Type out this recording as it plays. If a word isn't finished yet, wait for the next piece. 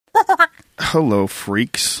hello,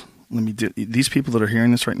 freaks. Let me do these people that are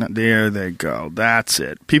hearing this right now. There they go. That's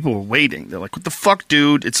it. People are waiting. They're like, what the fuck,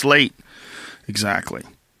 dude? It's late. Exactly.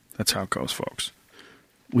 That's how it goes, folks.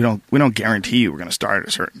 We don't guarantee you we're going to start at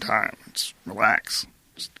a certain time. Just relax.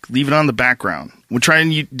 Just leave it on the background. We're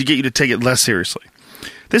trying to get you to take it less seriously.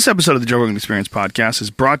 This episode of the Joe Rogan Experience podcast is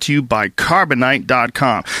brought to you by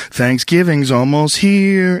Carbonite.com. Thanksgiving's almost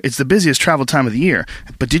here. It's the busiest travel time of the year.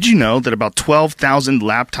 But did you know that about 12,000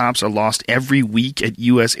 laptops are lost every week at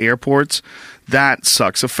U.S. airports? That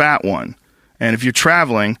sucks a fat one. And if you're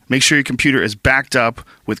traveling, make sure your computer is backed up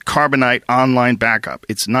with Carbonite Online Backup.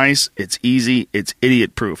 It's nice, it's easy, it's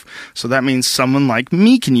idiot-proof. So that means someone like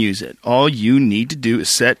me can use it. All you need to do is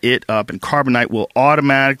set it up, and Carbonite will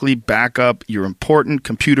automatically back up your important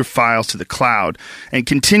computer files to the cloud and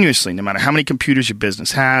continuously, no matter how many computers your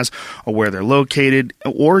business has or where they're located,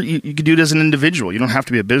 or you can do it as an individual. You don't have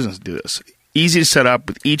to be a business to do this. Easy to set up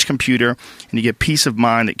with each computer, and you get peace of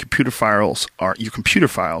mind that your computer files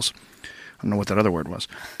I don't know what that other word was,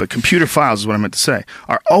 but computer files is what I meant to say,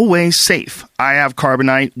 are always safe. I have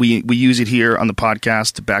Carbonite. We use it here on the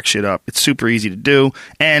podcast to back shit up. It's super easy to do.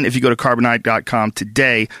 And if you go to Carbonite.com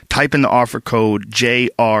today, type in the offer code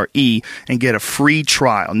JRE and get a free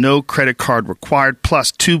trial. No credit card required,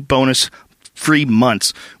 plus 2 bonus free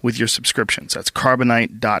months with your subscriptions. That's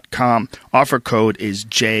Carbonite.com. Offer code is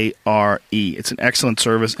JRE. It's an excellent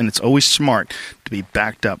service, and it's always smart to be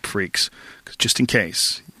backed up, freaks, just in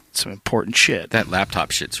case. Some important shit. That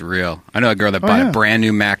laptop shit's real. I know a girl that bought a brand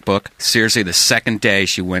new MacBook. Seriously, the second day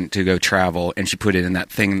she went to go travel and she put it in that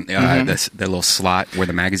thing, the little slot where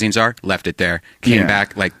the magazines are, left it there. Came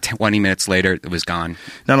back like 20 minutes later, it was gone.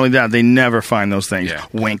 Not only that, they never find those things. Yeah.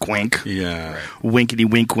 Wink, wink. Yeah. Right. Winkety,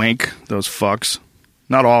 wink, wink. Those fucks.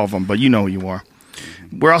 Not all of them, but you know who you are.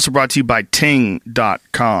 We're also brought to you by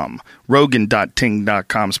Ting.com,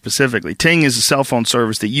 Rogan.ting.com specifically. Ting is a cell phone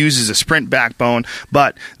service that uses a Sprint backbone,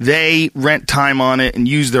 but they rent time on it and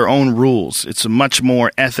use their own rules. It's a much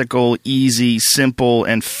more ethical, easy, simple,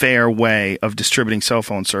 and fair way of distributing cell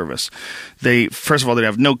phone service. First of all, they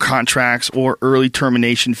have no contracts or early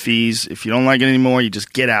termination fees. If you don't like it anymore, you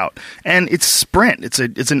just get out. And it's Sprint. It's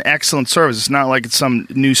an excellent service. It's not like it's some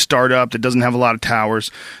new startup that doesn't have a lot of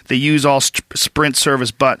towers. They use all Sprint service,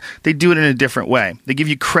 but they do it in a different way. They give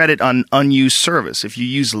you credit on unused service. If you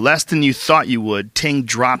use less than you thought you would, Ting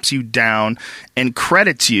drops you down and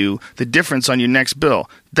credits you the difference on your next bill.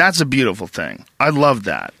 That's a beautiful thing. I love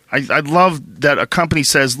that. I love that a company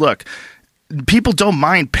says, look, people don't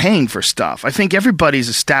mind paying for stuff. I think everybody's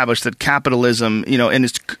established that capitalism, in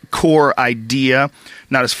its core idea,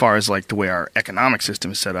 not as far as like the way our economic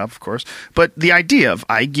system is set up, of course, but the idea of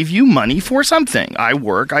I give you money for something. I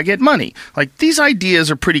work, I get money. Like these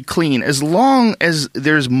ideas are pretty clean as long as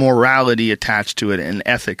there's morality attached to it and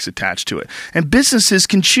ethics attached to it. And businesses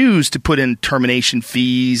can choose to put in termination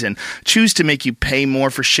fees and choose to make you pay more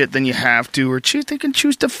for shit than you have to, or they can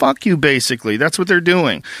choose to fuck you, basically. That's what they're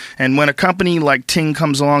doing. And when a company like Ting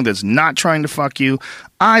comes along that's not trying to fuck you,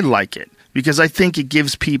 I like it. Because I think it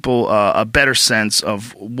gives people a better sense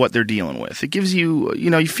of what they're dealing with. It gives you,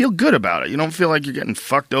 you feel good about it. You don't feel like you're getting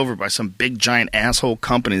fucked over by some big, giant asshole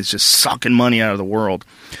company that's just sucking money out of the world.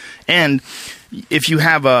 And if you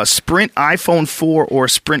have a Sprint iPhone 4 or a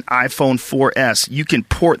Sprint iPhone 4S, you can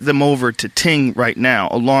port them over to Ting right now,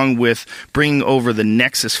 along with bringing over the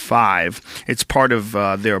Nexus 5. It's part of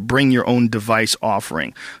their Bring Your Own Device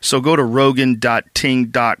offering. So go to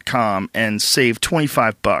Rogan.ting.com and save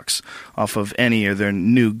 $25 off of any of their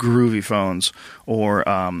new groovy phones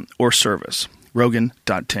or service.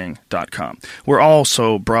 Rogan.ting.com. We're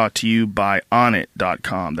also brought to you by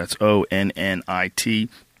Onnit.com. That's ONNIT.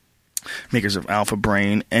 Makers of Alpha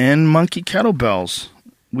Brain and Monkey Kettlebells.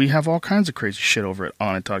 We have all kinds of crazy shit over at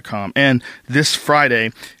Onnit.com. And this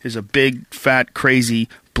Friday is a big, fat, crazy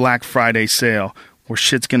Black Friday sale where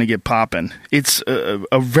shit's going to get popping. It's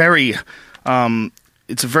a very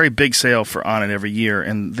big sale for Onnit every year,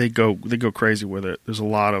 and they go crazy with it. There's a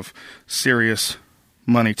lot of serious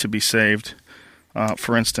money to be saved.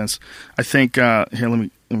 For instance, I think here, let me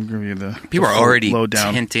give you the people are already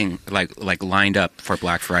hinting like lined up for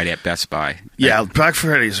Black Friday at Best Buy. Yeah, Black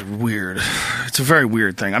Friday is weird. It's a very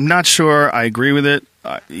weird thing. I'm not sure I agree with it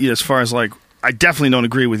as far as like I definitely don't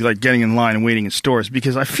agree with like getting in line and waiting in stores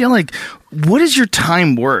because I feel like what is your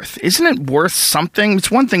time worth? Isn't it worth something? It's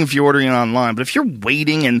one thing if you're ordering online, but if you're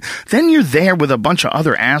waiting and then you're there with a bunch of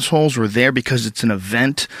other assholes who are there because it's an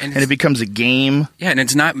event and it becomes a game. Yeah, and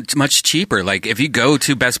it's not much cheaper. Like if you go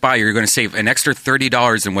to Best Buy, you're going to save an extra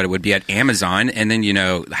 $30 than what it would be at Amazon. And then,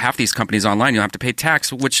 half these companies online, you'll have to pay tax,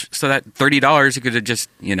 so that $30 you could have just,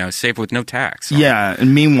 saved with no tax. So. Yeah,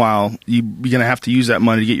 and meanwhile, you're going to have to use that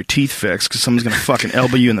money to get your teeth fixed because someone's going to fucking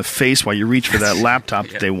elbow you in the face while you reach for that laptop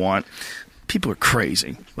that they want. People are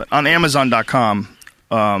crazy. But on Amazon.com,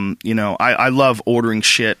 I love ordering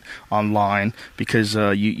shit online because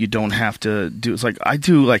you don't have to do. It's like I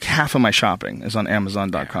do like half of my shopping is on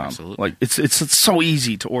Amazon.com. Yeah, absolutely. Like it's so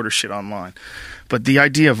easy to order shit online. But the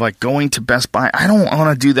idea of like going to Best Buy, I don't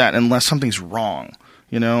want to do that unless something's wrong.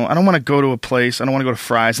 I don't want to go to a place. I don't want to go to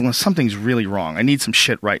Fry's unless something's really wrong. I need some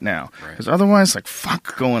shit right now. Because otherwise, like,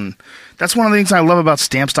 fuck going. That's one of the things I love about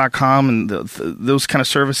Stamps.com and those kind of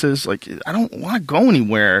services. Like, I don't want to go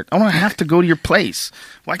anywhere. I don't want to have to go to your place.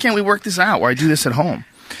 Why can't we work this out where I do this at home?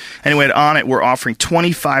 Anyway, on it, we're offering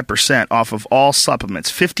 25% off of all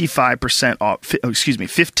supplements, 15%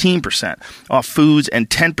 off foods, and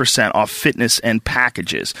 10% off fitness and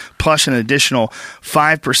packages, plus an additional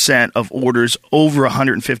 5% of orders over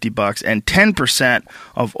 $150 and 10%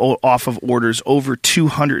 off of orders over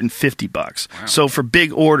 $250. Wow. So for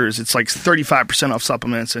big orders, it's like 35% off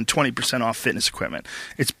supplements and 20% off fitness equipment.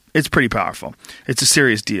 It's pretty powerful. It's a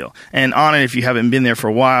serious deal. And on it, if you haven't been there for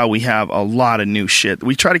a while, we have a lot of new shit.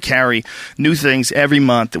 We try to carry new things every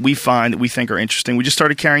month that we find that we think are interesting. We just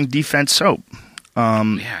started carrying Defense soap.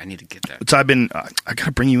 Yeah, I need to get that. So I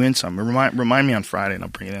gotta bring you in some. Remind me on Friday, and I'll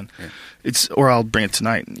bring it in. Yeah. Or I'll bring it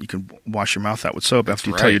tonight, and you can wash your mouth out with soap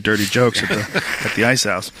after you tell your dirty jokes at the ice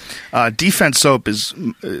house. Defense soap is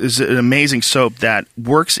an amazing soap that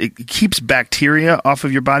works. It keeps bacteria off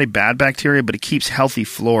of your body, bad bacteria, but it keeps healthy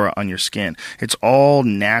flora on your skin. It's all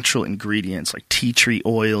natural ingredients like tea tree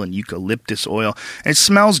oil and eucalyptus oil, and it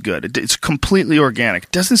smells good. It's completely organic.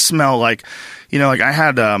 It doesn't smell like, like I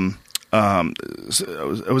had. I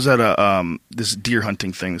was at this deer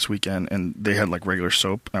hunting thing this weekend, and they had like regular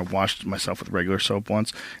soap. I washed myself with regular soap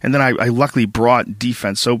once, and then I luckily brought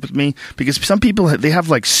Defense soap with me because some people they have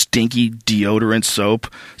like stinky deodorant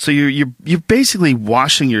soap. So you're basically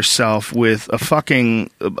washing yourself with a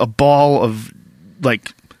ball of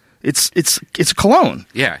like it's cologne.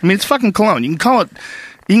 Yeah, I mean it's fucking cologne. You can call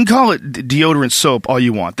it deodorant soap all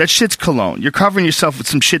you want. That shit's cologne. You're covering yourself with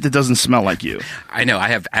some shit that doesn't smell like you. I know. I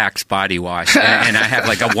have Axe body wash, and I have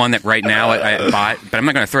like a one that right now I bought, but I'm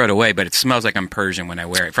not going to throw it away. But it smells like I'm Persian when I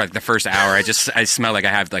wear it. For like the first hour, I smell like I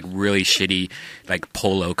have like really shitty like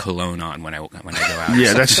polo cologne on when I go out.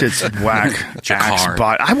 Yeah, that shit's whack. Axe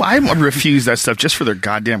body. I refuse that stuff just for their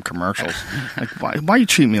goddamn commercials. Like why you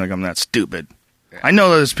treat me like I'm that stupid? I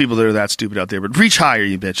know there's people that are that stupid out there, but reach higher,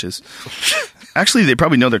 you bitches. Actually, they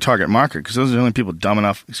probably know their target market because those are the only people dumb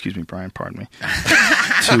enough, excuse me, Brian, pardon me,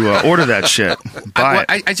 to order that shit.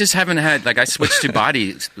 I just haven't had, like, I switched to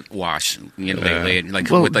body wash lately, with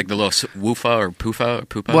like the little Woofa or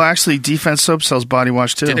Poofa. Well, actually, Defense soap sells body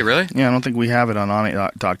wash too. Did it really? Yeah, I don't think we have it on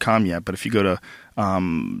onit.com yet, but if you go to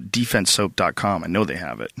defensesoap.com, I know they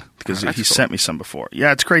have it because he sent me some before.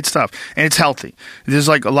 Yeah, it's great stuff, and it's healthy. There's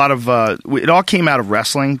like a lot of it all came out of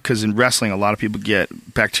wrestling because in wrestling a lot of people get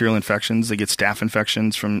bacterial infections. They get staph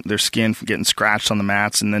infections from their skin from getting scratched on the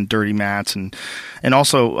mats and then dirty mats, and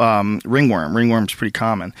also ringworm. Ringworm's pretty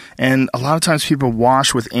common, and a lot of times people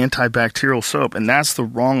wash with antibacterial soap, and that's the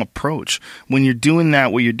wrong approach. When you're doing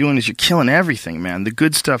that, what you're doing is you're killing everything, man. The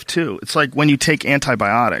good stuff too. It's like when you take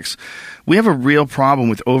antibiotics. We have a real problem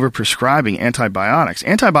with overprescribing antibiotics.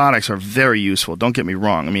 Antibiotics are very useful, don't get me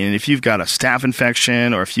wrong. I mean, if you've got a staph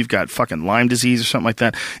infection or if you've got fucking Lyme disease or something like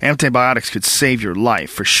that, antibiotics could save your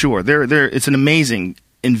life for sure. It's an amazing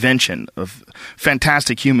invention of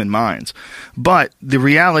fantastic human minds. But the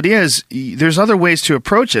reality is there's other ways to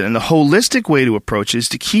approach it, and the holistic way to approach it is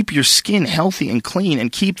to keep your skin healthy and clean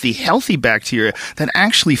and keep the healthy bacteria that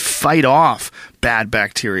actually fight off bad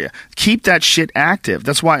bacteria. Keep that shit active.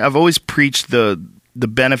 That's why I've always preached the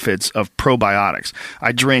benefits of probiotics.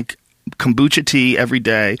 I drink kombucha tea every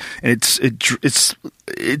day, and it's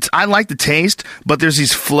I like the taste, but there's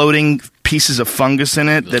these floating pieces of fungus in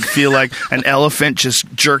it that feel like an elephant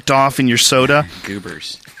just jerked off in your soda.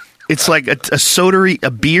 Goobers. It's like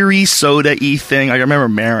a beery soda-y thing. I remember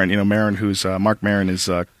Marin, Marin, who's Mark Marin is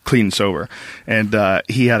clean and sober, and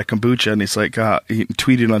he had a kombucha, and he's like, he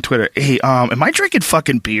tweeted on Twitter, "Hey, am I drinking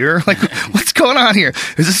fucking beer? Like, what's going on here?"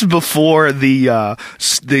 This is before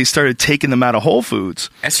they started taking them out of Whole Foods.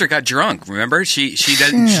 Esther got drunk. Remember, she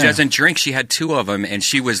doesn't drink. She had 2 of them, and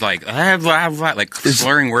she was like, blah, blah, blah, like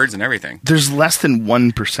slurring words and everything. There's less than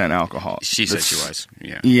 1% alcohol. She said she was.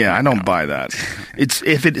 Yeah, I don't buy that.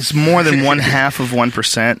 If it's more than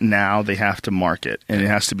 0.5% now, they have to mark it, and it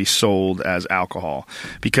has to be sold as alcohol.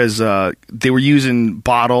 Because they were using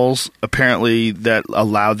bottles, apparently, that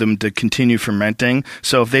allowed them to continue fermenting.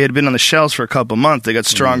 So if they had been on the shelves for a couple of months, they got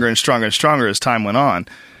stronger and stronger and stronger as time went on.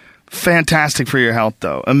 Fantastic for your health,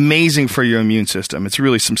 though. Amazing for your immune system. It's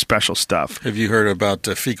really some special stuff. Have you heard about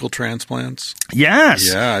fecal transplants? Yes.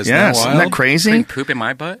 Yeah, isn't that wild? Isn't that crazy? Bring poop in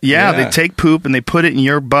my butt? Yeah, they take poop and they put it in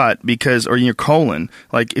your butt or in your colon.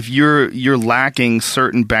 Like if you're lacking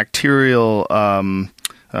certain bacterial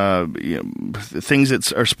things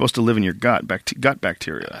that are supposed to live in your gut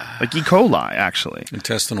bacteria, like E. coli, actually.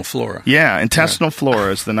 Intestinal flora. Yeah, intestinal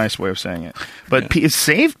flora is the nice way of saying it. But it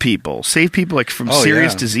saved people like from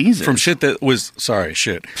serious diseases. From shit that was,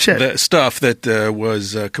 shit. The stuff that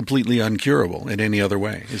was completely uncurable in any other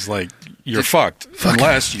way. Is like, you're fucked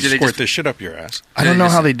unless you squirt this shit up your ass. I don't know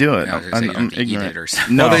how they do it. No, I'm ignorant.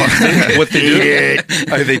 No, what they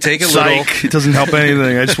do, they take a little. It doesn't help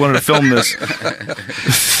anything. I just wanted to film this.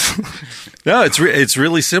 No, it's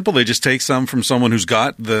really simple. They just take some from someone who's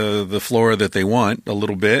got the flora that they want, a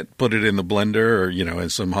little bit, put it in the blender or in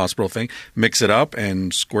some hospital thing, mix it up,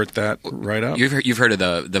 and squirt that right up. You've heard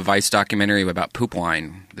of the Vice documentary about poop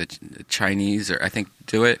wine? The Chinese, or I think,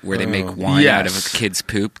 do it where they make wine out of a kid's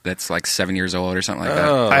poop that's like 7 years old or something like that.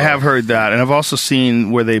 I have heard that, and I've also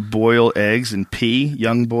seen where they boil eggs and pee,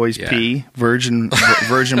 young boys pee, virgin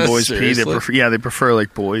boys pee. They prefer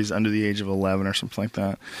like boys under the age of 11 or something like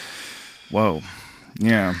that. Whoa.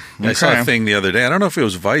 Yeah. Okay. I saw a thing the other day. I don't know if it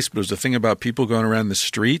was Vice, but it was a thing about people going around the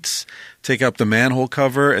streets, take up the manhole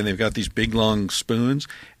cover, and they've got these big, long spoons,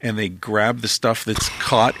 and they grab the stuff that's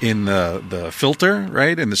caught in the filter,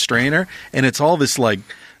 right, in the strainer, and it's all this, like,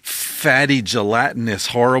 fatty, gelatinous,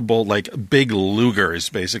 horrible, like, big Luger is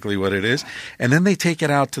basically what it is. And then they take it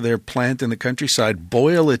out to their plant in the countryside,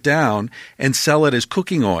 boil it down, and sell it as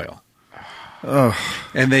cooking oil. Ugh.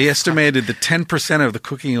 And they estimated that 10% of the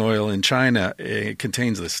cooking oil in China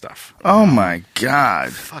contains this stuff. Oh, my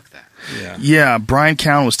God. Fuck that. Yeah, Brian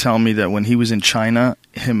Cowan was telling me that when he was in China,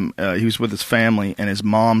 he was with his family, and his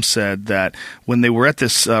mom said that when they were at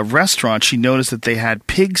this restaurant, she noticed that they had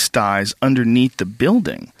pigsties underneath the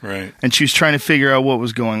building. Right. And she was trying to figure out what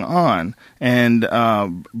was going on. And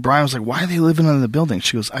Brian was like, "Why are they living under the building?"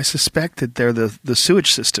 She goes, "I suspect that they're the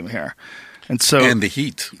sewage system here." And the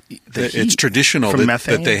heat. It's traditional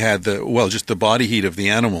that they had just the body heat of the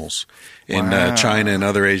animals. In China and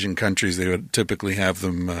other Asian countries, they would typically have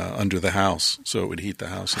them under the house, so it would heat the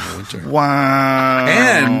house in the winter. Wow.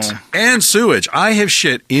 And sewage. I have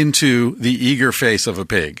shit into the eager face of a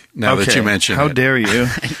pig, now that you mention it. How dare you?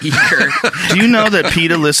 Eager. Do you know that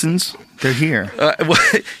PETA listens? They're here.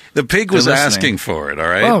 The pig was asking for it, all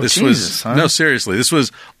right? Oh, Jesus, huh? No, seriously. This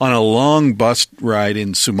was on a long bus ride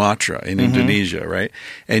in Sumatra, in Indonesia, right?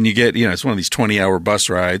 And you get, it's one of these 20-hour bus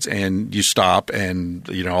rides, and you stop, and,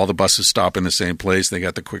 all the buses stop in the same place. They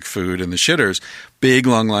got the quick food and the shitters, big,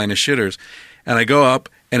 long line of shitters. And I go up,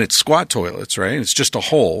 and it's squat toilets, right? It's just a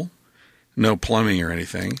hole, no plumbing or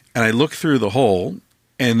anything. And I look through the hole,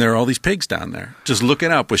 and there are all these pigs down there just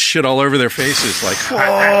looking up with shit all over their faces like,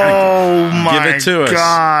 oh, my give it to us.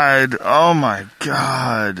 God. Oh, my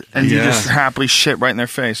God. And you just happily shit right in their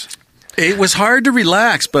face. It was hard to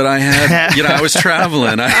relax, but I had, I was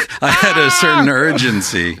traveling. I had a certain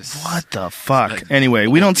urgency. What the fuck? Anyway,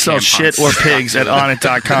 we don't sell shit or pigs at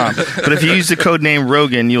Onnit.com. But if you use the code name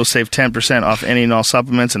Rogan, you'll save 10% off any and all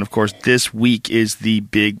supplements. And, of course, this week is the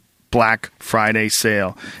big Black Friday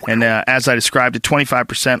sale. And as I described it,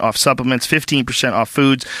 25% off supplements, 15% off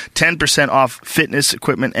foods, 10% off fitness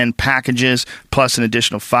equipment and packages, plus an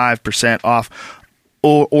additional 5% off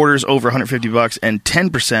orders over $150 and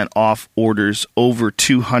 10% off orders over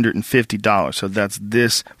 $250. So that's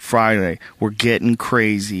this Friday. We're getting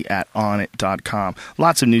crazy at Onnit.com.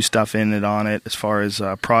 Lots of new stuff in it on it as far as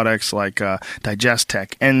products like Digest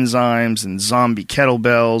Tech enzymes and zombie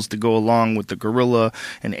kettlebells to go along with the gorilla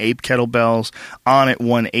and ape kettlebells. Onnit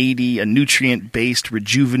 180, a nutrient-based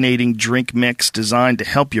rejuvenating drink mix designed to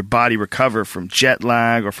help your body recover from jet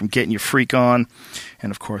lag or from getting your freak on. And,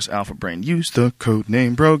 of course, Alpha Brain. Use the code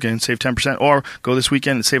name Brogan, save 10%, or go this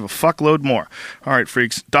weekend and save a fuckload more. All right,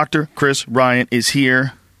 freaks. Dr. Chris Ryan is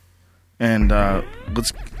here, and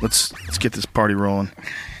let's get this party rolling.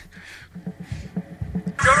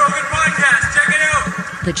 Joe Rogan Podcast, check it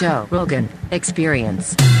out. The Joe Rogan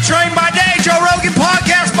Experience. Train by day, Joe Rogan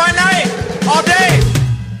Podcast by night, all day.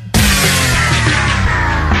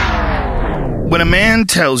 When a man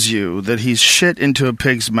tells you that he's shit into a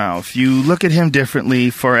pig's mouth, you look at him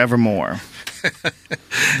differently forevermore.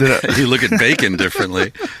 You look at bacon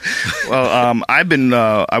differently. Well, I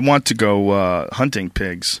want to go hunting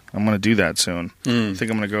pigs. I'm going to do that soon. I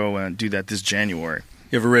think I'm going to go and do that this January.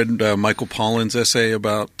 You ever read Michael Pollan's essay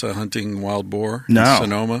about hunting wild boar in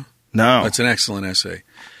Sonoma? No. It's an excellent essay.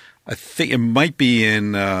 I think it might be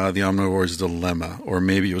in The Omnivore's Dilemma, or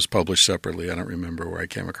maybe it was published separately. I don't remember where I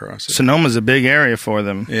came across it. Sonoma's a big area for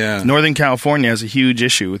them. Yeah. Northern California has a huge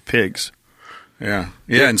issue with pigs. Yeah.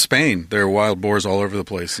 In Spain, there are wild boars all over the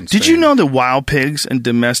place in Spain. Did you know that wild pigs and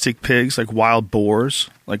domestic pigs, like wild boars,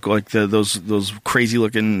 like those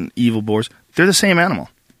crazy-looking evil boars, they're the same animal?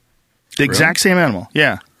 The exact same animal,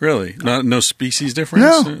 yeah. Really? No species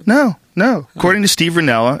difference? No. According to Steve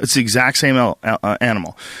Rinella, it's the exact same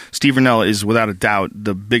animal. Steve Rinella is, without a doubt,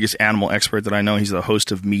 the biggest animal expert that I know. He's the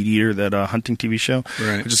host of Meat Eater, that hunting TV show.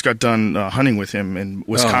 Right. I just got done hunting with him in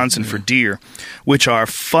Wisconsin for deer, which are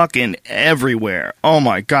fucking everywhere. Oh,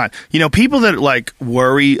 my God. You know, people that, like,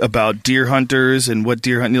 worry about deer hunters and what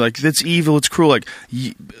deer hunting, like, that's evil, it's cruel. Like,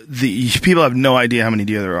 people have no idea how many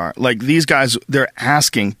deer there are. Like, these guys, they're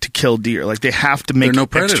asking to kill deer. Like, they have to make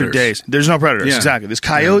extra days. There's no predators, exactly. There's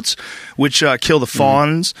coyotes, which kill the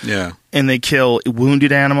fawns. Yeah. And they kill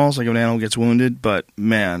wounded animals, like if an animal gets wounded. But,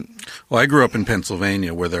 man. Well, I grew up in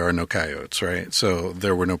Pennsylvania where there are no coyotes, right? So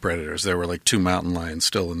there were no predators. There were like 2 mountain lions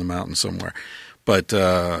still in the mountains somewhere. But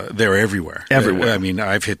they're everywhere. Everywhere. I mean,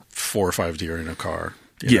 I've hit 4 or 5 deer in a car.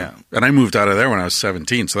 Yeah. And I moved out of there when I was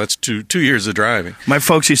 17, so that's two years of driving. My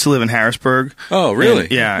folks used to live in Harrisburg. Oh, really?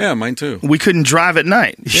 Yeah, mine too. We couldn't drive at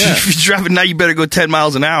night. Yeah. If you drive at night, you better go 10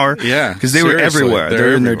 miles an hour. Yeah. Because they were everywhere.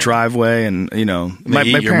 They're in their everywhere. driveway and, you know. They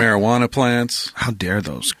eat your marijuana plants. How dare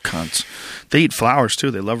those cunts. They eat flowers,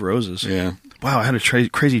 too. They love roses. Yeah. Wow, I had a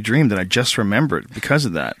crazy dream that I just remembered because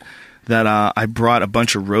of that. That I brought a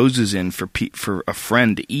bunch of roses in for a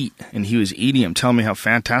friend to eat, and he was eating them, telling me how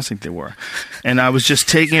fantastic they were. And I was just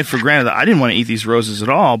taking it for granted that I didn't want to eat these roses at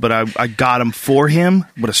all, but I got them for him.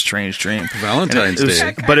 What a strange dream. Valentine's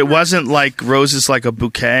Day. But it wasn't like roses like a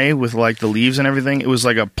bouquet with like the leaves and everything. It was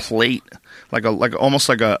like a plate. Like almost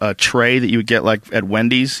like a tray that you would get like at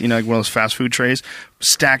Wendy's, you know, like one of those fast food trays,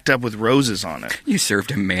 stacked up with roses on it. You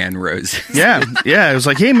served a man roses. Yeah. It was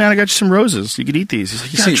like, hey man, I got you some roses. You could eat these. He's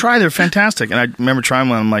like, you gotta try. They're fantastic. And I remember trying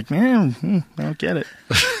one. I'm like, man, I don't get it.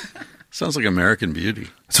 Sounds like American Beauty.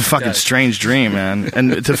 It's a fucking strange dream, man.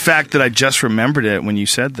 And the fact that I just remembered it when you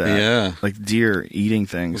said that. Yeah. Like deer eating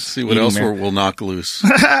things. Let's see what else we'll knock loose.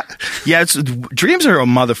 Yeah, dreams are a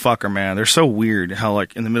motherfucker, man. They're so weird how,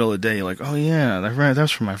 like, in the middle of the day, you're like, oh, yeah,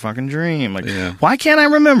 that's from my fucking dream. Like, why can't I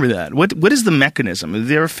remember that? What is the mechanism? Have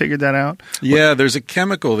they ever figured that out? Yeah, there's a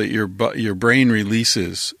chemical that your brain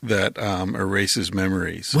releases that erases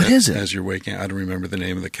memories. What is it? As you're waking up. I don't remember the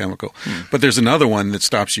name of the chemical. But there's another one that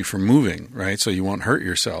stops you from moving, right? So you won't hurt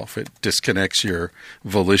yourself. It disconnects your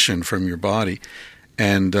volition from your body.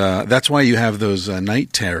 And that's why you have those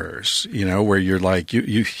night terrors, you know, where you're like,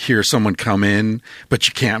 you hear someone come in, but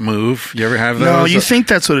you can't move. You ever have those? No, you think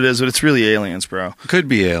that's what it is, but it's really aliens, bro. Could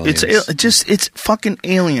be aliens. It's fucking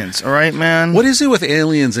aliens, all right, man? What is it with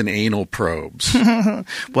aliens and anal probes?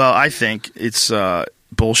 Well, I think it's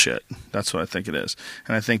bullshit. That's what I think it is.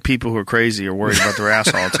 And I think people who are crazy are worried about their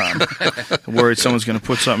ass all the time. Worried someone's going to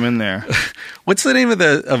put something in there. What's the name of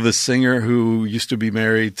the singer who used to be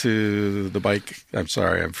married to the bike? I'm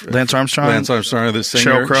sorry. Lance Armstrong? Lance Armstrong, the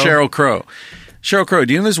singer. Sheryl Crow. Sheryl Crow.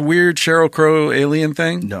 Do you know this weird Sheryl Crow alien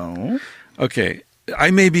thing? No. Okay.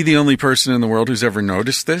 I may be the only person in the world who's ever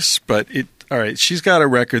noticed this, but all right, she's got a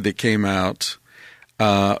record that came out.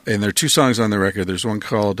 And there are 2 songs on the record. There's one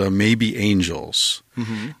called Maybe Angels.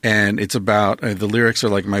 Mm-hmm. And it's about the lyrics are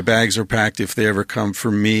like, my bags are packed if they ever come for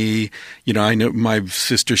me. You know, I know my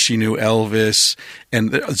sister, she knew Elvis.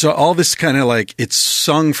 And so all this kind of like, it's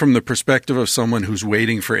sung from the perspective of someone who's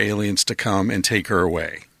waiting for aliens to come and take her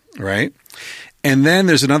away. Right. And then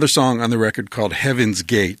there's another song on the record called Heaven's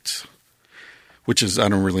Gate, which is, I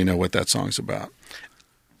don't really know what that song's about.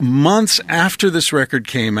 Months after this record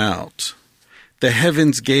came out, the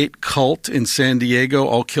Heaven's Gate cult in San Diego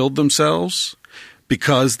all killed themselves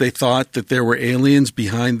because they thought that there were aliens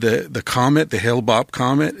behind the comet, the Hale-Bopp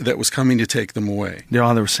comet, that was coming to take them away. They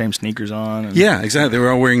all had the same sneakers on. Yeah, exactly. They were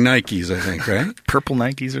all wearing Nikes, I think, right? Purple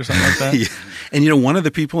Nikes or something like that? Yeah. And, you know, one of the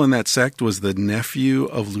people in that sect was the nephew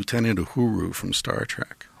of Lieutenant Uhuru from Star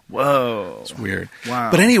Trek. Whoa. It's weird. Wow.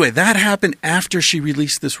 But anyway, that happened after she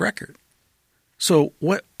released this record. So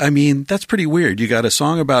what? I mean, that's pretty weird. You got a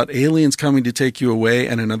song about aliens coming to take you away,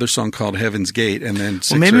 and another song called Heaven's Gate, and then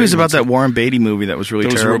maybe it was about that Warren Beatty movie that was really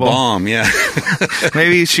terrible. Those were a bomb, yeah.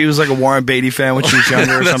 Maybe she was like a Warren Beatty fan when she was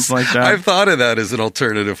younger or something like that. I've thought of that as an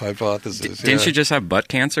alternative hypothesis. Didn't she just have butt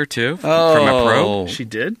cancer too? Oh, from a probe? She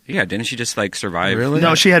did? Yeah, didn't she just like survive? Really?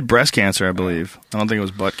 No, she had breast cancer, I believe. I don't think it was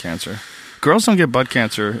butt cancer. Girls don't get butt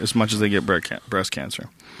cancer as much as they get breast cancer.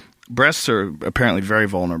 Breasts are apparently very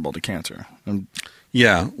vulnerable to cancer.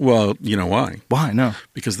 Yeah, well, you know why? Why? No.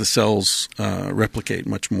 Because the cells replicate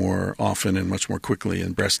much more often and much more quickly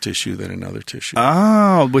in breast tissue than in other tissue.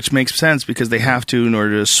 Oh, which makes sense because they have to in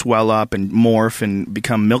order to swell up and morph and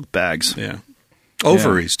become milk bags. Yeah.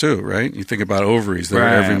 Ovaries, too, right? You think about ovaries. They're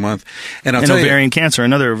every month. And ovarian cancer,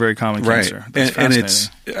 another very common cancer. Right. And it's,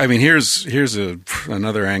 I mean, here's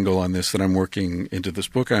another angle on this that I'm working into this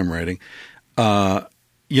book I'm writing.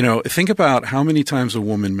 You know, think about how many times a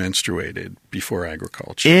woman menstruated before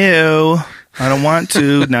agriculture. Ew. I don't want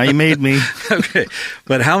to. Now you made me. Okay.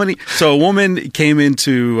 But how many? So a woman became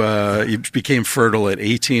fertile at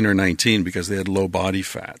 18 or 19 because they had low body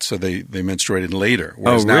fat. So they menstruated later.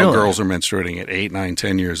 Whereas now girls are menstruating at 8, 9,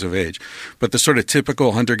 10 years of age. But the sort of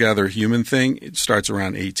typical hunter-gatherer human thing, it starts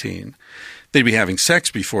around 18. They'd be having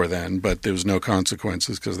sex before then, but there was no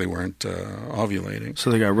consequences because they weren't ovulating.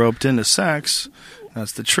 So they got roped into sex.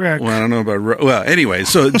 That's the trick. Well, I don't know about well, anyway,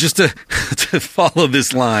 so just to follow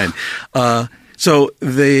this line. So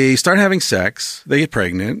they start having sex, they get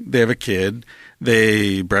pregnant, they have a kid,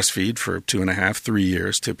 they breastfeed for 2.5, 3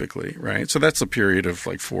 years typically, right? So that's a period of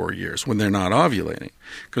like 4 years when they're not ovulating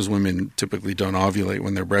because women typically don't ovulate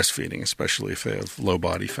when they're breastfeeding, especially if they have low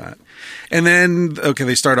body fat. And then, okay,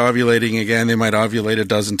 they start ovulating again. They might ovulate a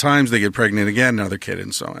dozen times. They get pregnant again, another kid,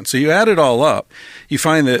 and so on. So you add it all up, you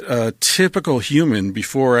find that a typical human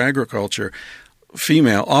before agriculture,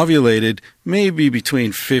 female, ovulated maybe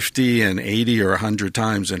between 50 and 80 or 100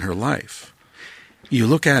 times in her life. You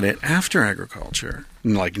look at it after agriculture,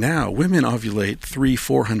 and like now, women ovulate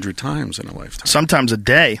 300-400 times in a lifetime. Sometimes a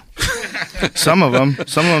day. Some of them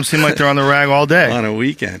seem like they're on the rag all day. On a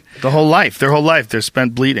weekend. Their whole life, they're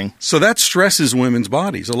spent bleeding. So that stresses women's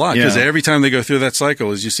bodies a lot because every time they go through that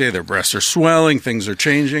cycle, as you say, their breasts are swelling, things are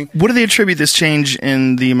changing. What do they attribute this change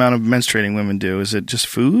in the amount of menstruating women do? Is it just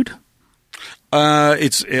food?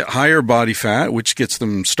 It's higher body fat, which gets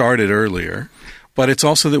them started earlier. But it's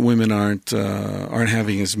also that women aren't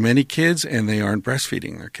having as many kids, and they aren't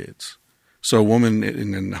breastfeeding their kids. So a woman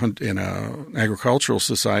in an agricultural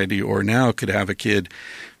society or now could have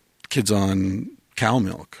kids on cow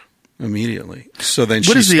milk immediately. So then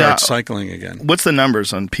she starts cycling again. What's the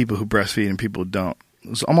numbers on people who breastfeed and people who don't?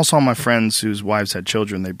 Almost all my friends whose wives had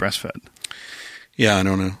children, they breastfed. Yeah, I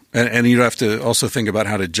don't know. And you have to also think about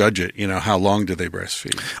how to judge it. You know, how long do they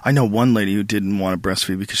breastfeed? I know one lady who didn't want to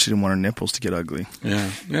breastfeed because she didn't want her nipples to get ugly.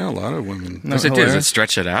 Yeah, a lot of women. What does it do? Does it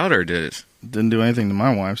stretch it out or did it? Didn't do anything to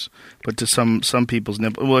my wife's, but to some people's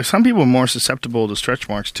nipples. Well, some people are more susceptible to stretch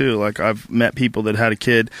marks too. Like I've met people that had a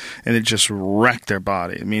kid and it just wrecked their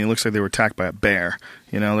body. I mean, it looks like they were attacked by a bear.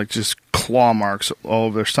 You know, like just claw marks all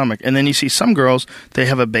over their stomach. And then you see some girls, they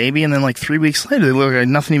have a baby and then like 3 weeks later they look like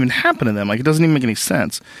nothing even happened to them. Like it doesn't even make any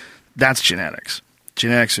sense. That's genetics.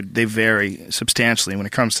 Genetics, they vary substantially when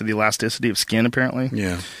it comes to the elasticity of skin, apparently.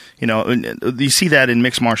 Yeah. You know, you see that in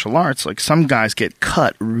mixed martial arts. Like some guys get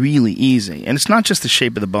cut really easy. And it's not just the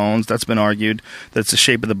shape of the bones. That's been argued that it's the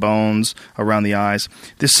shape of the bones around the eyes.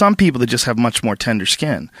 There's some people that just have much more tender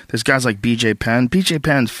skin. There's guys like BJ Penn. BJ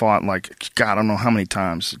Penn's fought like, God, I don't know how many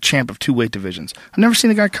times. Champ of 2 weight divisions. I've never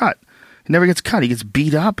seen a guy cut. He never gets cut. He gets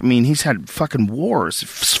beat up. I mean, he's had fucking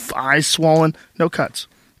wars. Eyes swollen. No cuts.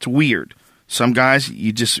 It's weird. Some guys,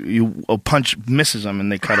 a punch misses them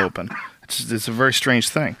and they cut open. It's a very strange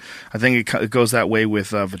thing. I think it goes that way with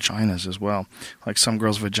vaginas as well. Like some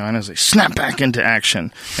girls' vaginas, they snap back into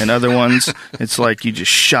action. And other ones, it's like you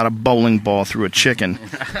just shot a bowling ball through a chicken.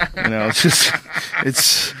 You know,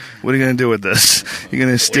 it's what are you going to do with this? You're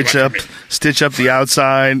going to stitch up the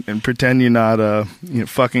outside and pretend you're not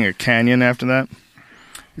fucking a canyon after that?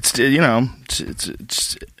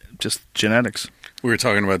 It's just genetics. We were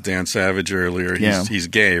talking about Dan Savage earlier. He's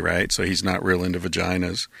gay, right? So he's not real into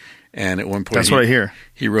vaginas. And at one point, that's what I hear.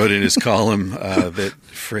 He wrote in his column that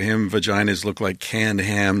for him, vaginas look like canned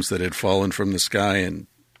hams that had fallen from the sky and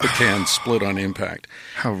the can split on impact.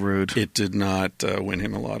 How rude. It did not win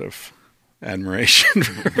him a lot of admiration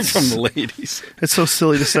from the ladies. It's so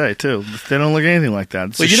silly to say, too. They don't look anything like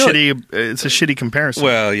that. It's a shitty comparison.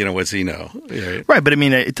 Well, what's he know? Right, but I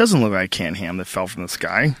mean, it doesn't look like a canned ham that fell from the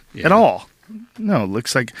sky at all. No, it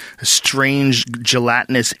looks like a strange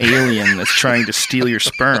gelatinous alien that's trying to steal your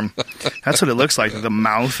sperm. That's what it looks like, the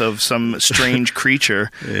mouth of some strange creature.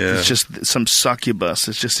 Yeah. It's just some succubus.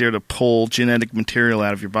 It's just there to pull genetic material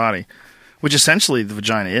out of your body, which essentially the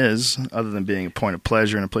vagina is, other than being a point of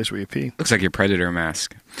pleasure and a place where you pee. Looks like your Predator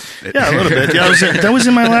mask. Yeah, a little bit. Yeah, that was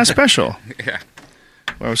in my last special. Yeah.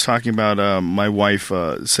 Where I was talking about my wife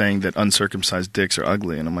saying that uncircumcised dicks are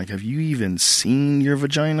ugly. And I'm like, have you even seen your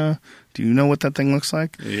vagina? Do you know what that thing looks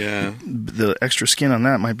like? Yeah. The extra skin on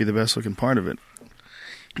that might be the best looking part of it.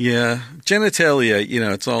 Yeah. Genitalia,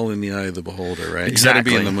 it's all in the eye of the beholder, right?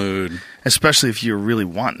 Exactly. You got to be in the mood. Especially if you're really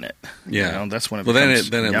wanting it. Yeah. That's when it then becomes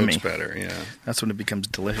it yummy. looks better, yeah. That's when it becomes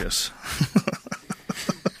delicious.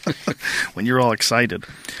 When you're all excited.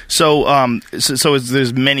 So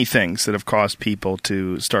there's many things that have caused people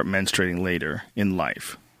to start menstruating later in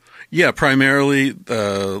life. Yeah, primarily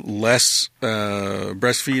less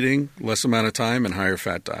breastfeeding, less amount of time, and higher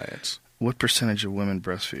fat diets. What percentage of women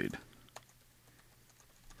breastfeed?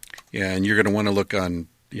 Yeah, and you're going to want to look on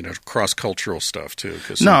cross-cultural stuff too.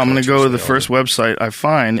 No, I'm going to go to the first website I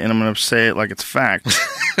find, and I'm going to say it like it's fact,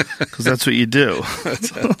 because that's what you do.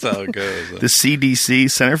 That's how it goes. The CDC,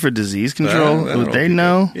 Center for Disease Control, would they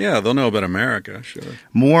know? Yeah, they'll know about America, sure.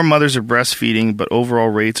 More mothers are breastfeeding, but overall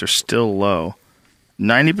rates are still low.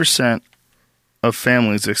 90% of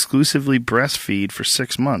families exclusively breastfeed for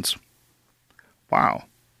 6 months. Wow.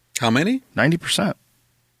 How many? 90%.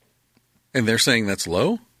 And they're saying that's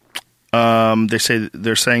low?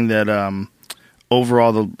 They're saying that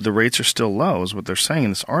overall the rates are still low is what they're saying in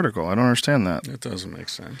this article. I don't understand that. That doesn't make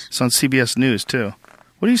sense. It's on CBS News too.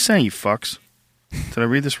 What are you saying, you fucks? Did I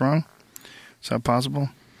read this wrong? Is that possible?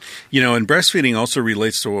 And breastfeeding also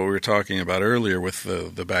relates to what we were talking about earlier with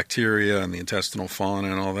the bacteria and the intestinal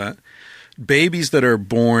fauna and all that. Babies that are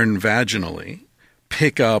born vaginally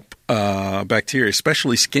pick up bacteria,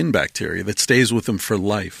 especially skin bacteria, that stays with them for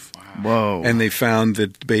life. Whoa. And they found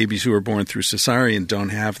that babies who are born through cesarean don't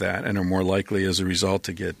have that and are more likely as a result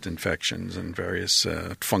to get infections and various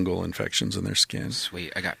fungal infections in their skin.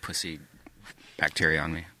 Sweet. I got pussy bacteria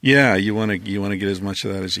on me. Yeah, you want to get as much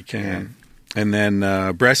of that as you can. Yeah. And then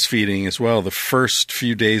breastfeeding as well. The first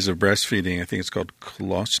few days of breastfeeding, I think it's called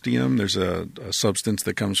colostrum. There's a substance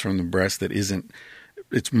that comes from the breast that isn't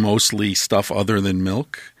 – it's mostly stuff other than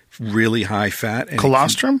milk, really high fat.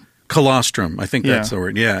 Colostrum? Colostrum. I think that's the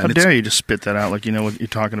word. Yeah. How dare you just spit that out like you know what you're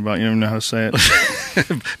talking about. You don't even know how to say it.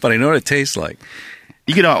 But I know what it tastes like.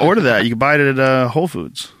 You can order that. You can buy it at Whole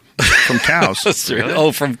Foods from cows. Really?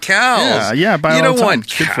 Oh, from cows. Yeah. Buy you it all don't the time. want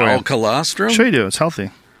cow colostrum? Sure you do. It's healthy.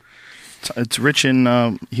 It's rich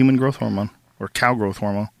in human growth hormone or cow growth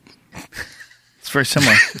hormone. It's very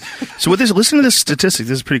similar. So listen to this statistic.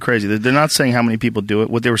 This is pretty crazy. They're not saying how many people do it.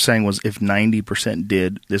 What they were saying was if 90%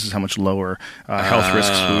 did, this is how much lower health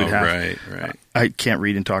risks we would have. Right. I can't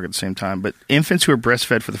read and talk at the same time. But infants who are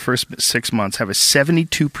breastfed for the first 6 months have a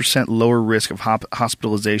 72% lower risk of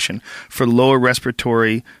hospitalization for lower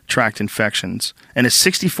respiratory tract infections and a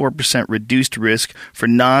 64% reduced risk for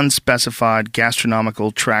non-specified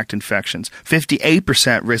gastronomical tract infections,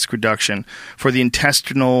 58% risk reduction for the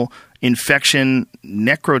intestinal infection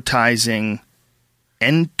necrotizing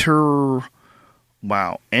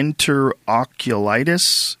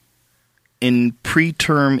enteroculitis in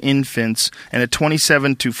preterm infants, and a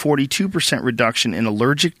 27 to 42% reduction in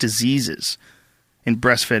allergic diseases in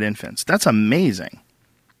breastfed infants. That's amazing.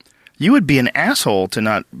 You would be an asshole to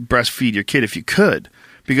not breastfeed your kid if you could,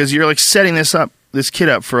 because you're like setting this kid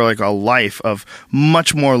up for like a life of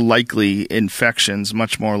much more likely infections,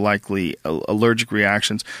 much more likely allergic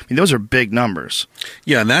reactions. I mean, those are big numbers.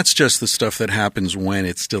 Yeah, and that's just the stuff that happens when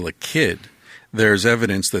it's still a kid. There's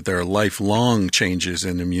evidence that there are lifelong changes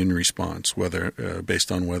in immune response, based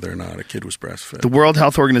on whether or not a kid was breastfed. The World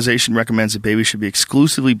Health Organization recommends that babies should be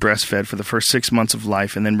exclusively breastfed for the first 6 months of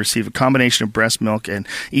life and then receive a combination of breast milk and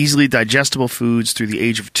easily digestible foods through the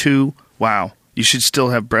age of 2. Wow. You should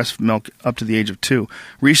still have breast milk up to the age of 2.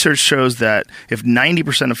 Research shows that if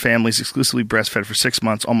 90% of families exclusively breastfed for 6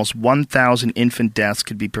 months, almost 1,000 infant deaths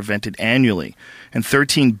could be prevented annually, and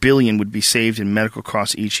 $13 billion would be saved in medical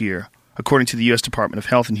costs each year, according to the U.S. Department of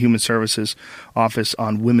Health and Human Services Office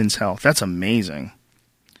on Women's Health. That's amazing.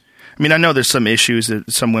 I mean, I know there's some issues that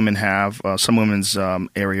some women have. Some women's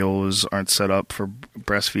areolas aren't set up for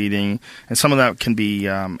breastfeeding, and some of that can be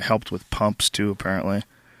helped with pumps too, apparently.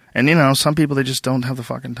 And, some people, they just don't have the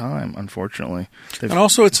fucking time, unfortunately. And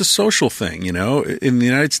also, it's a social thing, In the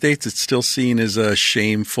United States, it's still seen as a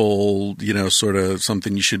shameful, sort of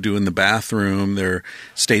something you should do in the bathroom. There are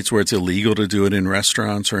states where it's illegal to do it in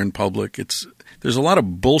restaurants or in public. there's a lot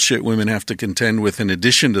of bullshit women have to contend with in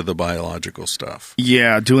addition to the biological stuff.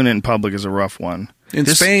 Yeah, doing it in public is a rough one. In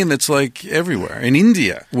Spain, that's like everywhere. In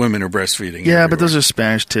India, women are breastfeeding. Yeah, everywhere. but those are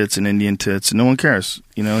Spanish tits and Indian tits, and no one cares.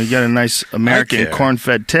 You know, you got a nice American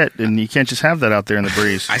corn-fed tit, and you can't just have that out there in the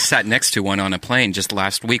breeze. I sat next to one on a plane just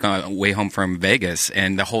last week on the way home from Vegas,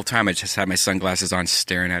 and the whole time I just had my sunglasses on,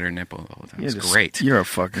 staring at her nipple the whole time. It was great. You're a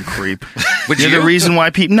fucking creep. Would You're you? the reason why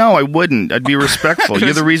people... No, I wouldn't. I'd be respectful.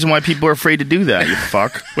 You're the reason why people are afraid to do that, you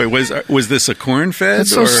fuck. Wait, was this a corn-fed?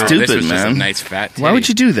 That's so stupid, this was man. Just a nice fat titty. Why would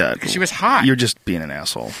you do that? She was hot. You're just being an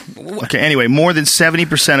asshole. Okay, anyway, more than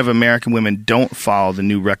 70% of American women don't follow the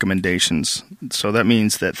new recommendations. So that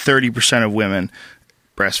means that 30% of women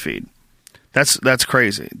breastfeed. That's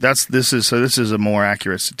crazy. This is a more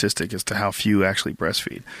accurate statistic as to how few actually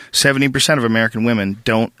breastfeed. 70% of American women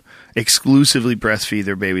don't exclusively breastfeed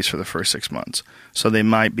their babies for the first 6 months. So they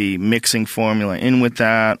might be mixing formula in with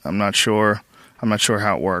that. I'm not sure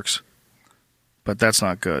how it works. But that's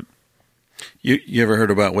not good. You ever heard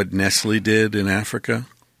about what Nestle did in Africa?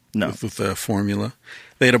 No. With the formula.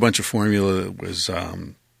 They had a bunch of formula that was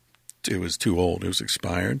it was too old. It was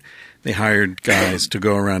expired. They hired guys to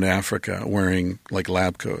go around Africa wearing like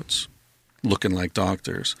lab coats, looking like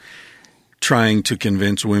doctors, trying to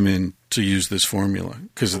convince women to use this formula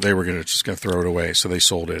because they were going to throw it away. So they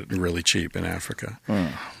sold it really cheap in Africa.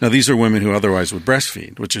 Now, these are women who otherwise would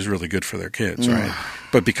breastfeed, which is really good for their kids, right?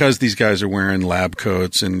 But because these guys are wearing lab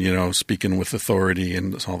coats and, you know, speaking with authority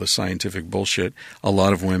and all this scientific bullshit, a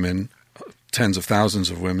lot of women, tens of thousands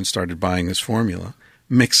of women started buying this formula,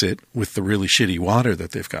 mix it with the really shitty water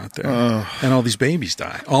that they've got there, and all these babies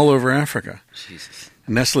die all over Africa. Jesus.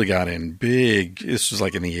 Nestle got in big. This was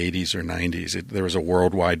like in the 80s or 90s. There was a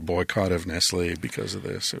worldwide boycott of Nestle because of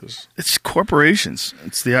this. It's corporations.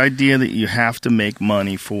 It's the idea that you have to make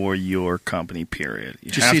money for your company, period.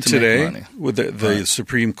 Did you see today the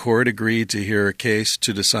Supreme Court agreed to hear a case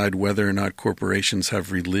to decide whether or not corporations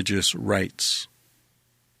have religious rights?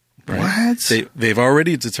 Right? What? They've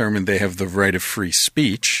already determined they have the right of free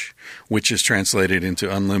speech, which is translated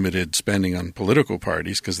into unlimited spending on political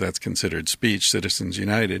parties because that's considered speech, Citizens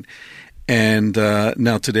United. And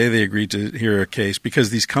now today they agreed to hear a case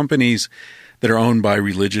because these companies that are owned by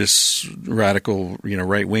religious, radical,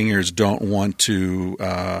 right-wingers don't want to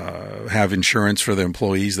have insurance for their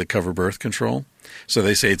employees that cover birth control. So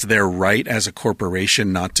they say it's their right as a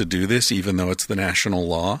corporation not to do this, even though it's the national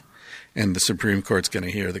law. And the Supreme Court's going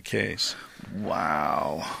to hear the case.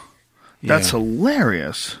 Wow. That's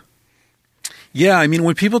hilarious. Yeah, I mean,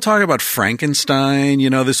 when people talk about Frankenstein,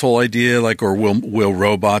 this whole idea like, or will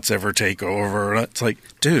robots ever take over? It's like,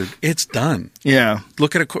 dude, it's done. Yeah.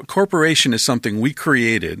 Look at a corporation as something we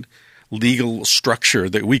created, legal structure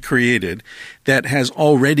that we created that has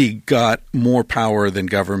already got more power than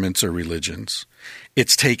governments or religions.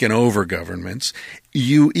 It's taken over governments.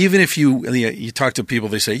 Even if you talk to people,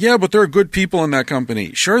 they say, yeah, but there are good people in that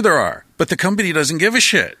company. Sure there are. But the company doesn't give a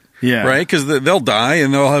shit. Yeah. Right? Because they'll die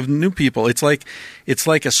and they'll have new people. It's like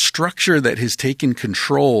a structure that has taken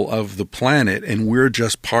control of the planet and we're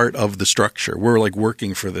just part of the structure. We're like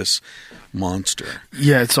working for this monster.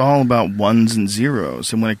 Yeah, it's all about ones and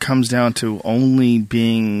zeros. And when it comes down to only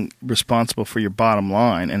being responsible for your bottom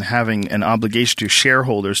line and having an obligation to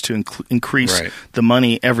shareholders to increase the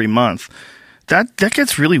money every month, that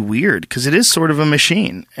gets really weird because it is sort of a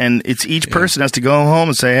machine. And it's each person has to go home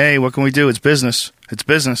and say, hey, what can we do? It's business. It's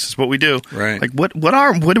business. It's what we do. Right. Like what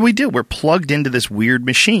do we do? We're plugged into this weird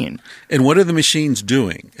machine. And what are the machines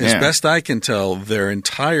doing? As best I can tell, their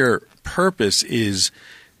entire purpose is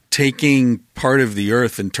taking part of the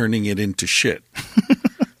earth and turning it into shit.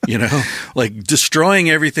 Like destroying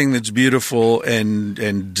everything that's beautiful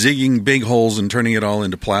and digging big holes and turning it all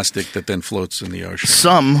into plastic that then floats in the ocean.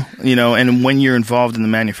 Some, and when you're involved in the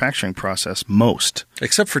manufacturing process, most.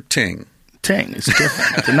 Except for Ting. Ting is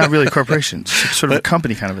different. They're not really a corporation. It's sort of a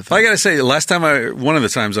company kind of a thing. I got to say, one of the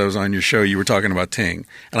times I was on your show, you were talking about Ting,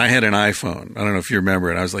 and I had an iPhone. I don't know if you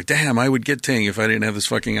remember it. I was like, damn, I would get Ting if I didn't have this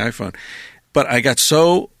fucking iPhone. But I got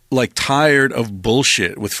so tired of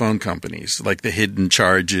bullshit with phone companies, like the hidden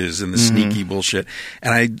charges and the sneaky bullshit.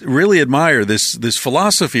 And I really admire this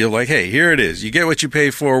philosophy of like, hey, here it is. You get what you pay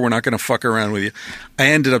for. We're not going to fuck around with you. I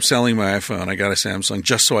ended up selling my iPhone. I got a Samsung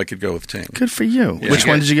just so I could go with Ting. Good for you. Yeah. Which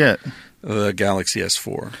one did you get? The Galaxy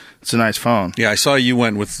S4. It's a nice phone. Yeah, I saw you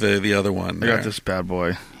went with the other one. I got this bad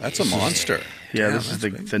boy. That's a monster. Yeah, this is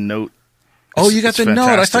the Note. Oh, you got the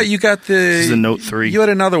Note. I thought you got This is the Note 3. You had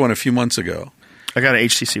another one a few months ago. I got an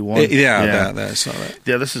HTC One. Yeah. I saw that.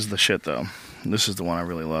 Yeah, this is the shit, though. This is the one I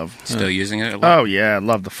really love. Still using it a lot? Oh, yeah. I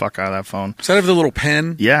love the fuck out of that phone. Does that have the little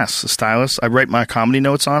pen? Yes, a stylus. I write my comedy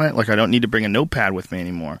notes on it. Like, I don't need to bring a notepad with me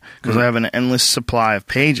anymore because I have an endless supply of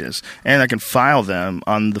pages. And I can file them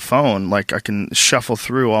on the phone. Like, I can shuffle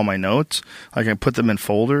through all my notes. I can put them in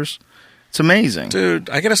folders. It's amazing. Dude,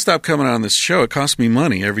 I got to stop coming on this show. It costs me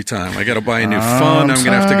money every time. I got to buy a new phone. I'm going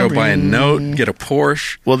to have to go buy a note, get a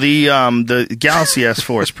Porsche. Well, the Galaxy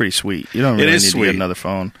S4 is pretty sweet. You don't really need to get another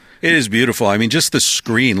phone. It is beautiful. I mean, just the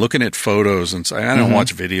screen, looking at photos. And I don't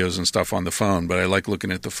watch videos and stuff on the phone, but I like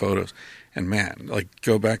looking at the photos. And, man, like,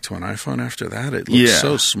 go back to an iPhone after that. It looks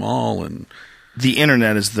so small and... The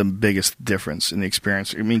internet is the biggest difference in the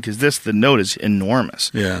experience. I mean, because the note is enormous.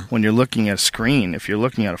 Yeah. When you're looking at a screen, if you're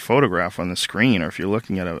looking at a photograph on the screen, or if you're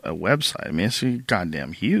looking at a website, I mean, it's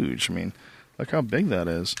goddamn huge. I mean, look how big that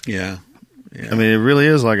is. Yeah. I mean, it really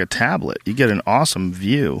is like a tablet. You get an awesome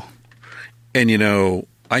view. And, you know,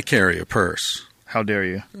 I carry a purse. How dare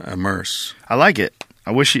you? A Merce. I like it.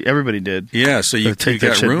 I wish everybody did. Yeah, so you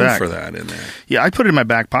got room for that in there. Yeah, I put it in my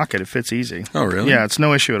back pocket. It fits easy. Oh, really? Yeah, it's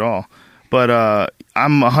no issue at all. But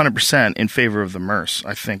I'm 100% in favor of the Merce.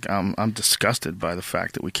 I think I'm disgusted by the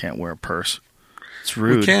fact that we can't wear a purse. It's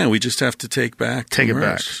rude. We can. We just have to take it back.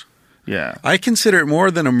 Yeah. I consider it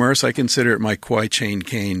more than a Merce. I consider it my Kwai Chain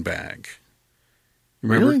Cane bag.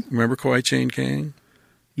 Remember Kwai Chain Cane?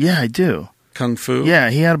 Yeah, I do. Kung Fu? Yeah,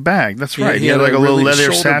 he had a bag. That's right. He had like a little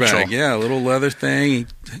leather satchel. Bag. Yeah, a little leather thing.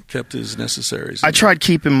 He kept his necessaries. I tried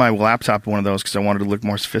keeping my laptop in one of those because I wanted to look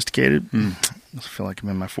more sophisticated. I feel like I'm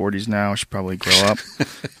in my 40s now. I should probably grow up.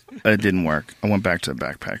 It didn't work. I went back to the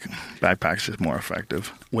backpack. Backpack's just more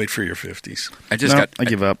effective. Wait for your 50s. I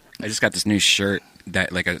give up. I just got this new shirt that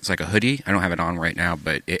it's like a hoodie. I don't have it on right now,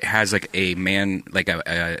 but it has like a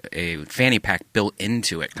fanny pack built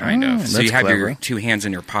into it, kind of. So you have your two hands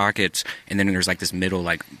in your pockets, and then there's like this middle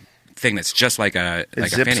thing that's just like a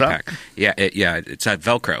fanny pack. Yeah, it's a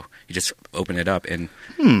Velcro. You just open it up and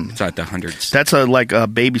it's at the hundreds. That's a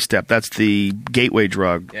baby step. That's the gateway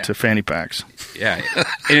drug to fanny packs. Yeah,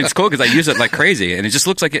 and it's cool because I use it like crazy, and it just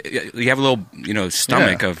looks like you have a little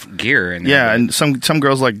stomach of gear. And some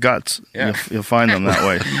girls like guts. Yeah. You'll find them that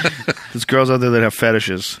way. There's girls out there that have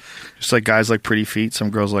fetishes, just like guys like pretty feet. Some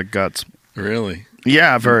girls like guts. Really?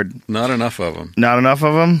 Yeah, I've heard. Not enough of them. Not enough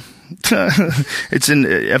of them? It's an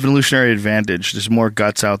evolutionary advantage. There's more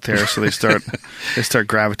guts out there, so they start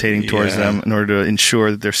gravitating towards them in order to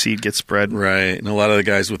ensure that their seed gets spread. Right, and a lot of the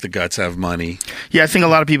guys with the guts have money. Yeah, I think a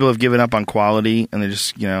lot of people have given up on quality, and they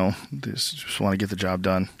just want to get the job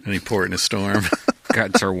done. Any port in a storm.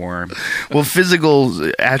 Guts are warm. Well, physical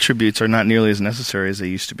attributes are not nearly as necessary as they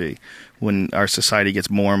used to be. When our society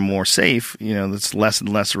gets more and more safe, it's less and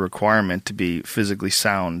less a requirement to be physically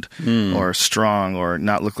sound or strong or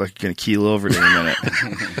not look like you're going to keel over at any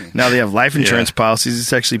minute. Now they have life insurance policies.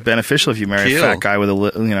 It's actually beneficial if you marry a fat guy with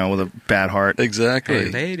a bad heart. Exactly.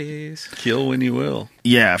 Hey, ladies. Kill when you will.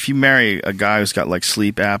 Yeah, if you marry a guy who's got like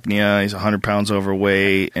sleep apnea, he's 100 pounds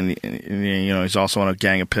overweight, and he's also on a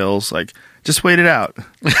gang of pills, just wait it out.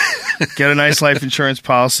 Get a nice life insurance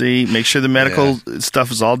policy. Make sure the medical stuff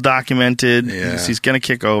is all documented. Yeah. He's going to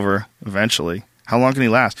kick over eventually. How long can he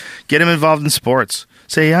last? Get him involved in sports.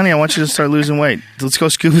 Say, hey, honey, I want you to start losing weight. Let's go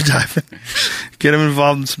scuba diving. Get him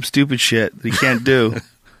involved in some stupid shit that he can't do.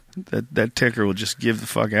 That ticker will just give the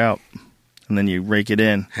fuck out. And then you rake it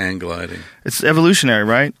in. Hang gliding. It's evolutionary,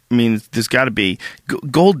 right? I mean, there's got to be.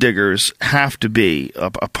 Gold diggers have to be a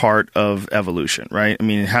part of evolution, right? I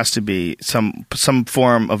mean, it has to be some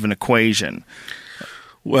form of an equation.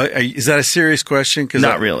 Well, is that a serious question?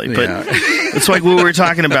 Not really, but it's like what we were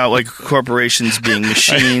talking about, like corporations being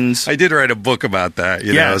machines. I did write a book about that,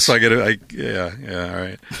 know, so all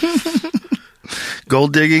right.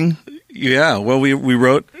 Gold digging? Yeah, well, we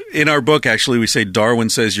wrote in our book, actually, we say Darwin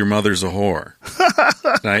says your mother's a whore.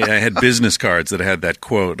 I had business cards that had that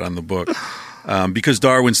quote on the book. Because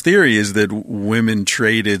Darwin's theory is that women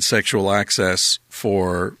traded sexual access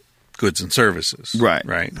for goods and services. Right.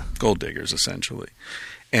 Right? Gold diggers, essentially.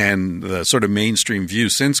 And the sort of mainstream view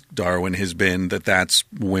since Darwin has been that that's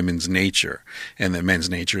women's nature, and that men's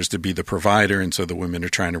nature is to be the provider, and so the women are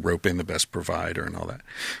trying to rope in the best provider and all that.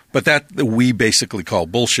 But that we basically call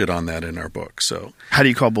bullshit on that in our book. So how do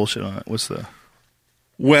you call bullshit on it? What's the...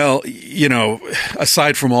 Well,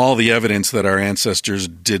 aside from all the evidence that our ancestors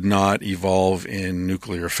did not evolve in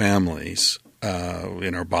nuclear families,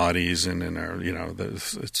 in our bodies and in our,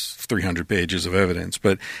 it's 300 pages of evidence.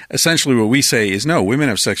 But essentially what we say is, no, women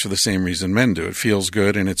have sex for the same reason men do. It feels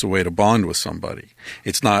good and it's a way to bond with somebody.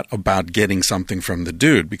 It's not about getting something from the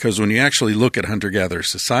dude, because when you actually look at hunter-gatherer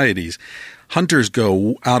societies, hunters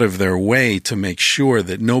go out of their way to make sure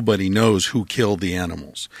that nobody knows who killed the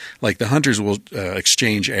animals. Like the hunters will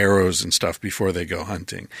exchange arrows and stuff before they go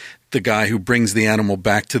hunting. The guy who brings the animal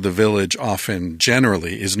back to the village often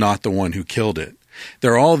generally is not the one who killed it.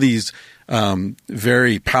 There are all these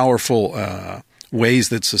very powerful ways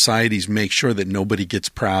that societies make sure that nobody gets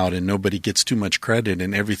proud and nobody gets too much credit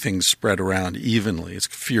and everything's spread around evenly. It's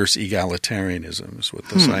fierce egalitarianism is what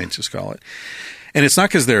the scientists call it. And it's not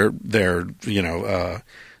because they're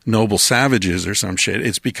noble savages or some shit.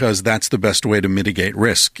 It's because that's the best way to mitigate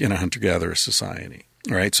risk in a hunter-gatherer society,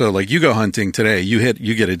 right? So like you go hunting today, you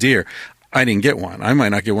get a deer. I didn't get one. I might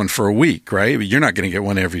not get one for a week, right? But you're not going to get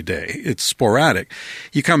one every day. It's sporadic.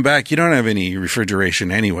 You come back, you don't have any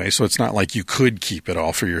refrigeration anyway, so it's not like you could keep it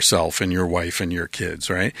all for yourself and your wife and your kids,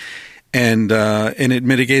 right? And it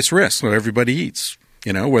mitigates risk. What everybody eats,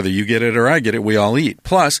 whether you get it or I get it, we all eat.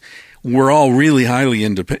 Plus, we're all really highly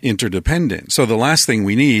interdependent. So the last thing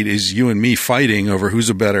we need is you and me fighting over who's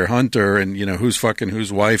a better hunter and, who's fucking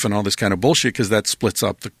whose wife and all this kind of bullshit because that splits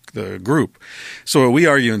up the group. So what we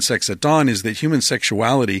argue in Sex at Dawn is that human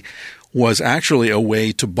sexuality was actually a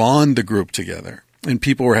way to bond the group together. And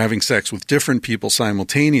people were having sex with different people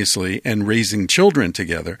simultaneously and raising children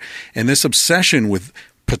together. And this obsession with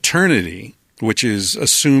paternity, which is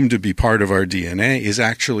assumed to be part of our DNA, is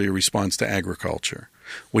actually a response to agriculture,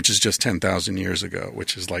 which is just 10,000 years ago,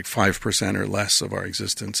 which is like 5% or less of our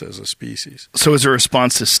existence as a species. So it's a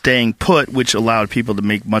response to staying put, which allowed people to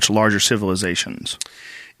make much larger civilizations.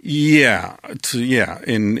 Yeah.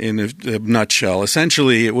 In a nutshell,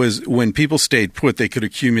 essentially it was when people stayed put, they could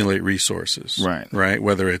accumulate resources. Right?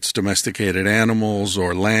 Whether it's domesticated animals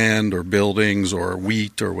or land or buildings or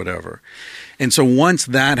wheat or whatever. And so once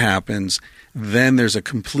that happens, then there's a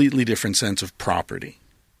completely different sense of property.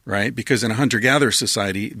 Right? Because in a hunter-gatherer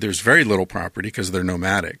society, there's very little property because they're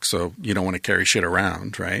nomadic. So you don't want to carry shit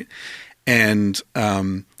around, right? And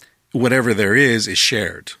whatever there is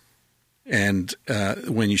shared. And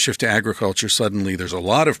when you shift to agriculture, suddenly there's a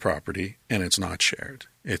lot of property and it's not shared.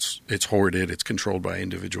 It's hoarded. It's controlled by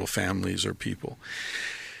individual families or people.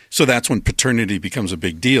 So that's when paternity becomes a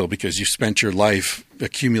big deal because you've spent your life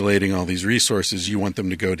accumulating all these resources. You want them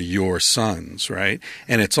to go to your sons, right?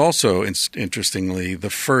 And it's also, interestingly, the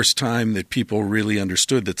first time that people really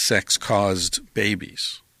understood that sex caused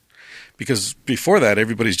babies. Because before that,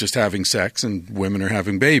 everybody's just having sex and women are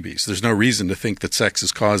having babies. There's no reason to think that sex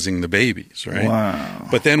is causing the babies, right? Wow.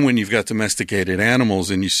 But then when you've got domesticated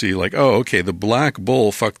animals and you see like, oh, okay, the black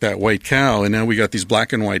bull fucked that white cow and now we got these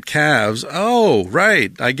black and white calves. Oh,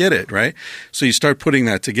 right. I get it, right? So you start putting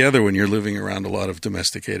that together when you're living around a lot of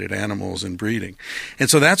domesticated animals and breeding.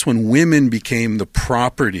 And so that's when women became the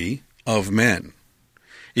property of men.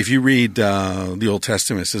 If you read the Old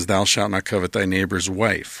Testament, it says, thou shalt not covet thy neighbor's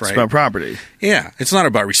wife, right? It's about property. Yeah. It's not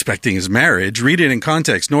about respecting his marriage. Read it in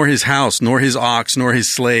context. Nor his house, nor his ox, nor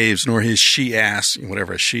his slaves, nor his she-ass,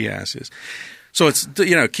 whatever a she-ass is. So it's,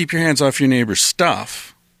 keep your hands off your neighbor's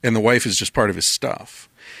stuff, and the wife is just part of his stuff.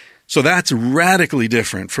 So that's radically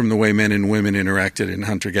different from the way men and women interacted in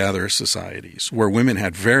hunter-gatherer societies, where women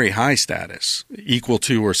had very high status, equal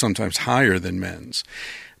to or sometimes higher than men's,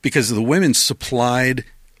 because the women supplied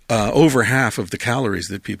over half of the calories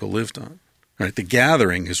that people lived on. Right? The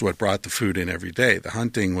gathering is what brought the food in every day. The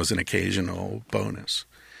hunting was an occasional bonus.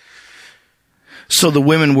 So the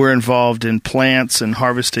women were involved in plants and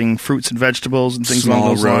harvesting fruits and vegetables and things along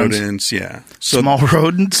those lines? Small rodents, yeah. So, small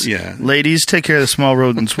rodents? Yeah. Ladies, take care of the small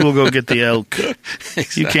rodents. We'll go get the elk.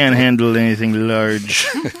 Exactly. You can't handle anything large.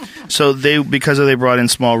 So because they brought in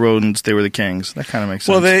small rodents, they were the kings. That kind of makes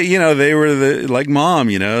sense. Well, they were like mom,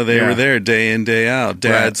 they were there day in, day out.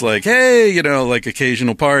 Dad's like, hey, like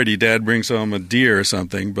occasional party. Dad brings home a deer or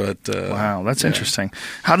something. But wow, that's interesting.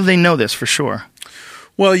 How do they know this for sure?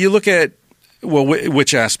 Well, you look at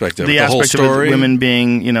which aspect of it? The whole aspect story? of women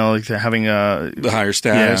being, like having the higher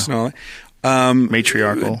status and all that.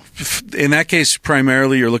 Matriarchal. In that case,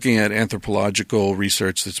 primarily you're looking at anthropological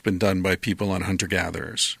research that's been done by people on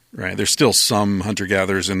hunter-gatherers, right? There's still some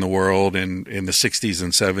hunter-gatherers in the world, and in the 60s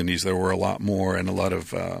and 70s there were a lot more, and a lot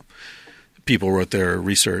of people wrote their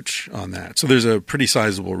research on that. So there's a pretty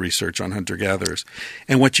sizable research on hunter-gatherers.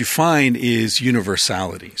 And what you find is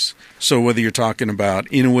universalities. So whether you're talking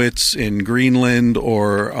about Inuits in Greenland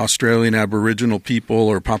or Australian Aboriginal people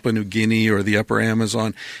or Papua New Guinea or the Upper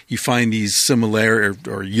Amazon, you find these similar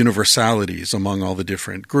or universalities among all the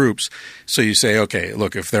different groups. So you say, okay,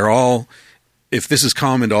 look, if this is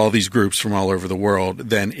common to all these groups from all over the world,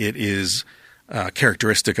 then it is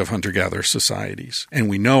characteristic of hunter-gatherer societies. And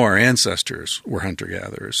we know our ancestors were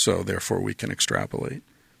hunter-gatherers, so therefore we can extrapolate.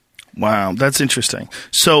 Wow, that's interesting.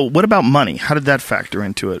 So what about money? How did that factor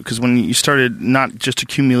into it? Because when you started not just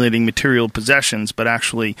accumulating material possessions, but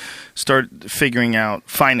actually start figuring out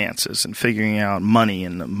finances and figuring out money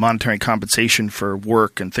and monetary compensation for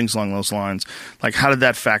work and things along those lines, like how did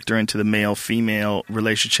that factor into the male-female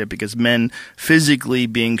relationship? Because men physically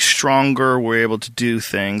being stronger were able to do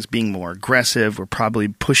things, being more aggressive, were probably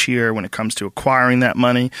pushier when it comes to acquiring that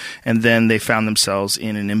money, and then they found themselves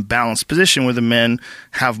in an imbalanced position where the men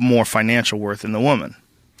have more financial worth than the woman.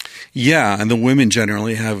 Yeah, and the women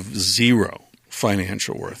generally have zero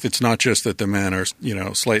financial worth. It's not just that the men are,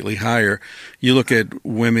 slightly higher. You look at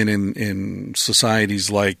women in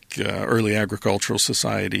societies like early agricultural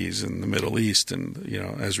societies in the Middle East and,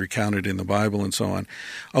 as recounted in the Bible and so on,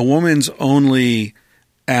 a woman's only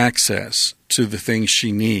access to the things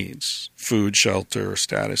she needs, food, shelter,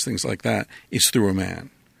 status, things like that, is through a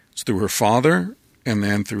man. It's through her father and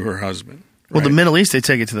then through her husband. Well, the Middle East, they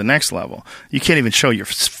take it to the next level. You can't even show your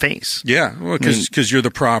face. Yeah, well, because you're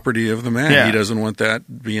the property of the man. Yeah. He doesn't want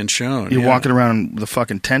that being shown. You're walking around with a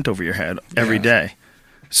fucking tent over your head every day.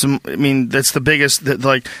 So, I mean, that's the biggest,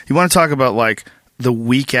 you want to talk about, the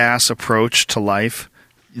weak-ass approach to life.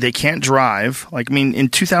 They can't drive. In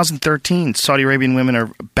 2013, Saudi Arabian women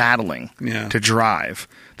are battling to drive.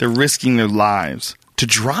 They're risking their lives to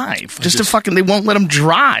drive. They won't let them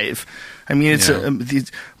drive. I mean, it's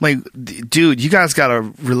dude, you guys got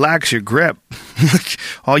to relax your grip.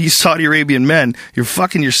 All you Saudi Arabian men, you're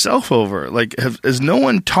fucking yourself over. Has no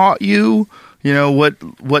one taught you,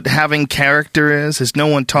 what having character is? Has no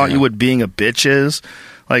one taught you what being a bitch is?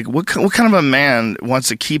 What kind of a man wants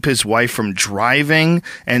to keep his wife from driving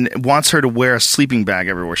and wants her to wear a sleeping bag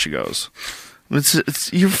everywhere she goes?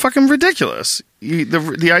 You're fucking ridiculous.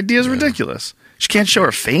 The idea is ridiculous. She can't show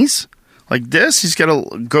her face? Like this, he's got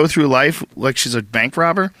to go through life like she's a bank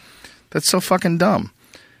robber? That's so fucking dumb.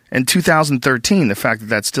 In 2013, the fact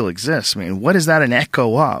that still exists, I mean, what is that an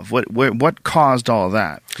echo of? What caused all of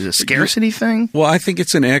that? Is it a scarcity thing? Well, I think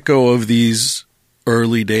it's an echo of these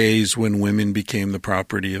early days when women became the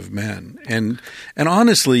property of men. And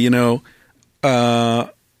honestly, someone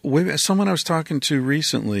I was talking to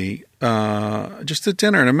recently, just at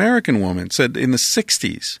dinner, an American woman said in the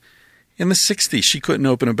 60s, she couldn't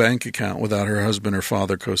open a bank account without her husband or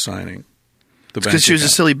father co-signing the bank because she was a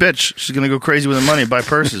silly bitch. She's going to go crazy with her money and buy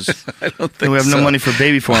purses. I don't think and we have no money for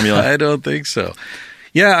baby formula. I don't think so.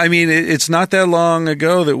 Yeah, I mean, it's not that long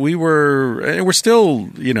ago that we're still,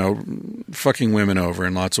 fucking women over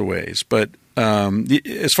in lots of ways. But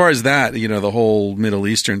as far as that, the whole Middle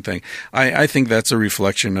Eastern thing, I think that's a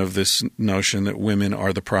reflection of this notion that women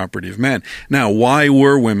are the property of men. Now, why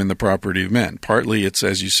were women the property of men? Partly it's,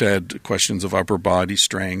 as you said, questions of upper body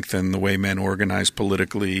strength and the way men organized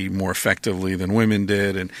politically more effectively than women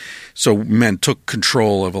did. And so men took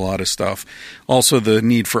control of a lot of stuff. Also, the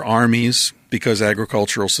need for armies because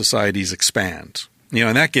agricultural societies expand.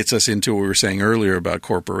 And that gets us into what we were saying earlier about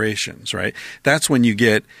corporations, right? That's when you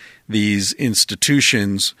get these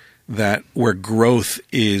institutions where growth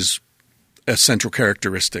is a central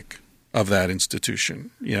characteristic of that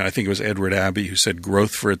institution. I think it was Edward Abbey who said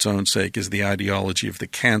growth for its own sake is the ideology of the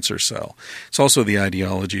cancer cell. It's also the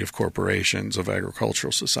ideology of corporations, of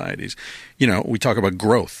agricultural societies. We talk about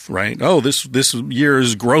growth, right? Oh, this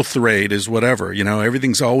year's growth rate is whatever.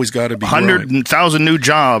 Everything's always got to be 100,000 new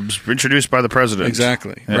jobs introduced by the president.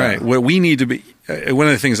 Exactly, right. What we need to be one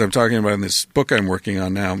of the things I'm talking about in this book I'm working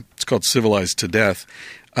on now, it's called Civilized to Death,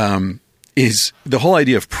 is the whole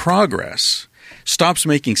idea of progress stops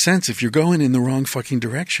making sense if you're going in the wrong fucking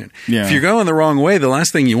direction. Yeah. If you're going the wrong way, the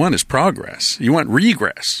last thing you want is progress. You want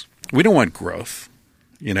regress. We don't want growth.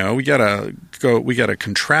 We gotta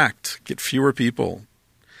contract, get fewer people.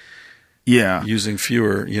 Yeah, using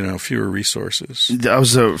fewer resources. That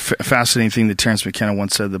was a fascinating thing that Terence McKenna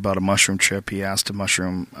once said about a mushroom trip. He asked a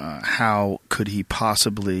mushroom, how could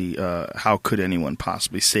anyone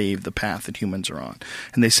possibly save the path that humans are on?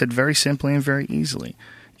 And they said very simply and very easily,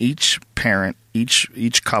 each parent,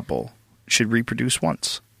 each couple should reproduce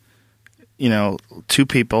once. Two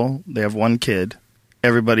people, they have one kid,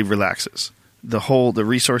 everybody relaxes. The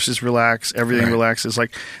resources relax, everything relaxes.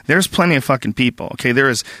 There's plenty of fucking people. Okay, there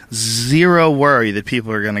is zero worry that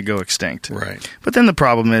people are going to go extinct. Right. But then the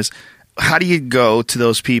problem is, how do you go to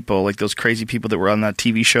those people, like those crazy people that were on that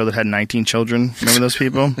TV show that had 19 children? Remember those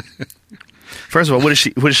people? First of all, what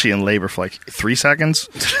is she in labor for? 3 seconds?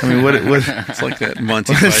 I mean, what it's like that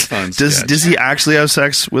Monty Python sketch. Does he actually have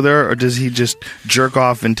sex with her, or does he just jerk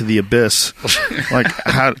off into the abyss?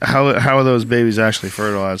 How are those babies actually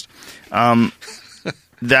fertilized?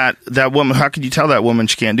 That woman, how could you tell that woman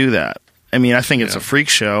she can't do that? I mean, I think it's a freak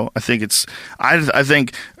show. I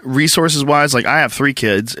think resources wise, like I have 3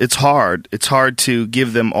 kids. It's hard. It's hard to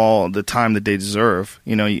give them all the time that they deserve.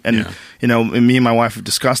 You know, and me and my wife have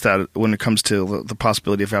discussed that when it comes to the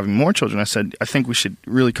possibility of having more children. I said I think we should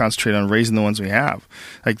really concentrate on raising the ones we have.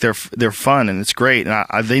 Like they're fun and it's great,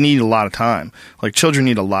 and they need a lot of time. Like children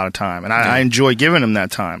need a lot of time, and I enjoy giving them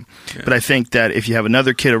that time. Yeah. But I think that if you have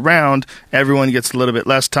another kid around, everyone gets a little bit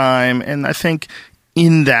less time, and I think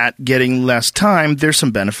in that getting less time, there's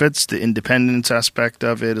some benefits, the independence aspect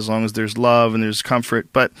of it, as long as there's love and there's comfort.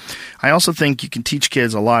 But I also think you can teach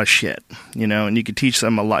kids a lot of shit, you know, and you can teach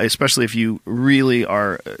them a lot, especially if you really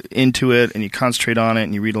are into it and you concentrate on it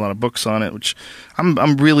and you read a lot of books on it, which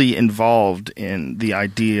I'm really involved in the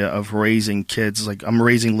idea of raising kids. Like I'm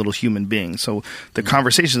raising little human beings. So the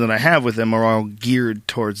conversations that I have with them are all geared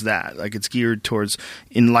towards that. Like it's geared towards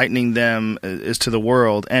enlightening them as to the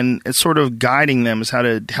world, and it's sort of guiding them as how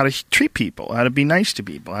to treat people, how to be nice to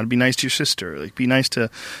people, how to be nice to your sister, like be nice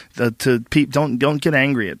to people. Don't get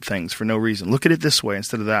angry at things for no reason. Look at it this way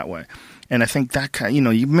instead of that way. And I think that kind,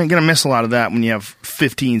 you're going to miss a lot of that when you have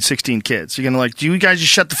 15, 16 kids. You're going to like, you guys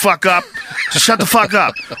just shut the fuck up. Just shut the fuck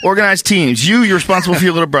up. Organize teams. You're responsible for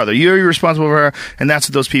your little brother. You're responsible for her. And that's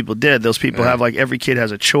what those people did. Those people have like every kid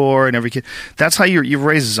has a chore, and every kid. That's how you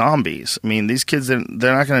raise zombies. I mean, these kids, they're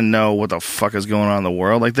not going to know what the fuck is going on in the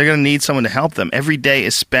world. Like they're going to need someone to help them. Every day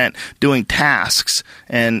is spent doing tasks,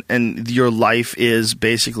 and your life is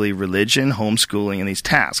basically religion, homeschooling, and these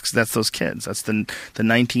tasks. That's those kids. That's the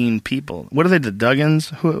 19 people. What are they, the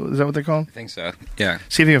Duggins? Is that what they're called? I think so, yeah.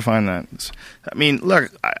 See if you can find that. I mean,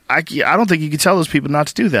 look, I don't think you can tell those people not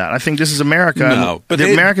to do that. I think this is America. No, but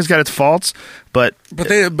America's got its faults, but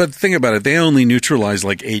think about it. They only neutralize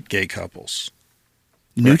like 8 gay couples.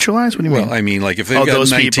 Neutralize? What do you mean? Well, I mean, like if they've got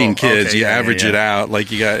 19 kids, okay, you average it out.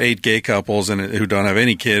 Like you got 8 gay couples who don't have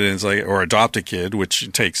any kid, and it's like, or adopt a kid,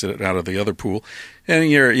 which takes it out of the other pool.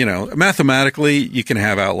 And mathematically, you can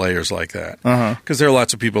have outliers like that because there are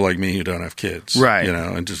lots of people like me who don't have kids, right? And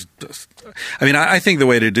I mean, I think the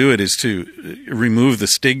way to do it is to remove the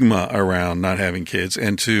stigma around not having kids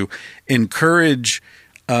and to encourage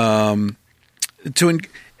what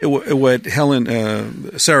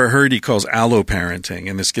Sarah Hurdy calls alloparenting,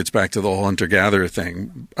 and this gets back to the whole hunter-gatherer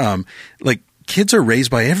thing. Like kids are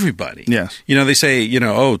raised by everybody. Yes. They say,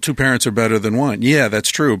 2 parents are better than 1. Yeah, that's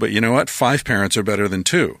true. But you know what? 5 parents are better than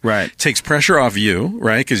 2. Right. Takes pressure off you,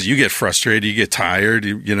 right? Because you get frustrated, you get tired,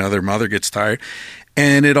 their mother gets tired.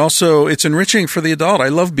 And it's enriching for the adult. I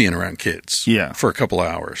love being around kids. Yeah. For a couple of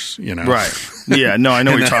hours, Right. Yeah, no, I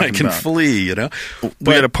know what you're talking about. I can flee,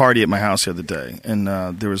 We had a party at my house the other day, and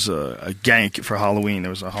there was a gang for Halloween. There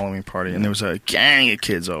was a Halloween party, and there was a gang of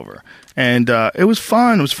kids over. And it was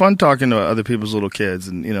fun. It was fun talking to other people's little kids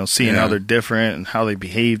and, seeing how they're different and how they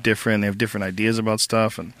behave different. They have different ideas about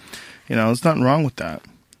stuff. And, there's nothing wrong with that.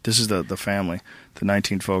 This is the family, the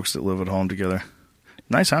 19 folks that live at home together.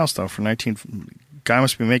 Nice house, though, for 19. Guy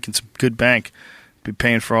must be making some good bank. Be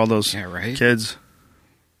paying for all those kids.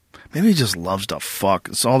 Maybe he just loves to fuck.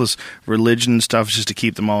 It's all this religion stuff just to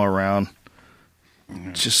keep them all around.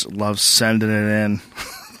 Just loves sending it in.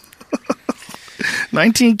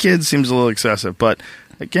 19 kids seems a little excessive, but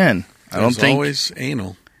again, I don't think always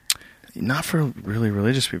anal. Not for really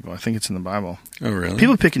religious people. I think it's in the Bible. Oh, really?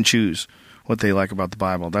 People pick and choose what they like about the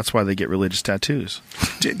Bible. That's why they get religious tattoos.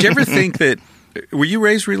 Do you ever think that? Were you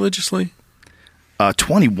raised religiously?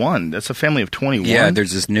 21. That's a family of 21. Yeah,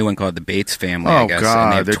 there's this new one called the Bates family. Oh I guess,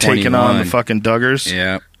 God, they're taking on the fucking Duggars.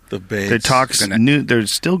 Yeah, the Bates. They talk new. They're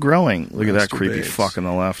still growing. Look at that creepy fuck on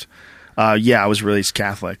the left. Yeah, I was raised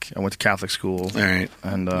Catholic. I went to Catholic school. All right,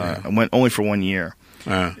 and I went only for 1 year.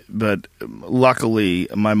 But luckily,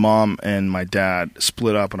 my mom and my dad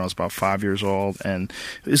split up when I was about 5 years old, and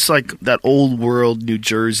it's like that old world New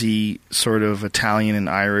Jersey sort of Italian and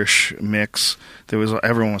Irish mix.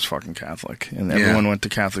 Everyone was fucking Catholic, and everyone went to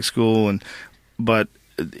Catholic school. But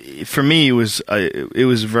for me, it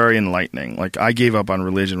was very enlightening. Like I gave up on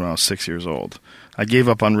religion when I was 6 years old. I gave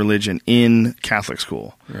up on religion in Catholic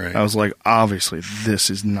school. Right. I was like, obviously, this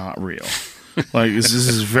is not real. Like this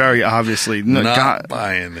is very obviously not God.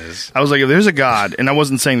 Buying this. I was like, if there's a God, and I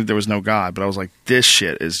wasn't saying that there was no God, but I was like, this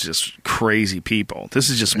shit is just crazy people. This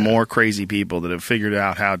is just more crazy people that have figured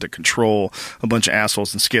out how to control a bunch of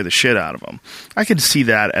assholes and scare the shit out of them. I could see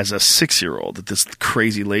that as a 6-year-old, that this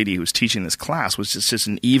crazy lady who was teaching this class was just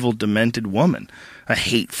an evil, demented woman, a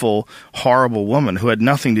hateful, horrible woman who had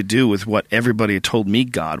nothing to do with what everybody had told me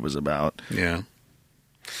God was about. Yeah.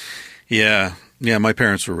 Yeah. Yeah, my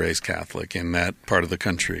parents were raised Catholic in that part of the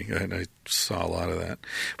country. I saw a lot of that.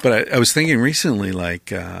 But I was thinking recently,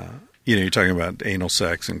 like, you're talking about anal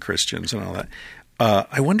sex and Christians and all that.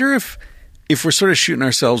 I wonder if we're sort of shooting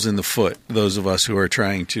ourselves in the foot, those of us who are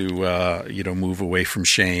trying to, move away from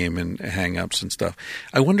shame and hang-ups and stuff.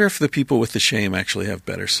 I wonder if the people with the shame actually have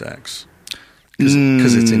better sex.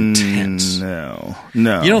 Because it's intense. No.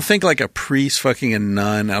 You don't think like a priest fucking a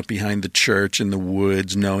nun out behind the church in the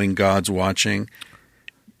woods knowing God's watching?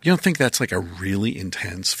 You don't think that's like a really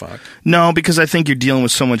intense fuck? No, because I think you're dealing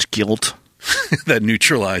with so much guilt. That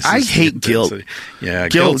neutralizes. I hate guilt. Yeah,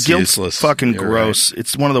 guilt's useless. Fucking You're gross. Right.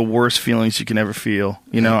 It's one of the worst feelings you can ever feel.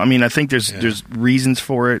 You know, I mean, I think there's reasons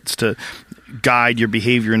for it. It's to guide your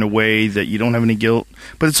behavior in a way that you don't have any guilt.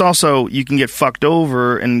 But it's also, you can get fucked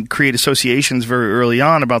over and create associations very early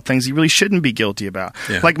on about things you really shouldn't be guilty about.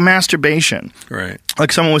 Yeah. Like masturbation. Right.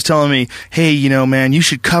 Like someone was telling me, hey, man, you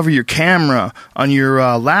should cover your camera on your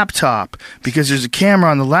laptop because there's a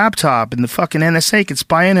camera on the laptop and the fucking NSA can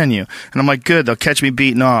spy in on you. And I'm like, good, they'll catch me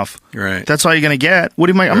beating off. Right. That's all you're going to get. What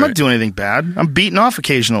am I? I'm not doing anything bad. I'm beating off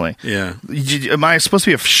occasionally. Yeah. Am I supposed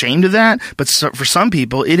to be ashamed of that? But for some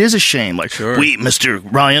people, it is a shame. Like, Mr.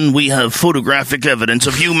 Ryan, we have photographic evidence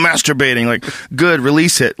of you masturbating. Like, good,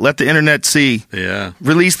 release it. Let the internet see. Yeah.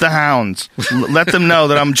 Release the hounds. Let them know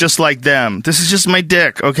that I'm just like them. This is just my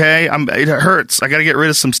dick, okay? It hurts. I got to get rid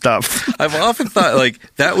of some stuff. I've often thought, like,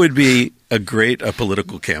 that would be a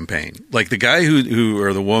political campaign. Like the guy who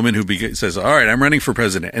or the woman who says, all right, I'm running for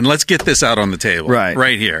president, and let's get this out on the table.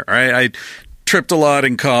 Right here. All right. I tripped a lot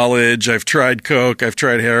in college. I've tried coke. I've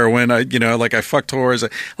tried heroin. I fucked whores.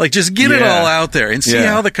 Just get it all out there and see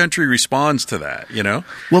how the country responds to that,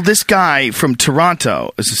 Well, this guy from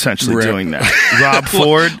Toronto is essentially doing that. Rob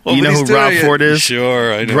Ford. You know who Rob Ford is?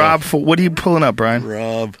 Sure, I know. Rob Ford. What are you pulling up, Brian?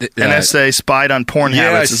 Rob. NSA spied on porn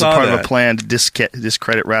habits as a part of a plan to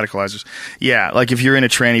discredit radicalizers. Yeah, like if you're in a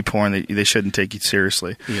tranny porn, they shouldn't take you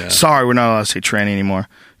seriously. Yeah. Sorry, we're not allowed to say tranny anymore.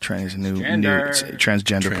 Tranny's a new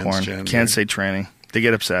transgender porn. Can't say tranny. They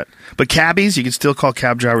get upset. But cabbies, you can still call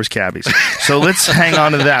cab drivers cabbies. So let's hang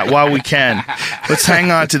on to that while we can. Let's hang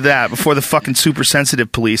on to that before the fucking super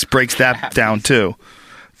sensitive police breaks that down too.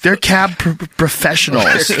 They're cab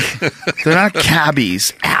professionals. They're not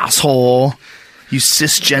cabbies, asshole. You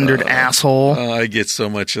cisgendered asshole. I get so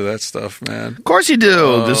much of that stuff, man. Of course you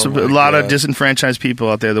do. There's a lot of disenfranchised people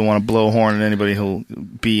out there that want to blow a horn at anybody who'll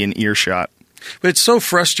be in earshot. But it's so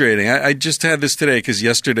frustrating. I just had this today because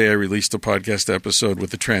yesterday I released a podcast episode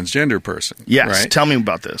with a transgender person. Yes, right? Tell me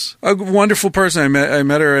about this. A wonderful person. I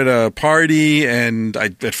met her at a party, and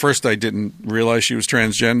at first I didn't realize she was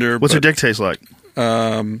transgender. What's her dick taste like?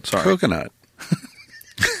 Coconut.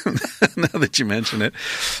 Now that you mention it.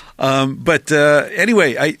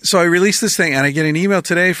 Anyway, so I released this thing, and I get an email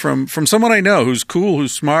today from someone I know who's cool,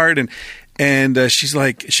 who's smart, and she's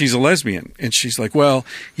like, she's a lesbian. And she's like, well,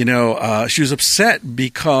 she was upset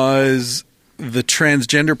because the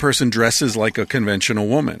transgender person dresses like a conventional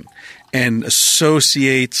woman and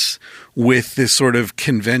associates with this sort of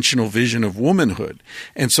conventional vision of womanhood.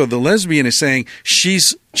 And so the lesbian is saying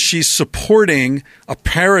she's supporting a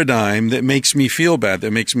paradigm that makes me feel bad,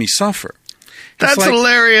 that makes me suffer. That's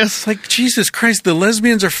hilarious. Like, Jesus Christ, the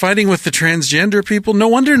lesbians are fighting with the transgender people. No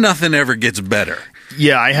wonder nothing ever gets better.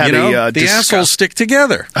 Yeah, I had the assholes stick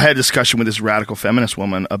together. I had a discussion with this radical feminist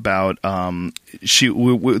woman about the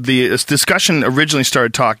discussion originally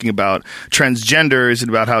started talking about transgenders and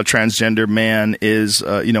about how transgender man is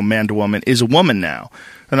man to woman is a woman now.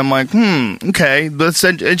 And I'm like, okay, that's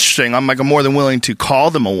interesting. I'm more than willing to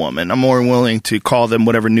call them a woman. I'm more than willing to call them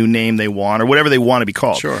whatever new name they want or whatever they want to be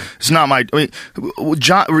called. Sure. It's not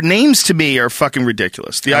names to me are fucking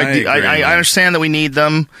ridiculous. I understand that we need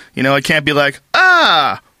them. I can't be like,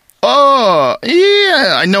 oh,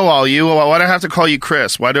 yeah, I know all you. Why do I have to call you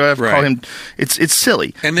Chris? Why do I have to call him? It's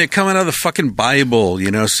silly. And they're coming out of the fucking Bible,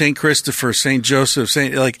 St. Christopher, St. Joseph,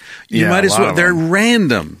 you might as well. They're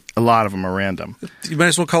random. A lot of them are random. You might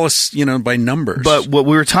as well call us, by numbers. But what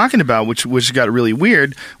we were talking about, which got really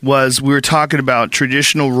weird, was we were talking about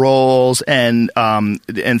traditional roles and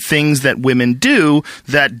things that women do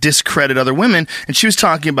that discredit other women. And she was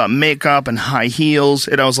talking about makeup and high heels.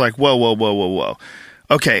 And I was like, whoa.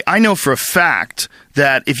 Okay, I know for a fact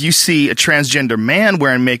that if you see a transgender man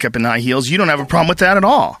wearing makeup and high heels, you don't have a problem with that at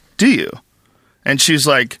all, do you? And she's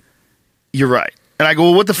like, you're right. And I go,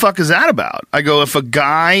 well, what the fuck is that about? I go, if a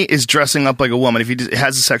guy is dressing up like a woman, if he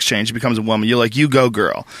has a sex change, he becomes a woman, you're like, you go,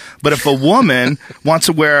 girl. But if a woman wants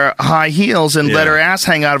to wear high heels and let her ass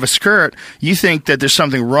hang out of a skirt, you think that there's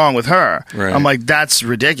something wrong with her. Right. I'm like, that's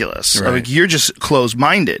ridiculous. Right. Like, you're just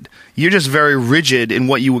closed-minded. You're just very rigid in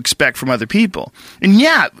what you expect from other people. And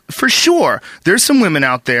yeah, for sure, there's some women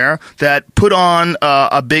out there that put on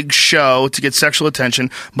a big show to get sexual attention,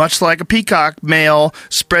 much like a peacock male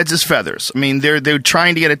spreads his feathers. I mean, they're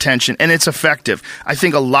trying to get attention, and it's effective. I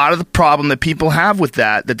think a lot of the problem that people have with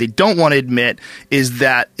that they don't want to admit, is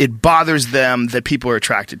that it bothers them that people are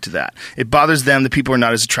attracted to that. It bothers them that people are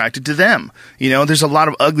not as attracted to them. You know, there's a lot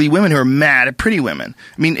of ugly women who are mad at pretty women.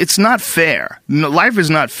 I mean, it's not fair. Life is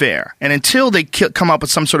not fair. And until they come up with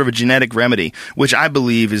some sort of a genetic remedy, which I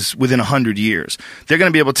believe is within 100 years, they're going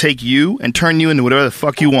to be able to take you and turn you into whatever the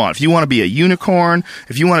fuck you want. If you want to be a unicorn,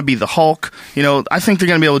 if you want to be the Hulk, you know, I think they're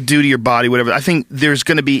going to be able to do to your body whatever. I think there's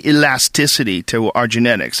going to be elasticity to our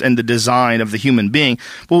genetics, and the design of the human being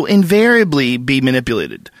will invariably be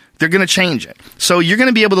manipulated. They're going to change it. So you're going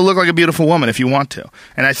to be able to look like a beautiful woman if you want to.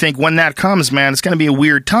 And I think when that comes, man, it's going to be a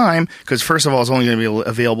weird time because, first of all, it's only going to be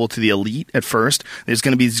available to the elite at first. There's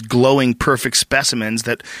going to be these glowing, perfect specimens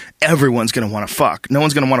that everyone's going to want to fuck. No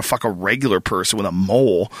one's going to want to fuck a regular person with a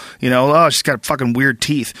mole. You know, oh, she's got fucking weird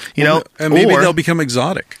teeth. You know, and maybe they'll become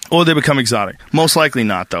exotic. Or they become exotic. Most likely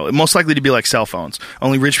not, though. Most likely to be like cell phones.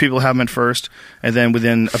 Only rich people have them at first, and then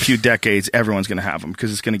within a few decades, everyone's going to have them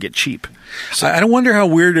because it's going to get cheap. So, I don't wonder how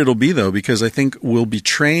weird it'll be, though, because I think we'll be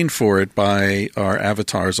trained for it by our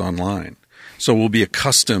avatars online. So we'll be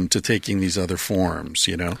accustomed to taking these other forms,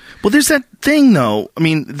 you know? Well, there's that thing, though. I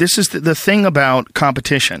mean, this is the thing about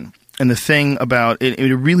competition, and the thing about it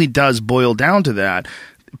really does boil down to that.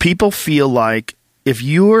 People feel like if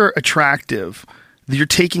you're attractive, you're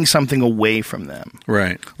taking something away from them.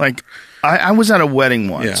 Right. Like, I was at a wedding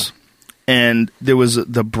once. Yeah. And there was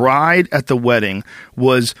the bride at the wedding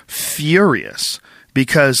was furious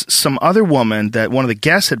because some other woman that one of the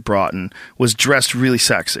guests had brought in was dressed really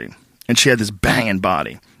sexy, and she had this banging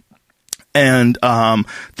body. And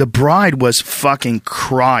the bride was fucking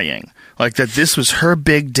crying. Like that this was her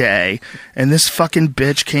big day, and this fucking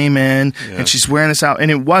bitch came in, and she's wearing this out, and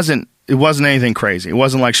it wasn't anything crazy. It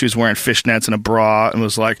wasn't like she was wearing fishnets and a bra and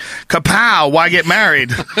was like, kapow, why get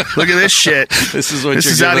married? Look at this shit. This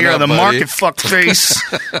is out here on the market, fuck face.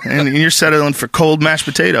 And you're settling for cold mashed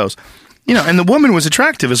potatoes. You know, and the woman was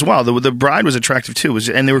attractive as well. The bride was attractive too,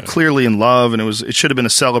 and they were clearly in love, and it should have been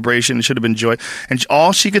a celebration. It should have been joy. And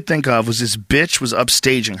all she could think of was this bitch was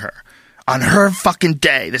upstaging her. On her fucking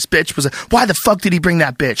day, this bitch was why the fuck did he bring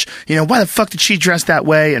that bitch? You know, why the fuck did she dress that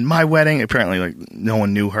way in my wedding? Apparently, like, no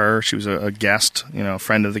one knew her. She was a guest, you know, a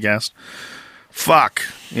friend of the guest. Fuck.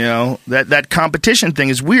 You know, that competition thing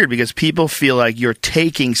is weird because people feel like you're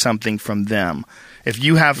taking something from them. If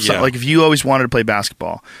you have like if you always wanted to play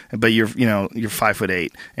basketball, but you're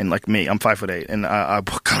 5'8", and like me, I'm 5'8", and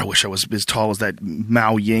God, I wish I was as tall as that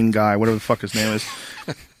Mao Ying guy, whatever the fuck his name is.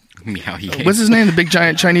 What's his name? The big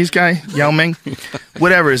giant Chinese guy? Yao Ming?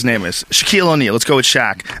 Whatever his name is. Shaquille O'Neal. Let's go with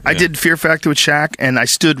Shaq. Yeah. I did Fear Factor with Shaq, and I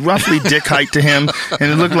stood roughly dick height to him,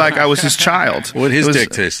 and it looked like I was his child. What his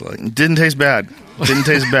dick taste like? Didn't taste bad. Didn't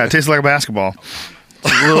taste bad. Tasted like a basketball.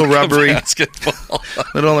 A little rubbery. Basketball.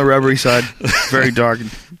 Little on the rubbery side. Very dark.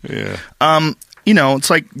 Yeah. You know,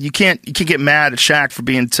 it's like you can't get mad at Shaq for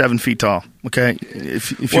being 7 feet tall. Okay,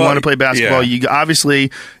 if you want to play basketball, you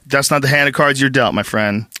obviously that's not the hand of cards you're dealt, my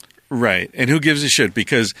friend. Right. And who gives a shit?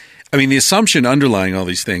 Because, I mean, the assumption underlying all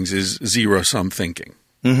these things is zero-sum thinking.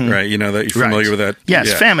 Mm-hmm. Right? You know, that you're familiar with that? Yes,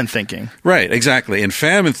 yeah. Famine thinking. Right, exactly. And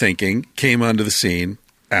famine thinking came onto the scene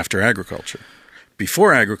after agriculture.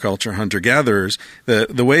 Before agriculture, hunter-gatherers,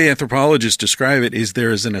 the way anthropologists describe it is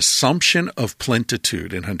there is an assumption of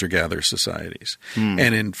plenitude in hunter-gatherer societies. And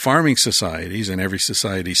in farming societies, and every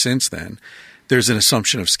society since then, there's an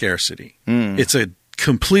assumption of scarcity. It's a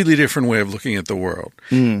completely different way of looking at the world.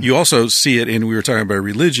 You also see it we were talking about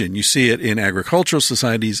religion, you see it in agricultural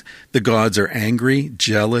societies. The gods are angry,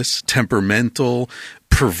 jealous, temperamental,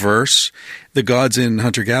 perverse. The gods in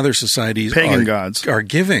hunter-gatherer societies gods are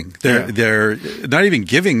giving. They're not even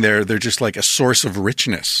giving, they're just like a source of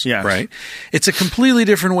richness, right? It's a completely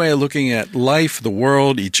different way of looking at life, the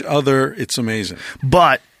world, each other. It's amazing.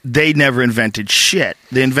 But they never invented shit.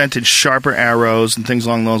 They invented sharper arrows and things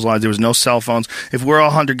along those lines. There was no cell phones. If we're all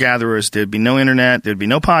hunter-gatherers, there'd be no internet. There'd be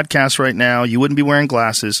no podcasts right now. You wouldn't be wearing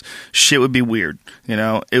glasses. Shit would be weird. You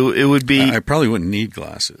know, it would be. I probably wouldn't need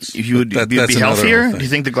glasses. You would be healthier. Do you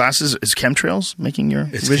think the glasses is chemtrails making your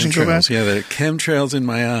vision go bad? Yeah, the chemtrails in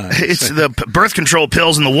my eyes. It's the birth control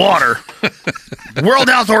pills in the water. The World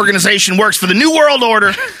Health Organization works for the New World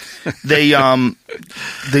Order. The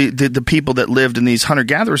people that lived in these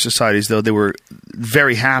hunter-gatherer societies, though, they were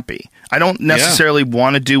very happy. I don't necessarily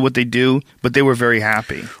want to do what they do, but they were very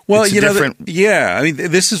happy. Well, it's I mean,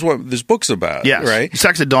 this is what this book's about, right?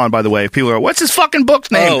 Sex at Dawn, by the way. People are, what's this fucking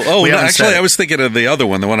book's name? No, actually, I was thinking of the other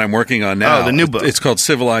one, the one I'm working on now. Oh, the new book. It's called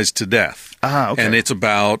Civilized to Death. Okay. And it's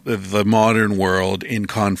about the modern world in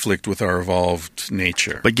conflict with our evolved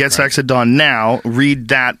nature. But get Sex at Dawn now. Read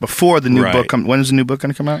that before the new book comes. When is the new book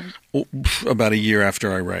going to come out? About a year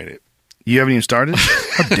after I write it. You haven't even started?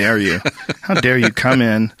 How dare you? How dare you come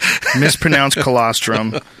in, mispronounce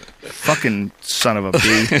colostrum, fucking son of a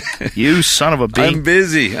bee. You son of a bee. I'm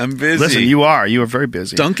busy. Listen, you are very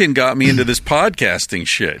busy. Duncan got me into this podcasting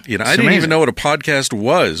shit. I didn't even know what a podcast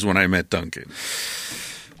was when I met Duncan.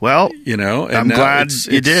 Well, and I'm glad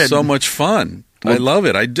you did. It's so much fun. Well, I love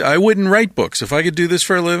it. I wouldn't write books. If I could do this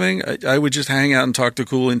for a living, I would just hang out and talk to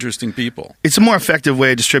cool, interesting people. It's a more effective way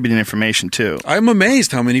of distributing information, too. I'm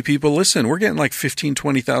amazed how many people listen. We're getting like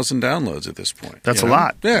 20,000 downloads at this point. That's a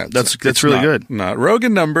lot. Yeah. That's really good. Not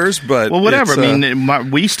Rogan numbers, but... Well, whatever.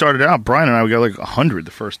 We started out, Brian and I, we got like 100 the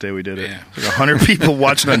first day we did it. Yeah. Like 100 people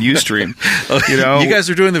watching on Ustream. You guys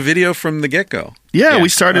are doing the video from the get-go. Yeah, we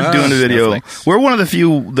started doing the video. Nice. We're one of the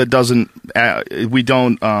few that doesn't... we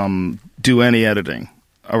don't... do any editing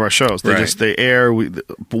of our shows. They air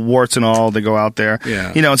warts and all. They go out there.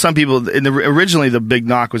 Yeah. And some people originally the big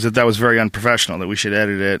knock was that was very unprofessional, that we should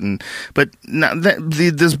edit it, but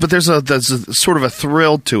there's a sort of a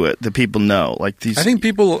thrill to it that people know. Like these, I think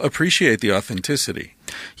people appreciate the authenticity.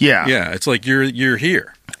 Yeah. Yeah, it's like you're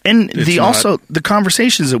here. And the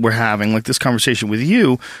conversations that we're having, like this conversation with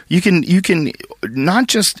you can not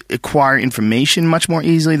just acquire information much more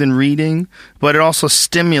easily than reading, but it also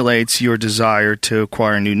stimulates your desire to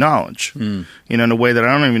acquire new knowledge. In a way that I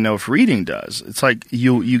don't even know if reading does. It's like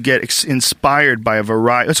you get inspired by a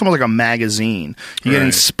variety. It's almost like a magazine. You get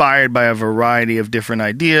inspired by a variety of different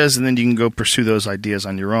ideas, and then you can go pursue those ideas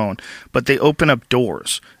on your own. But they open up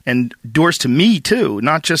doors. And doors to me, too,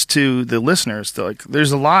 not just to the listeners.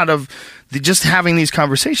 There's a lot of just having these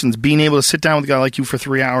conversations, being able to sit down with a guy like you for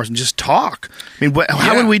 3 hours and just talk. I mean,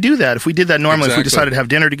 how would we do that? If we did that normally, If we decided to have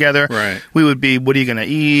dinner together, we would be, what are you going to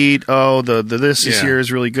eat? Oh, this here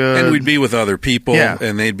is really good. And we'd be with other people,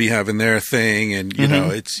 and they'd be having their thing. And,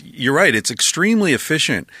 you're right, it's extremely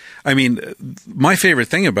efficient. I mean, my favorite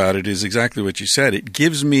thing about it is exactly what you said. It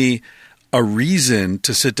gives me a reason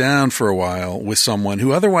to sit down for a while with someone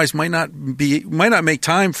who otherwise might not make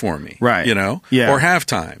time for me, right? Or have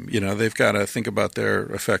time. They've got to think about their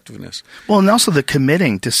effectiveness. Well, and also the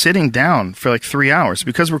committing to sitting down for like 3 hours,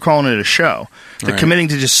 because we're calling it a show. The committing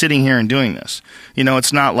to just sitting here and doing this.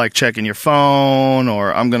 It's not like checking your phone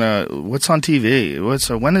or what's on TV?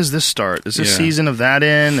 When does this start? Is this season of that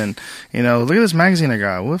in? And look at this magazine I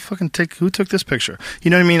got. Who took this picture?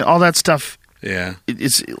 You know what I mean? All that stuff. Yeah.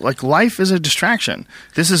 It's like life is a distraction.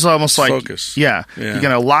 This is almost like focus. Yeah. You're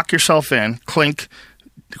going to lock yourself in, clink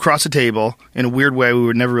across the table in a weird way. We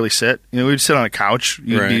would never really sit. We'd sit on a couch.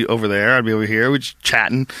 You'd be over there. I'd be over here. We'd just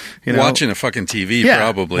chatting. Watching a fucking TV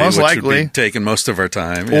probably. Most likely. Would be taking most of our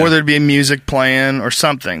time. Or there'd be music playing or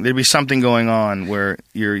something. There'd be something going on where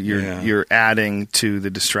you're adding to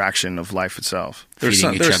the distraction of life itself.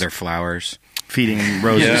 Feeding each other flowers. Feeding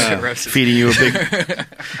roses, feeding you a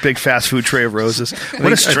big fast food tray of roses.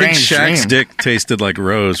 What a strange I think Shaq's dream. dick tasted like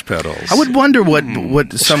rose petals. I would wonder what one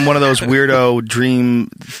of those weirdo dream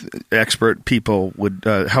expert people would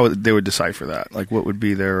how they would decipher that. Like, what would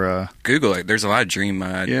be their Google it. There's a lot of dream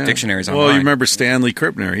dictionaries online. Well, you remember Stanley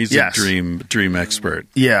Krippner? He's a dream expert.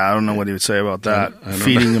 Yeah, I don't know what he would say about that.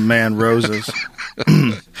 Feeding a man roses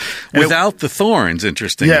without the thorns.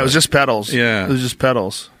 Interesting. Yeah, it was just petals. Yeah, it was just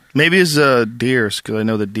petals. Maybe it's deers, because I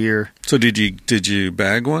know the deer. So did you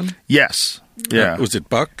bag one? Yes. Yeah. Was it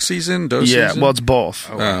buck season? Doe season? Yeah. Well, it's both.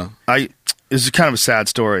 Oh. It's kind of a sad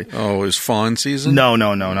story. Oh, it was fawn season? No.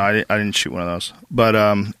 I didn't shoot one of those. But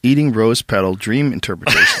eating rose petal dream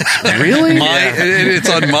interpretations. Really? It's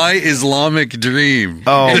on My Islamic Dream.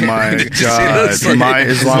 Oh my God! My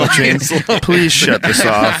Islamic Dream. Please shut this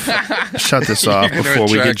off. Shut this off before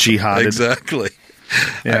we get jihaded. Exactly.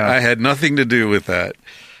 Yeah. I had nothing to do with that.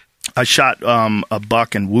 I shot a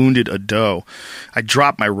buck and wounded a doe. I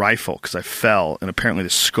dropped my rifle because I fell, and apparently the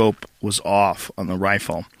scope was off on the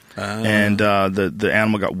rifle. And the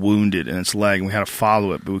animal got wounded in its leg, and we had to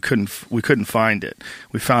follow it, but we couldn't find it.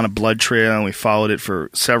 We found a blood trail, and we followed it for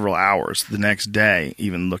several hours the next day,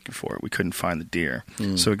 even looking for it. We couldn't find the deer,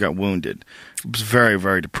 so it got wounded. It was very,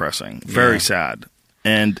 very depressing, very sad.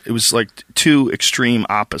 And it was like two extreme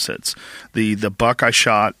opposites. The buck I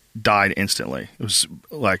shot died instantly. It was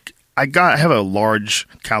like I have a large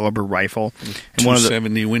caliber rifle, and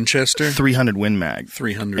 270 Winchester, 300 Win Mag,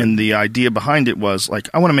 300. And the idea behind it was like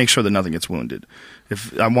I want to make sure that nothing gets wounded.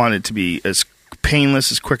 If I want it to be as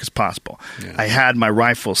painless as quick as possible. Yeah. I had my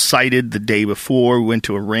rifle sighted the day before. We went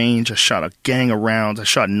to a range. I shot a gang of rounds. I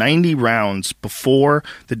shot 90 rounds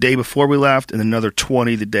the day before we left, and another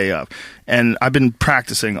 20 the day of. And I've been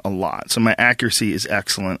practicing a lot, so my accuracy is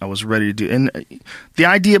excellent. I was ready to do it. And the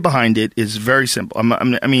idea behind it is very simple.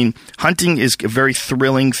 I mean, hunting is a very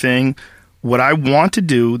thrilling thing. What I want to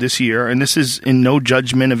do this year, and this is in no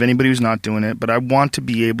judgment of anybody who's not doing it, but I want to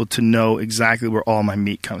be able to know exactly where all my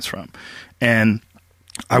meat comes from. And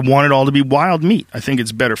I want it all to be wild meat. I think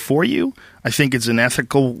it's better for you. I think it's an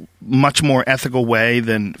much more ethical way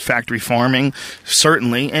than factory farming,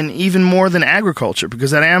 certainly, and even more than agriculture, because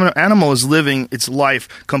that animal is living its life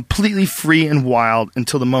completely free and wild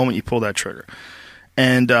until the moment you pull that trigger.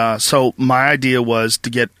 And so my idea was to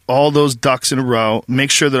get all those ducks in a row, make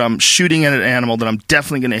sure that I'm shooting at an animal that I'm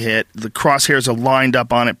definitely going to hit. The crosshairs are lined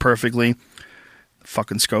up on it perfectly. The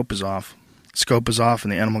fucking scope is off. Scope is off,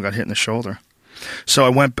 and the animal got hit in the shoulder. So I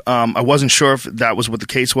went. I wasn't sure if that was what the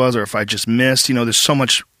case was, or if I just missed. You know, there's so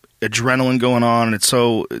much adrenaline going on, and it's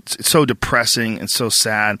so depressing and so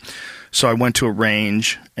sad. So I went to a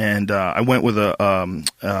range, and I went with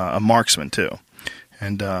a marksman too.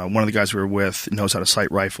 And one of the guys we were with knows how to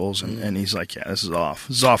sight rifles, and he's like, "Yeah, this is off.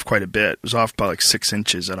 This is off quite a bit. It was off by like 6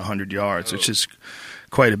 inches at 100 yards, which is."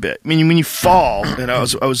 Quite a bit. I mean, when you fall, and I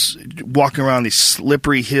was walking around these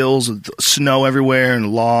slippery hills with snow everywhere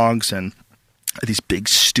and logs, and these big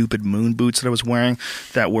stupid moon boots that I was wearing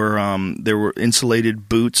that were they were insulated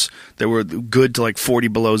boots that were good to like 40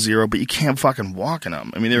 below zero, but you can't fucking walk in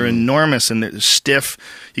them. I mean, they're enormous and they're stiff.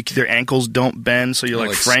 Their ankles don't bend, so you're like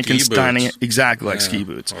Frankensteining it. Exactly like ski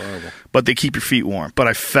boots. Horrible. But they keep your feet warm. But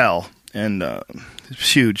I fell, and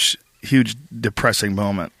huge depressing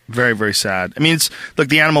moment. Very, very sad. I mean, look,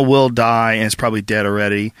 the animal will die, and it's probably dead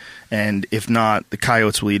already. And if not, the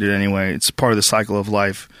coyotes will eat it anyway. It's part of the cycle of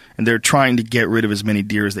life. And they're trying to get rid of as many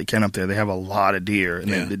deer as they can up there. They have a lot of deer,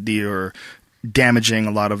 and the deer are damaging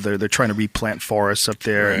a lot of they're trying to replant forests up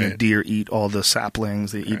there, right. And the deer eat all the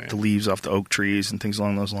saplings. They eat the leaves off the oak trees and things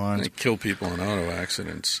along those lines. They kill people in auto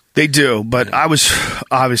accidents. They do, but I was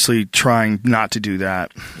obviously trying not to do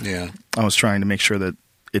that. Yeah. I was trying to make sure that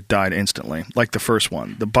it died instantly, like the first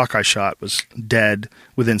one. The buck I shot was dead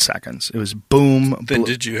within seconds. It was boom. Then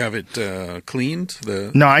did you have it cleaned?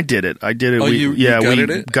 No, I did it. Oh, you gutted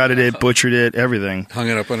it? Gutted it, butchered it, everything. Hung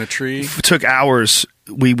it up on a tree? It took hours.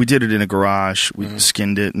 We did it in a garage. We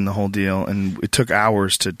skinned it and the whole deal, and it took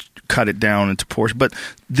hours to cut it down into portions. But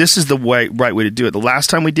this is the right way to do it. The last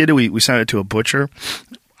time we did it, we sent it to a butcher.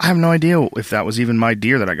 I have no idea if that was even my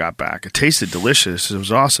deer that I got back. It tasted delicious. It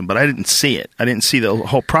was awesome, but I didn't see it. I didn't see the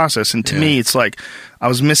whole process. And to me, it's like I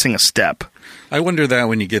was missing a step. I wonder that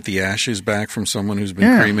when you get the ashes back from someone who's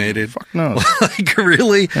been cremated. Fuck no. Like,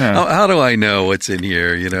 really? Yeah. How do I know what's in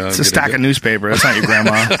here? You know, it's a stack of newspaper. That's not your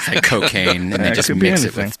grandma. It's like cocaine, and they just mix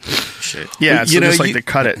it with shit. Yeah, it's just like they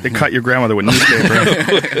cut it. They cut your grandmother with newspaper.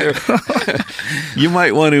 You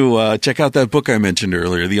might want to check out that book I mentioned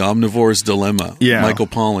earlier, The Omnivore's Dilemma, Michael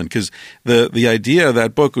Pollan, because the idea of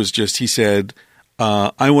that book was just, he said,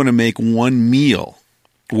 I want to make one meal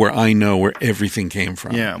where I know where everything came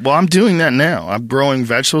from. Yeah, well, I'm doing that now. I'm growing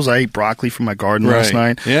vegetables. I ate broccoli from my garden last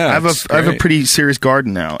night. Yeah, I have a pretty serious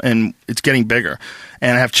garden now, and it's getting bigger.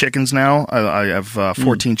 And I have chickens now. I have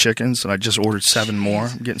 14 chickens, and I just ordered 7 more.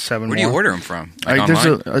 I'm getting 7 more. Where do you order them from? There's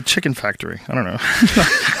a chicken factory. I don't know.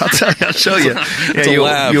 I'll tell you. I'll show you.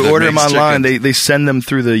 You order them online. They send them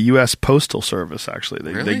through the U.S. Postal Service, actually.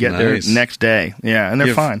 They get there next day. Yeah, and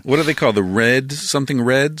they're fine. What do they call the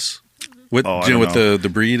reds? What, do you know what the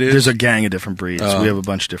breed is? There's a gang of different breeds. We have a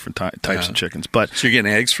bunch of different types of chickens. But so you're getting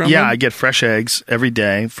eggs from them? Yeah, I get fresh eggs every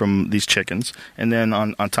day from these chickens. And then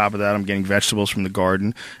on top of that, I'm getting vegetables from the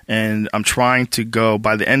garden. And I'm trying to go,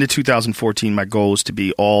 by the end of 2014, my goal is to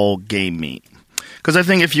be all game meat. Because I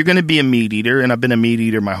think if you're going to be a meat eater, and I've been a meat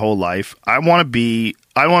eater my whole life, I want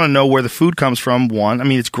to know where the food comes from, one. I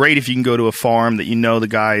mean, it's great if you can go to a farm that you know the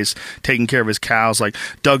guy's taking care of his cows. Like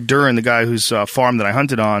Doug Duran, the guy whose farm that I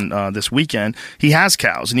hunted on this weekend, he has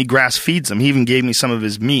cows, and he grass feeds them. He even gave me some of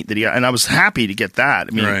his meat and I was happy to get that.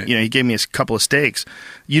 I mean, he gave me a couple of steaks.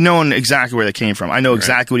 You know exactly where they came from. I know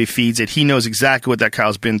exactly what he feeds it. He knows exactly what that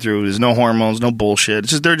cow's been through. There's no hormones, no bullshit.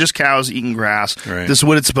 They're just cows eating grass. Right. This is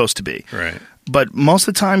what it's supposed to be. Right. But most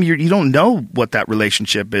of the time, you don't know what that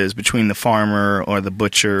relationship is between the farmer or the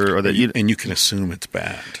butcher or and you can assume it's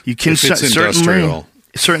bad. You can if it's certainly. Industrial.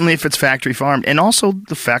 Certainly if it's factory farmed. And also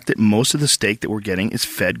the fact that most of the steak that we're getting is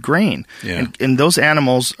fed grain. Yeah. And those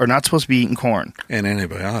animals are not supposed to be eating corn. And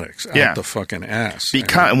antibiotics out the fucking ass.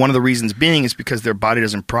 And one of the reasons being is because their body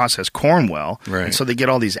doesn't process corn well. Right. And so they get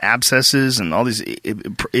all these abscesses and all these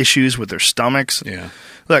issues with their stomachs. Yeah.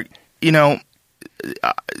 Look, and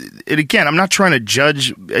again, I'm not trying to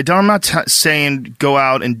judge. I'm not saying go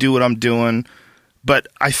out and do what I'm doing. But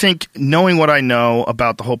I think knowing what I know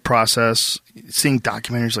about the whole process, seeing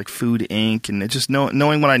documentaries like Food Inc. and just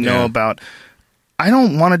knowing what I know about, I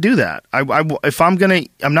don't want to do that. I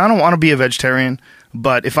don't want to be a vegetarian,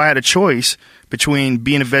 but if I had a choice between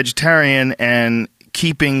being a vegetarian and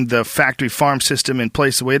keeping the factory farm system in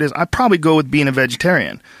place the way it is, I'd probably go with being a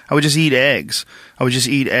vegetarian. I would just eat eggs. I would just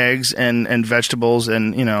eat eggs and vegetables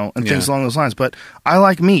and things along those lines. But I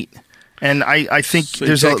like meat. And I think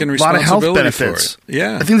there's a lot of health benefits.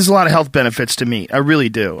 Yeah. I think there's a lot of health benefits to meat. I really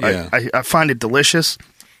do. Yeah. I find it delicious.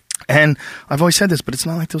 And I've always said this, but it's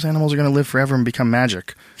not like those animals are going to live forever and become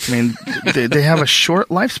magic. I mean, they have a short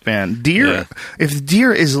lifespan. Deer, if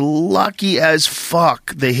deer is lucky as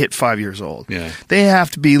fuck, they hit 5 years old. Yeah. They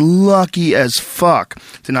have to be lucky as fuck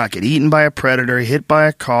to not get eaten by a predator, hit by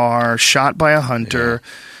a car, shot by a hunter.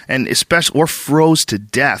 Yeah. And especially, or froze to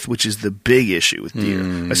death, which is the big issue with deer,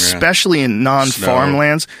 especially in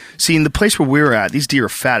non-farmlands. See, in the place where we're at, these deer are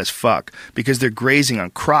fat as fuck because they're grazing on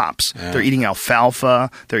crops. Yeah. They're eating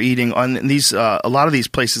alfalfa. They're eating on these. A lot of these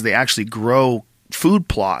places, they actually grow food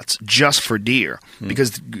plots just for deer because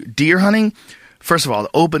deer hunting. First of all, the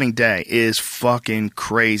opening day is fucking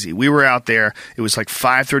crazy. We were out there. It was like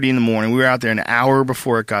 5:30 in the morning. We were out there an hour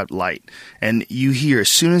before it got light, and you hear as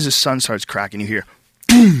soon as the sun starts cracking, you hear.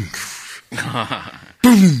 Boom.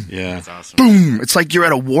 Boom. Yeah. That's awesome. Boom. It's like you're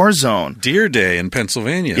at a war zone. Deer Day in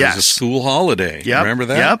Pennsylvania. Yes. It was a school holiday. Yep. Remember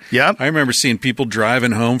that? Yep. I remember seeing people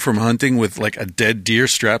driving home from hunting with like a dead deer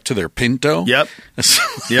strapped to their Pinto. Yep.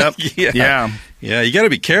 Yeah. Yeah, you got to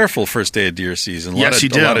be careful first day of deer season. A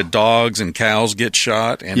lot of dogs and cows get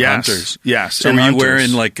shot and hunters. Yes. So were you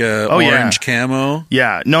wearing like a orange camo?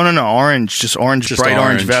 Yeah. No. Orange. Just bright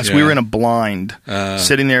orange vest. Yeah. We were in a blind,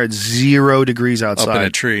 sitting there at 0 degrees outside. Up in a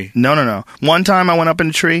tree? No. One time I went up in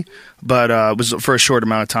a tree, but it was for a short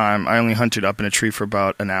amount of time. I only hunted up in a tree for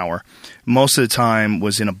about an hour. Most of the time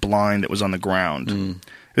was in a blind that was on the ground.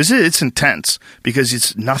 It's intense because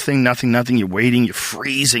it's nothing. You're waiting. You're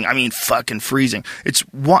freezing. I mean, fucking freezing.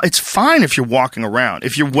 It's fine if you're walking around.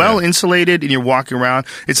 If you're well insulated and you're walking around,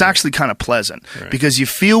 it's actually kind of pleasant because you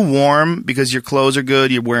feel warm because your clothes are good.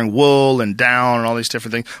 You're wearing wool and down and all these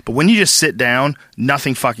different things. But when you just sit down,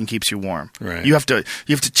 nothing fucking keeps you warm. Right. You have to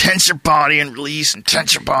tense your body and release and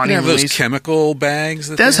tense your body and release. Those chemical bags?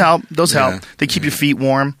 Those help. They keep your feet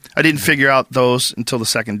warm. I didn't figure out those until the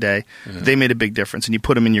second day. They made a big difference. And you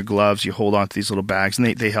put them in your gloves, you hold on to these little bags, and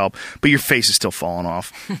they help. But your face is still falling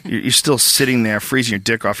off. You're still sitting there, freezing your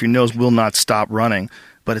dick off. Your nose will not stop running.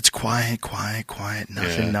 But it's quiet.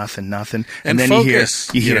 Nothing. And then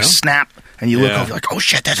focus, you hear a snap, and you look over like, oh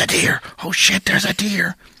shit, there's a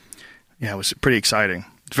deer. Yeah, it was pretty exciting.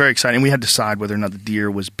 It's very exciting. We had to decide whether or not the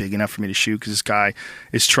deer was big enough for me to shoot because this guy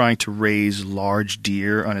is trying to raise large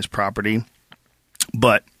deer on his property.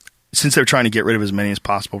 But since they're trying to get rid of as many as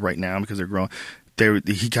possible right now because they're growing,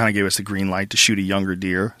 he kind of gave us the green light to shoot a younger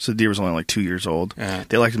deer. So the deer was only like 2 years old.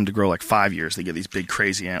 They like them to grow like 5 years. They get these big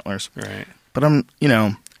crazy antlers. Right. But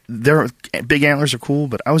big antlers are cool,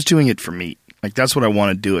 but I was doing it for meat. Like that's what I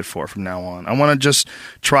want to do it for from now on. I want to just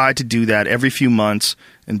try to do that every few months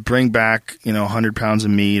and bring back, 100 pounds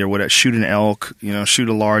of meat or whatever, shoot an elk, shoot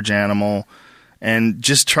a large animal and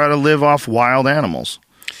just try to live off wild animals.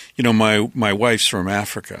 My wife's from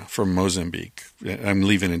Africa, from Mozambique. I'm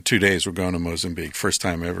leaving in 2 days. We're going to Mozambique. First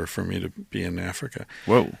time ever for me to be in Africa.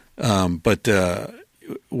 Whoa. But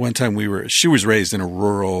one time she was raised in a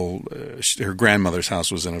rural, her grandmother's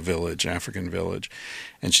house was in a village, African village,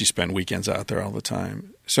 and she spent weekends out there all the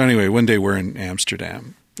time. So anyway, one day we're in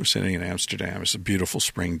Amsterdam. We're sitting in Amsterdam. It's a beautiful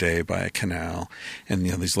spring day by a canal, and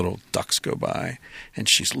these little ducks go by, and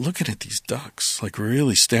she's looking at these ducks, like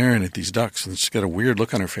really staring at these ducks, and she's got a weird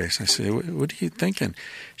look on her face. I say, "What are you thinking?"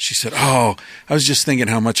 She said, "Oh, I was just thinking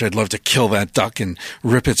how much I'd love to kill that duck and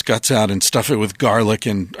rip its guts out and stuff it with garlic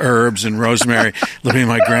and herbs and rosemary." Looking at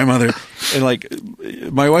my grandmother, and like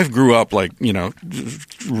my wife grew up like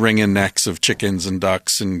wringing necks of chickens and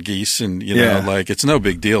ducks and geese, and like it's no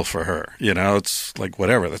big deal for her. It's like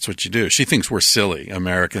whatever. That's what you do. She thinks we're silly.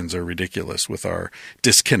 Americans are ridiculous with our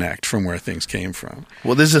disconnect from where things came from.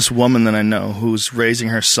 Well, there's this woman that I know who's raising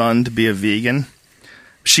her son to be a vegan.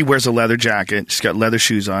 She wears a leather jacket. She's got leather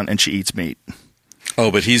shoes on, and she eats meat.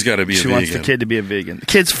 Oh, but he's got to be a vegan. She wants the kid to be a vegan. The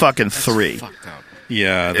kid's fucking 3. Fucked up.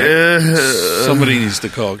 Somebody needs to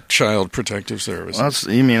call Child Protective Services.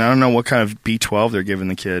 I don't know what kind of B12 they're giving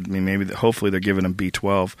the kid. I mean, hopefully they're giving him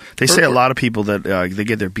B12. They say a lot of people that they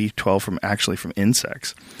get their B12 from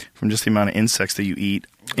insects, from just the amount of insects that you eat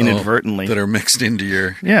inadvertently that are mixed into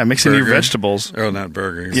your into your vegetables. Oh, not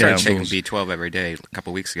burger. I started taking B12 every day a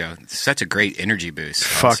couple weeks ago. It's such a great energy boost.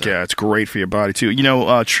 Fuck yeah, it's great for your body too.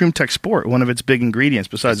 Shroom Tech Sport, one of its big ingredients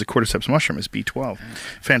besides the cordyceps mushroom is B12.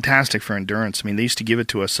 Fantastic for endurance. I mean, they used to give it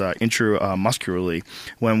to us intramuscularly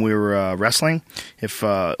when we were wrestling. If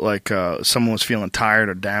someone was feeling tired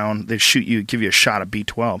or down, they'd give you a shot of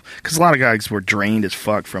B12 because a lot of guys were drained as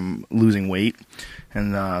fuck from losing weight.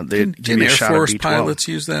 And they'd give me a shot of B12. Air Force pilots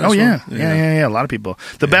use that as well? Yeah. A lot of people.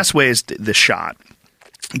 The best way is the shot.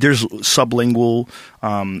 There's sublingual.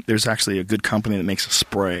 There's actually a good company that makes a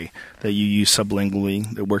spray that you use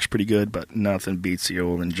sublingually that works pretty good, but nothing beats the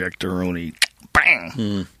old injectoroni.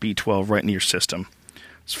 Bang! B12 right into your system.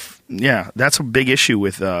 That's a big issue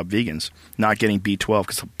with vegans, not getting B12,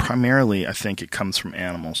 because primarily I think it comes from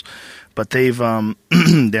animals. But they've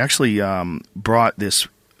they actually brought this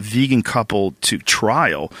vegan couple to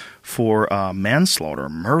trial for manslaughter,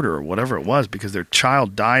 murder, or whatever it was, because their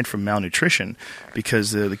child died from malnutrition because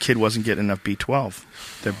the kid wasn't getting enough B12.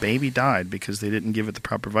 Their baby died because they didn't give it the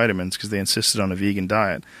proper vitamins because they insisted on a vegan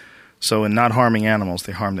diet. So in not harming animals,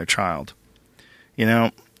 they harmed their child.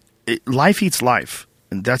 Life eats life.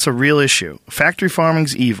 And that's a real issue. Factory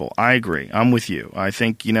farming's evil. I agree. I'm with you. I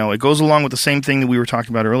think, it goes along with the same thing that we were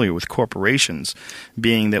talking about earlier with corporations,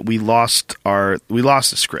 being that we lost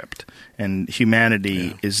the script. And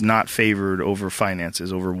humanity is not favored over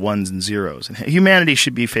finances, over ones and zeros. And humanity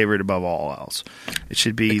should be favored above all else. It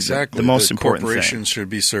should be the most important thing. Corporations should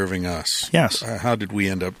be serving us. Yes. How did we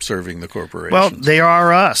end up serving the corporations? Well, they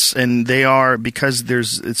are us, and they are because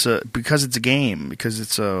it's a game, because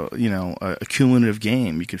it's a cumulative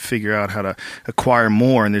game. You can figure out how to acquire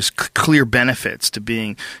more, and there's clear benefits to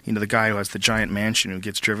being the guy who has the giant mansion who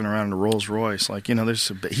gets driven around in a Rolls Royce.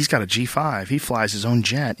 He's got a G5. He flies his own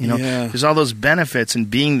jet. There's all those benefits in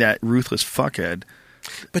being that ruthless fuckhead.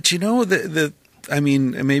 But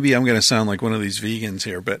maybe I'm going to sound like one of these vegans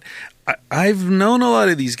here, but I've known a lot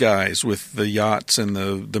of these guys with the yachts and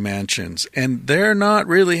the mansions, and they're not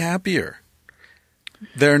really happier.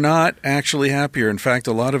 They're not actually happier. In fact,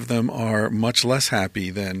 a lot of them are much less happy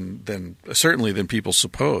than people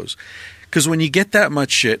suppose. Because when you get that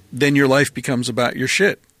much shit, then your life becomes about your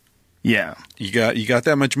shit. Yeah. You got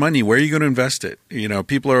that much money. Where are you going to invest it?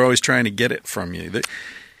 People are always trying to get it from you.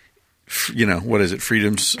 What is it?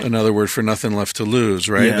 Freedom's another word for nothing left to lose,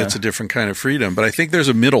 right? Yeah. That's a different kind of freedom. But I think there's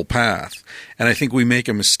a middle path. And I think we make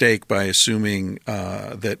a mistake by assuming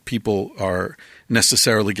that people are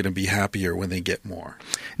necessarily going to be happier when they get more.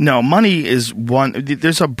 No, money is one.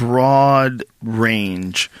 There's a broad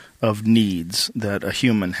range of needs that a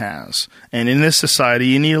human has. And in this society,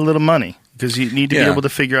 you need a little money. Because you need to be able to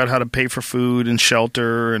figure out how to pay for food and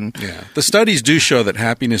shelter. The studies do show that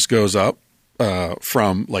happiness goes up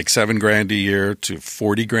from like $7,000 a year to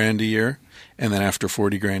 $40,000 a year, and then after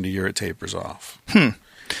 $40,000 a year, it tapers off.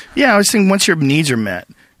 Yeah, I was thinking once your needs are met.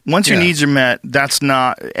 Once your needs are met, that's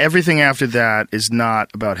not everything after that is not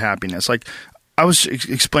about happiness. Like I was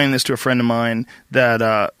explaining this to a friend of mine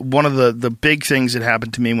that one of the big things that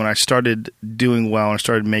happened to me when I started doing well and I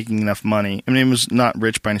started making enough money. I mean, it was not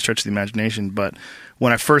rich by any stretch of the imagination, but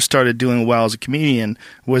when I first started doing well as a comedian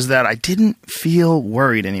was that I didn't feel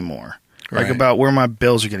worried anymore. Like about where my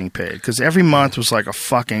bills are getting paid. Because every month was like a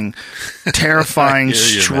fucking terrifying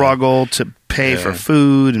struggle to pay for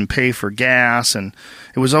food and pay for gas. And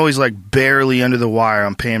it was always like barely under the wire.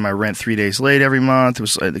 I'm paying my rent 3 days late every month. It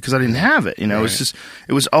was because I didn't have it. It was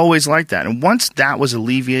it was always like that. And once that was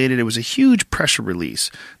alleviated, it was a huge pressure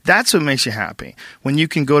release. That's what makes you happy. When you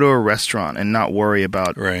can go to a restaurant and not worry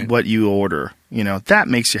about what you order, that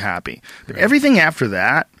makes you happy. But everything after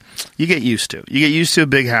that, you get used to. You get used to a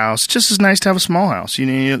big house. It's just as nice to have a small house.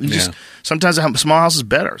 Sometimes a small house is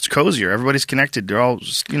better. It's cozier. Everybody's connected. They're all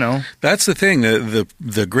just, That's the thing.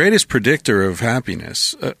 The greatest predictor of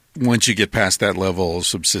happiness, once you get past that level of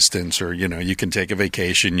subsistence or, you can take a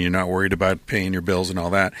vacation, you're not worried about paying your bills and all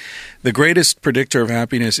that. The greatest predictor of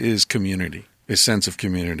happiness is community. A sense of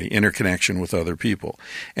community, interconnection with other people.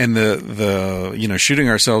 And the shooting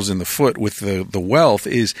ourselves in the foot with the wealth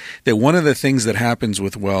is that one of the things that happens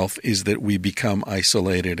with wealth is that we become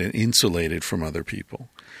isolated and insulated from other people.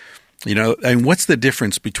 And what's the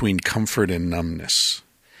difference between comfort and numbness?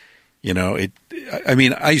 You know, I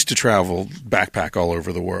mean, I used to travel backpack all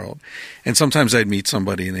over the world, and sometimes I'd meet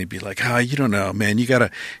somebody and they'd be like, you don't know, man, you gotta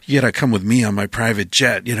come with me on my private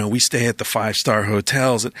jet. You know, we stay at the 5-star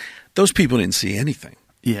hotels. Those people didn't see anything.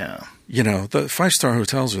 Yeah. You know, the 5-star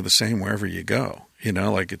hotels are the same wherever you go. You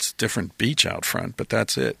know, like it's different beach out front, but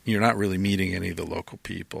that's it. You're not really meeting any of the local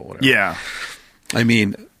people. Whatever. Yeah. I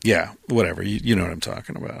mean, yeah, whatever. You know what I'm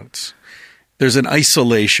talking about. There's an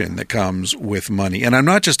isolation that comes with money. And I'm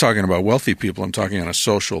not just talking about wealthy people. I'm talking on a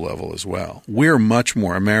social level as well.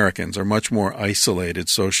 Americans are much more isolated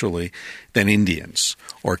socially than Indians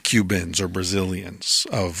or Cubans or Brazilians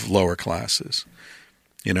of lower classes.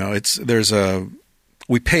 You know,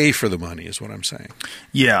 we pay for the money is what I'm saying.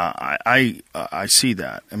 Yeah, I see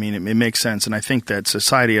that. I mean, it makes sense. And I think that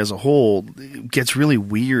society as a whole gets really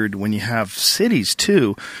weird when you have cities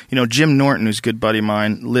too. You know, Jim Norton, who's a good buddy of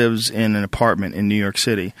mine, lives in an apartment in New York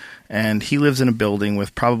City. And he lives in a building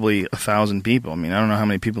with probably 1,000 people. I mean, I don't know how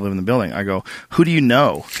many people live in the building. I go, who do you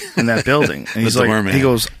know in that building? And he's like, he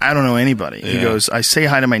goes, I don't know anybody. Yeah. He goes, I say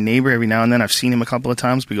hi to my neighbor every now and then. I've seen him a couple of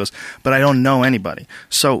times. But he goes, but I don't know anybody.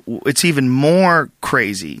 So it's even more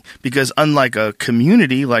crazy because unlike a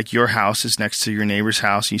community, like your house is next to your neighbor's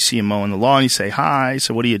house, you see him mowing the lawn, you say hi.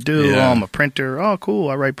 So what do you do? Yeah. Oh, I'm a printer. Oh, cool.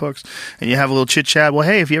 I write books. And you have a little chit chat. Well,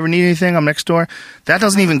 hey, if you ever need anything, I'm next door. That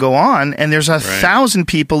doesn't even go on. And there's 1,000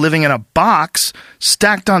 people living in a box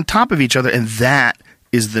stacked on top of each other, and that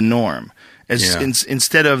is the norm.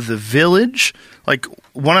 Instead of the village, like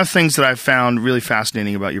one of the things that I found really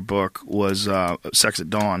fascinating about your book was Sex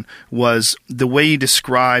at Dawn, was the way you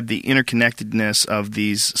describe the interconnectedness of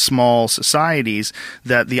these small societies,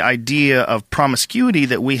 that the idea of promiscuity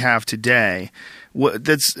that we have today,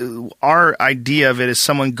 that's our idea of it is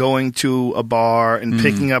someone going to a bar and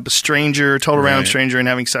picking up a stranger, total random stranger, and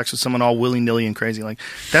having sex with someone all willy-nilly and crazy. Like,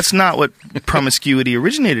 that's not what promiscuity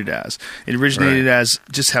originated as. It originated as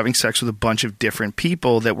just having sex with a bunch of different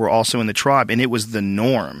people that were also in the tribe, and it was the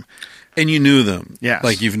norm. And you knew them. Yes.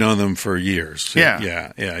 Like you've known them for years.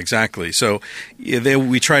 Yeah, exactly. So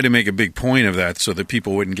we try to make a big point of that so that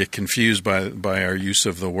people wouldn't get confused by our use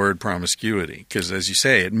of the word promiscuity. Because as you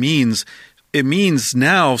say, it means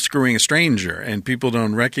now screwing a stranger, and people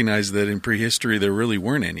don't recognize that in prehistory there really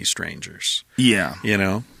weren't any strangers. Yeah. You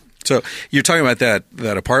know? So you're talking about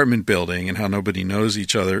that apartment building and how nobody knows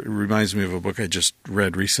each other. It reminds me of a book I just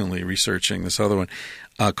read recently researching this other one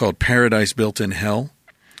called Paradise Built in Hell.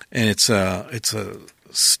 And it's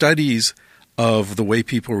studies of the way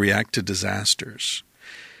people react to disasters.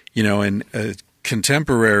 You know, and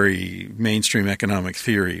contemporary mainstream economic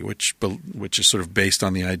theory, which is sort of based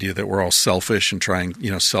on the idea that we're all selfish and trying,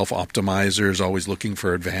 you know, self-optimizers, always looking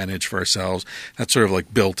for advantage for ourselves. That's sort of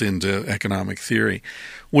like built into economic theory.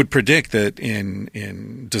 Would predict that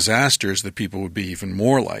in disasters that people would be even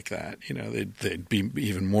more like that. You know, they'd be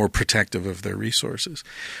even more protective of their resources.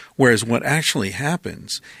 Whereas what actually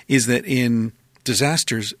happens is that in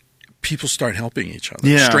disasters, people start helping each other.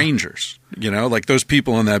 Yeah. Strangers, you know, like those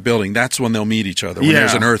people in that building, that's when they'll meet each other, when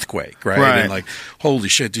there's an earthquake, right? And like, holy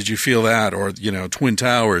shit, did you feel that? Or, you know, Twin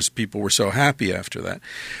Towers, people were so happy after that.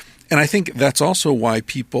 And I think that's also why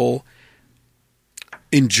people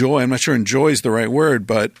enjoy, I'm not sure enjoy is the right word,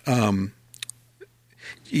 but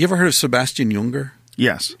you ever heard of Sebastian Junger?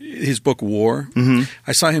 Yes. His book, War. Mm-hmm.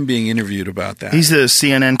 I saw him being interviewed about that. He's the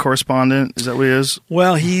CNN correspondent. Is that what he is?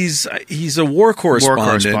 Well, he's a war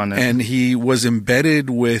correspondent, and he was embedded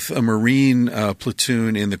with a Marine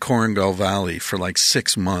platoon in the Korangal Valley for like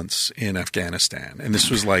 6 months in Afghanistan. And this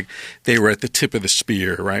was like they were at the tip of the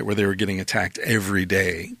spear, right, where they were getting attacked every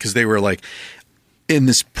day because they were like in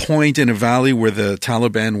this point in a valley where the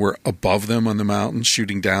Taliban were above them on the mountains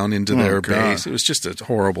shooting down into their base. It was just a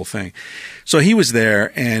horrible thing. So he was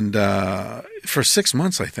there and for 6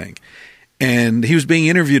 months, I think. And he was being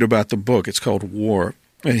interviewed about the book. It's called War.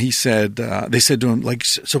 And he said, they said to him, like,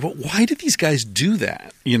 so but why did these guys do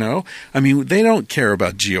that? You know, I mean, they don't care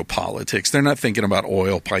about geopolitics. They're not thinking about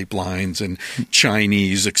oil pipelines and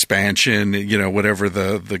Chinese expansion, you know, whatever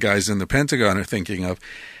the guys in the Pentagon are thinking of.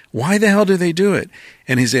 Why the hell do they do it?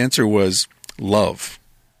 And his answer was love,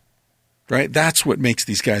 right? That's what makes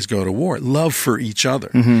these guys go to war. Love for each other,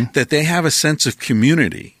 that they have a sense of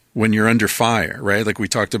community when you're under fire, right? Like we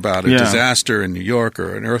talked about a disaster in New York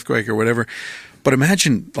or an earthquake or whatever. But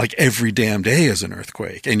imagine like every damn day is an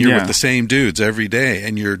earthquake and you're with the same dudes every day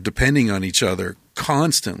and you're depending on each other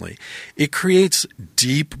constantly. It creates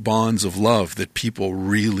deep bonds of love that people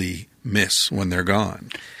really miss when they're gone.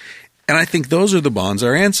 And I think those are the bonds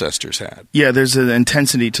our ancestors had. Yeah, there's an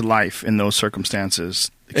intensity to life in those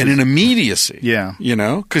circumstances. and an immediacy. Yeah. You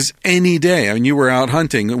know, because any day, I mean, you were out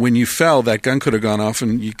hunting. When you fell, that gun could have gone off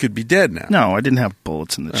and you could be dead now. No, I didn't have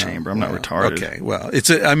bullets in the chamber. I'm not retarded. Okay, well,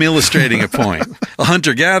 I'm illustrating a point. A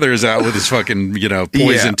hunter-gatherer is out with his fucking,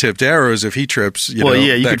 poison-tipped arrows. If he trips, you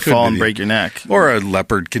could fall and break your neck. Or a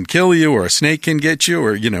leopard can kill you, or a snake can get you,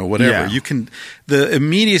 or, whatever. Yeah. The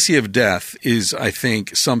immediacy of death is, I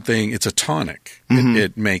think, something, it's a tonic. Mm-hmm.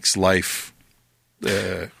 It makes life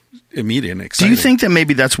immediate and exciting. Do you think that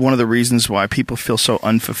maybe that's one of the reasons why people feel so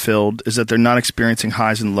unfulfilled is that they're not experiencing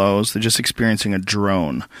highs and lows? They're just experiencing a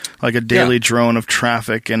drone, like a daily drone of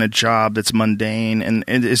traffic and a job that's mundane. And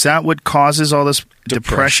is that what causes all this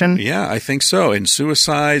depression? Yeah, I think so. And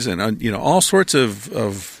suicides and, all sorts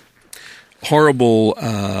of horrible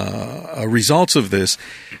results of this.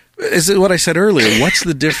 Is what I said earlier. What's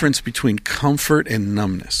the difference between comfort and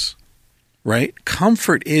numbness? Right?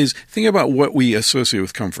 Comfort is, think about what we associate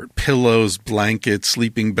with comfort. Pillows, blankets,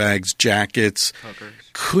 sleeping bags, jackets,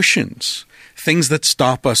 cushions, things that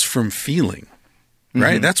stop us from feeling.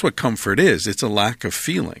 Right? Mm-hmm. That's what comfort is. It's a lack of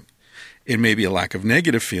feeling. It may be a lack of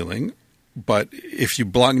negative feeling, but if you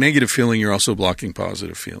block negative feeling, you're also blocking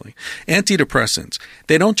positive feeling. Antidepressants,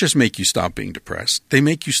 they don't just make you stop being depressed. They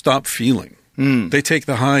make you stop feeling. They take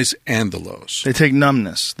the highs and the lows. They take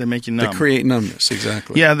numbness. They make you numb. They create numbness,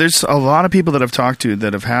 exactly. Yeah, there's a lot of people that I've talked to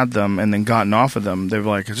that have had them and then gotten off of them. They're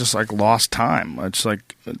like, it's just like lost time. It's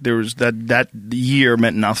like there was that year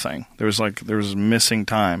meant nothing. There was missing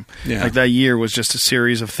time. Yeah. Like that year was just a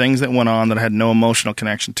series of things that went on that I had no emotional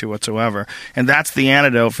connection to whatsoever. And that's the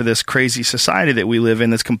antidote for this crazy society that we live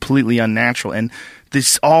in that's completely unnatural. And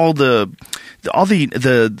this all the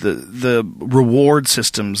reward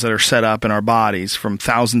systems that are set up in our bodies from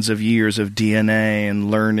thousands of years of DNA and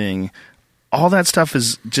learning, all that stuff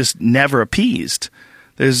is just never appeased.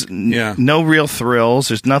 There's no real thrills.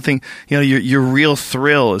 There's nothing. Your real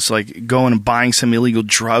thrill is like going and buying some illegal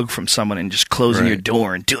drug from someone and just closing your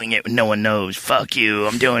door and doing it when no one knows. Fuck you,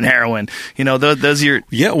 I'm doing heroin. Those are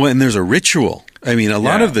your and there's a ritual. I mean, a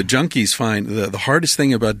lot of the junkies find the hardest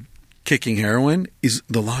thing about kicking heroin is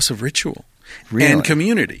the loss of ritual and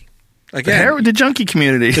community. Again, the junkie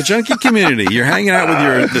community. The junkie community. You're hanging out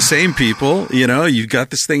with the same people. You've got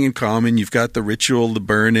this thing in common. You've got the ritual, the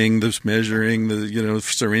burning, the measuring, the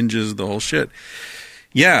syringes, the whole shit.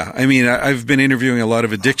 Yeah, I mean, I've been interviewing a lot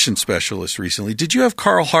of addiction specialists recently. Did you have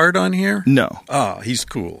Carl Hart on here? No. Oh, he's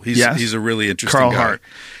cool. He's a really interesting guy. Carl Hart.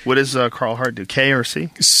 What does Carl Hart do? K or C?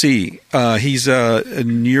 C. He's a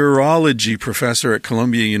neurology professor at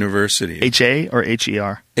Columbia University. H-A or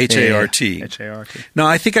H-E-R? H-A-R-T. H-A-R-T. No,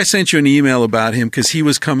 I think I sent you an email about him because he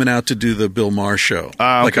was coming out to do the Bill Maher show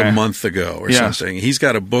like a month ago or something. He's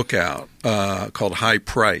got a book out called High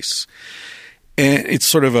Price. And it's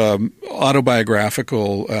sort of a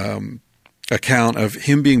autobiographical account of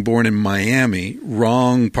him being born in Miami,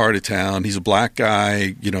 wrong part of town. He's a black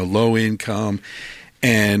guy, low income.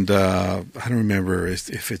 And I don't remember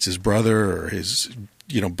if it's his brother or his,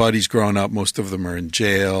 buddies growing up. Most of them are in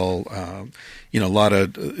jail.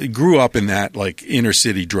 He grew up in that like inner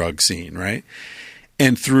city drug scene, right?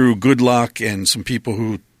 And through good luck and some people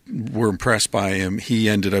who were impressed by him, he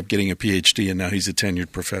ended up getting a Ph.D. and now he's a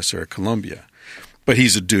tenured professor at Columbia. But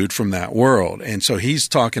he's a dude from that world. And so he's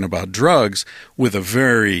talking about drugs with a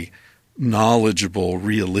very knowledgeable,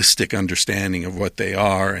 realistic understanding of what they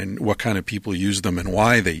are and what kind of people use them and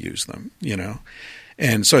why they use them,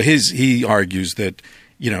 And so he argues that,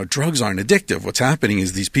 drugs aren't addictive. What's happening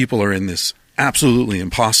is these people are in this absolutely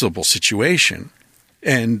impossible situation.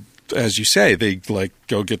 And as you say, they like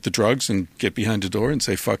go get the drugs and get behind the door and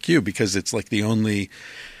say, fuck you, because it's like the only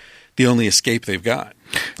escape they've got.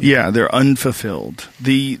 Yeah, they're unfulfilled.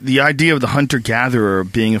 The idea of the hunter-gatherer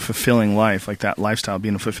being a fulfilling life, like that lifestyle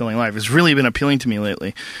being a fulfilling life, has really been appealing to me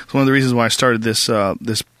lately. It's one of the reasons why I started this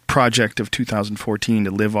project of 2014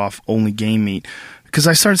 to live off only game meat. Because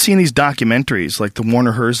I started seeing these documentaries, like the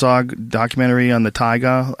Werner Herzog documentary on the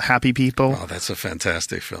taiga, Happy People. Oh, that's a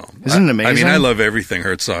fantastic film. Isn't it amazing? I mean, I love everything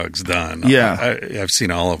Herzog's done. Yeah. I've seen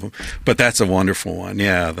all of them. But that's a wonderful one,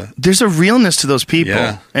 yeah. There's a realness to those people.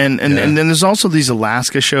 Yeah. And then there's also these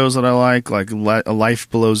Alaska shows that I like A Life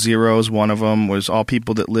Below Zero is one of them, was all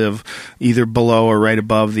people that live either below or right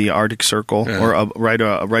above the Arctic Circle, or right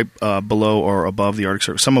below or above the Arctic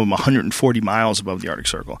Circle. Some of them 140 miles above the Arctic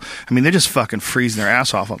Circle. I mean, they're just fucking freezing their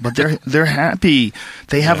ass off, but they're happy.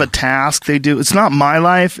 They have a task they do. It's not my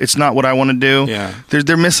life. It's not what I want to do. Yeah.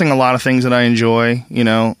 They're missing a lot of things that I enjoy,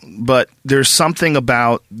 but there's something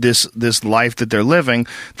about this life that they're living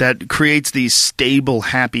that creates these stable,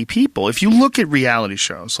 happy people. If you look at reality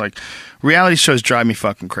shows drive me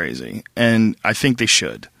fucking crazy, and I think they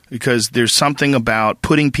should. because there's something about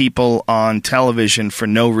putting people on television for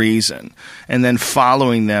no reason and then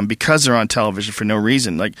following them because they're on television for no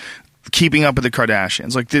reason. Like Keeping Up with the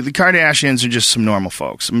Kardashians. Like the Kardashians are just some normal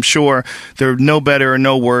folks. I'm sure they're no better or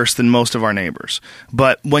no worse than most of our neighbors.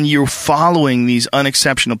 But when you're following these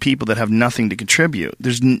unexceptional people that have nothing to contribute,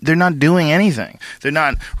 they're not doing anything. They're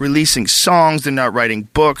not releasing songs. They're not writing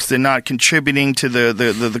books. They're not contributing to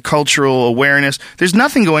the cultural awareness. There's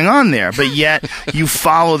nothing going on there. But yet you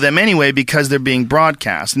follow them anyway because they're being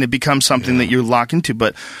broadcast, and it becomes something that you're locked into.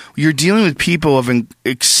 But you're dealing with people of an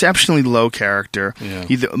exceptionally low character,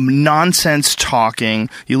 nonsense talking.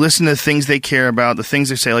 You listen to the things they care about, the things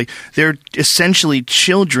they say. Like, they're essentially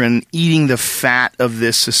children eating the fat of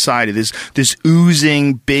this society. This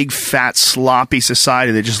oozing, big, fat, sloppy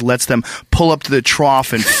society that just lets them pull up to the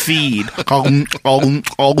trough and feed.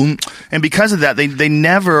 And because of that, they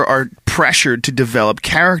never are pressured to develop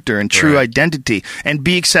character and true identity and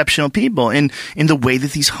be exceptional people in the way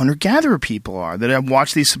that these hunter-gatherer people are. That I've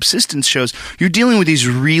watched these subsistence shows. You're dealing with these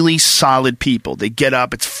really solid people. They get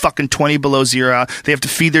up, it's fucking 20 below zero out. They have to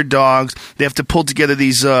feed their dogs. They have to pull together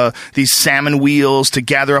these salmon wheels to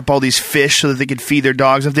gather up all these fish so that they can feed their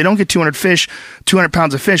dogs. If they don't get 200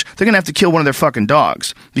 pounds of fish, they're going to have to kill one of their fucking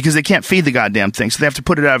dogs because they can't feed the goddamn thing, so they have to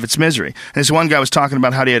put it out of its misery. And this one guy was talking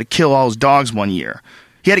about how he had to kill all his dogs one year.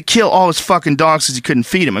 He had to kill all his fucking dogs because he couldn't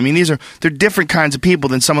feed them. I mean, they're different kinds of people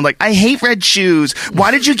than someone like, I hate red shoes.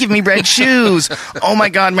 Why did you give me red shoes? Oh my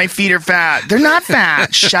God, my feet are fat. They're not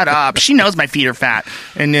fat. Shut up. She knows my feet are fat.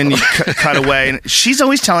 And then you cut away. And she's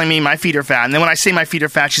always telling me my feet are fat. And then when I say my feet are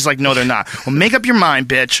fat, she's like, no, they're not. Well, make up your mind,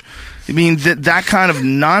 bitch. I mean, that kind of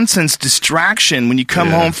nonsense distraction when you come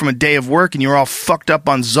home from a day of work and you're all fucked up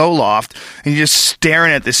on Zoloft and you're just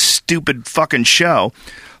staring at this stupid fucking show.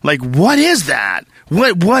 Like, what is that?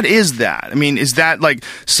 What is that? I mean, is that like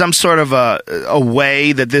some sort of a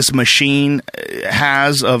way that this machine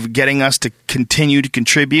has of getting us to continue to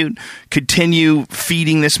contribute, continue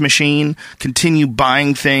feeding this machine, continue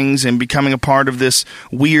buying things and becoming a part of this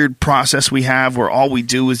weird process we have where all we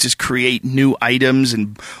do is just create new items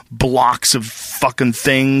and blocks of fucking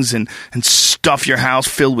things and stuff your house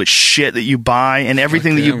filled with shit that you buy, and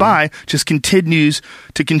everything that you buy just continues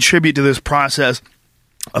to contribute to this process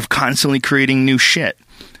of constantly creating new shit.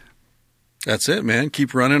 That's it, man.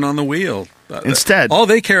 Keep running on the wheel. Instead, all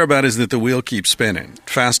they care about is that the wheel keeps spinning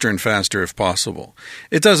faster and faster if possible.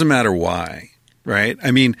 It doesn't matter why, right?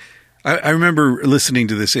 I mean, I remember listening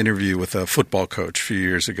to this interview with a football coach a few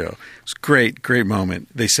years ago. It was a great moment.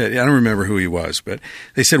 They said, I don't remember who he was, but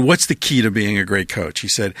they said, what's the key to being a great coach? He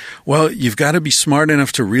said, well, you've got to be smart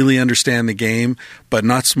enough to really understand the game, but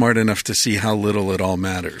not smart enough to see how little it all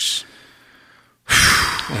matters.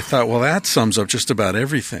 I thought, well, that sums up just about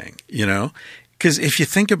everything, you know? Because if you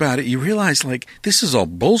think about it, you realize, like, this is all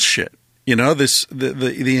bullshit. You know,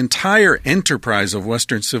 the entire enterprise of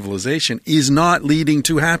Western civilization is not leading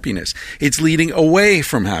to happiness. It's leading away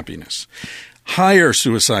from happiness. Higher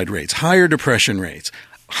suicide rates, higher depression rates,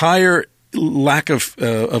 higher lack of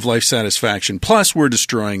life satisfaction. Plus, we're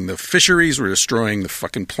destroying the fisheries. We're destroying the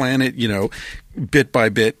fucking planet, you know, bit by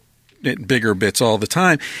bit, bigger bits all the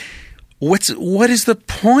time. What is the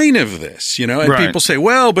point of this? You know, and people say,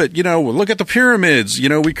 well, but, you know, look at the pyramids. You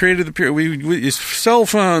know, we created the pyramids, we cell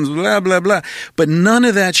phones, blah, blah, blah. But none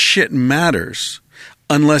of that shit matters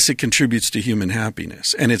unless it contributes to human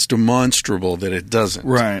happiness. And it's demonstrable that it doesn't.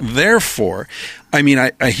 Right. Therefore, I mean,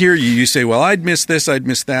 I hear you. You say, well, I'd miss this, I'd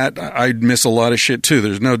miss that. I'd miss a lot of shit too.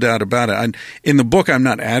 There's no doubt about it. In the book, I'm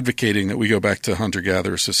not advocating that we go back to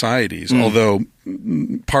hunter-gatherer societies, although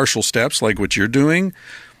partial steps like what you're doing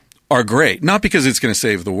are great. Not because it's going to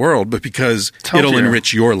save the world, but because it'll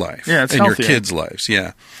enrich your life and your kids' lives.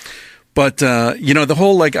 Yeah. But, you know, the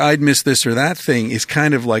whole like I'd miss this or that thing is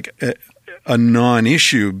kind of like a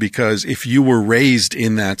non-issue, because if you were raised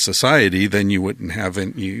in that society, then you wouldn't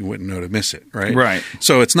know to miss it, right? Right.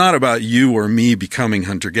 So it's not about you or me becoming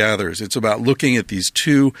hunter-gatherers. It's about looking at these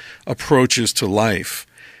two approaches to life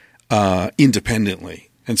independently.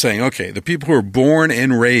 And saying, okay, the people who are born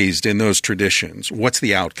and raised in those traditions, what's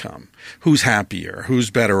the outcome? Who's happier?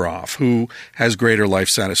 Who's better off? Who has greater life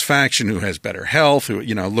satisfaction? Who has better health? Who,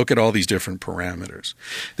 you know, look at all these different parameters.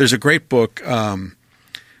 There's a great book, Don't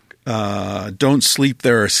Sleep,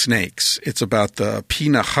 There Are Snakes. It's about the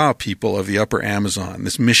Pinaha people of the upper Amazon.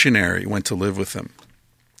 This missionary went to live with them.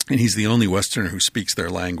 And he's the only Westerner who speaks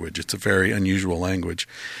their language. It's a very unusual language.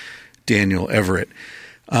 Daniel Everett.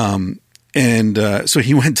 And so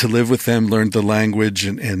he went to live with them, learned the language,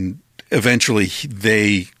 and eventually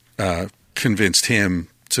they convinced him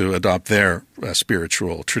to adopt their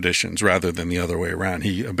spiritual traditions rather than the other way around.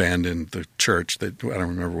 He abandoned the church that I don't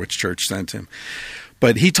remember which church sent him.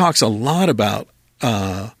 But he talks a lot about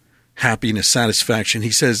happiness, satisfaction.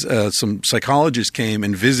 He says some psychologists came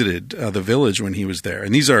and visited the village when he was there.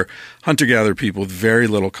 And these are hunter-gatherer people with very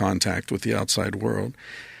little contact with the outside world.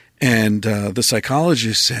 And the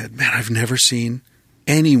psychologist said, man, I've never seen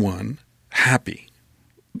anyone happy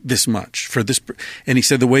this much for this. And he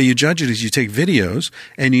said the way you judge it is you take videos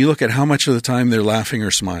and you look at how much of the time they're laughing or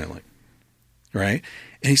smiling, right?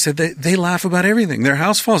 And he said they laugh about everything. Their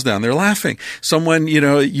house falls down, they're laughing. Someone,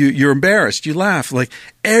 you're embarrassed, you laugh. Like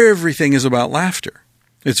everything is about laughter.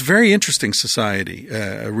 It's a very interesting society,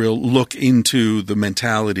 a real look into the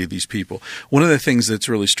mentality of these people. One of the things that's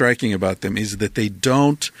really striking about them is that they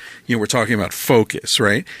don't, we're talking about focus,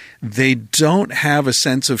 right? They don't have a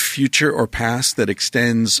sense of future or past that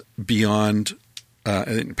extends beyond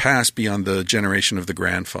the generation of the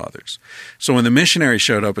grandfathers. So when the missionaries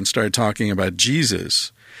showed up and started talking about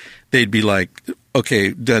Jesus, they'd be like,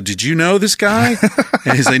 okay, did you know this guy?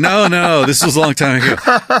 And he's like, no, this was a long time ago.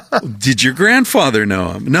 Did your grandfather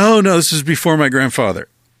know him? No, this was before my grandfather.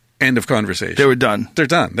 End of conversation. They were done. They're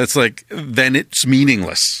done. That's like, then it's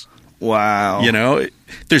meaningless. Wow.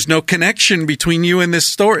 There's no connection between you and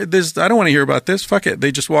this story. I don't want to hear about this. Fuck it.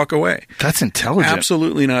 They just walk away. That's intelligent.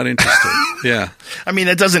 Absolutely not interested. Yeah. I mean,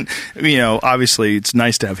 it doesn't, obviously it's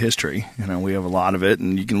nice to have history. We have a lot of it,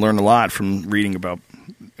 and you can learn a lot from reading about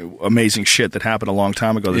amazing shit that happened a long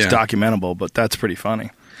time ago that's documentable, but that's pretty funny.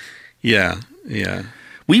 Yeah.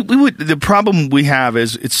 The problem we have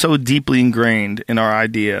is it's so deeply ingrained in our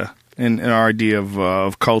idea, in our idea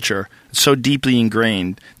of culture. It's so deeply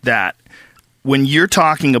ingrained that when you're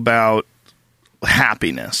talking about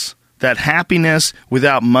happiness, that happiness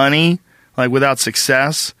without money, like without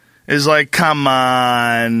success, is like, come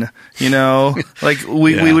on, like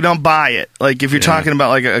we don't buy it. Like if you're talking about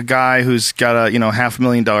like a guy who's got a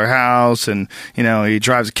 $500,000 house and he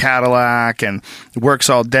drives a Cadillac and works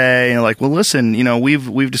all day and like, well, listen,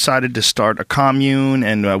 we've decided to start a commune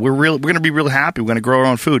and we're going to be real happy. We're going to grow our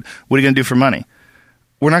own food. What are you going to do for money?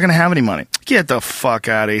 We're not going to have any money. Get the fuck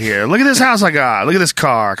out of here. Look at this house I got. Look at this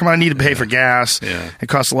car. Come on, I need to pay for gas. Yeah. It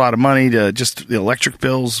costs a lot of money to just the electric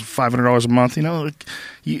bills, $500 a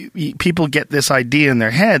month. People get this idea in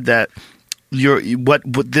their head that what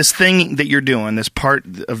this thing that you're doing, this part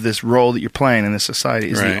of this role that you're playing in this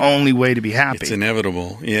society is the only way to be happy. It's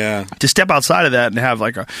inevitable. Yeah. To step outside of that and have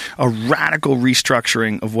like a radical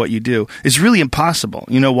restructuring of what you do is really impossible.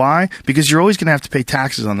 You know why? Because you're always going to have to pay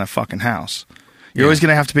taxes on that fucking house. You're always going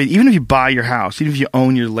to have to pay, even if you buy your house, even if you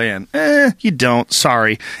own your land. You don't.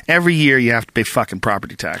 Sorry. Every year you have to pay fucking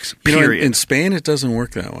property tax. Period. In Spain, it doesn't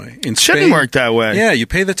work that way. It shouldn't work that way. Yeah, you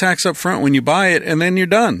pay the tax up front when you buy it, and then you're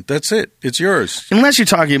done. That's it. It's yours. Unless you're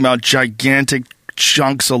talking about gigantic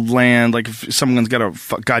chunks of land, like if someone's got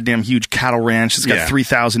a goddamn huge cattle ranch that's got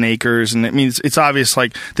 3,000 acres, and it means it's obvious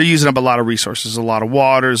like they're using up a lot of resources, a lot of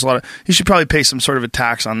waters, you should probably pay some sort of a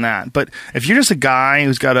tax on that. But if you're just a guy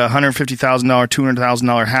who's got a $150,000,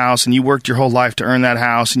 $200,000 house, and you worked your whole life to earn that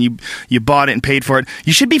house, and you bought it and paid for it,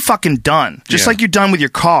 you should be fucking done. Just like you're done with your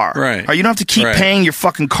car. Right. You don't have to keep paying your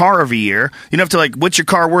fucking car every year. You don't have to like, what's your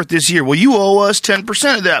car worth this year? Well, you owe us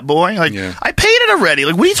 10% of that, boy. Like, I paid it already.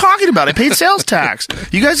 Like, what are you talking about? I paid sales tax.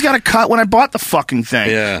 You guys got a cut when I bought the fucking thing.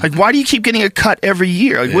 Yeah. Like, why do you keep getting a cut every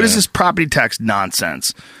year? Like, what is this property tax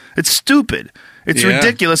nonsense? It's stupid. It's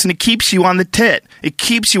ridiculous, and it keeps you on the tit. It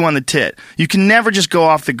keeps you on the tit. You can never just go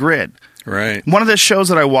off the grid. Right. One of the shows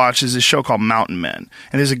that I watch is a show called Mountain Men.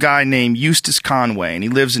 And there's a guy named Eustace Conway, and he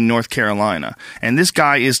lives in North Carolina. And this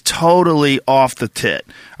guy is totally off the tit.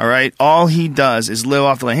 All right? All he does is live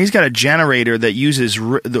off the land. He's got a generator that uses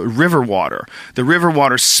the river water. The river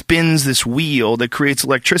water spins this wheel that creates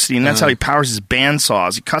electricity, and that's how he powers his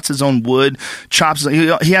bandsaws. He cuts his own wood, chops.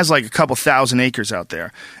 He has like a couple thousand acres out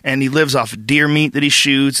there. And he lives off of deer meat that he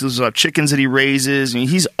shoots. He lives off chickens that he raises. I mean,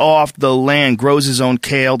 he's off the land, grows his own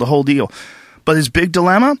kale, the whole deal. But his big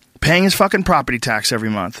dilemma, paying his fucking property tax every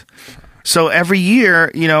month. So every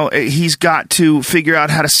year, he's got to figure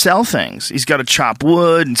out how to sell things. He's got to chop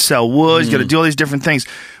wood and sell wood. He's got to do all these different things.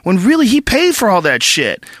 When really he paid for all that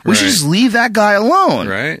shit. We should just leave that guy alone.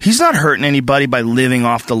 Right. He's not hurting anybody by living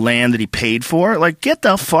off the land that he paid for. Like, get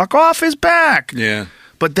the fuck off his back. Yeah.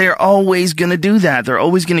 But they're always going to do that. They're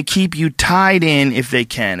always going to keep you tied in if they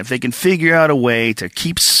can. If they can figure out a way to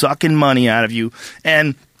keep sucking money out of you.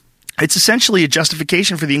 And It's essentially a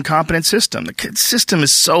justification for the incompetent system. The system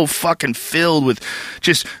is so fucking filled with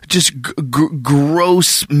just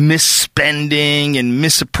gross misspending and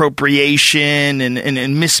misappropriation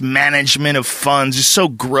and mismanagement of funds. It's so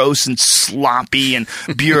gross and sloppy and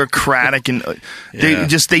bureaucratic, and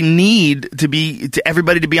they need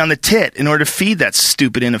everybody to be on the tit in order to feed that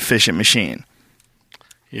stupid, inefficient machine.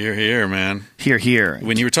 Here, man. Here.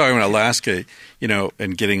 When you were talking about Alaska,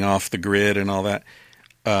 and getting off the grid and all that.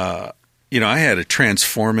 I had a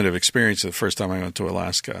transformative experience the first time I went to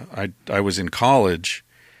Alaska. I was in college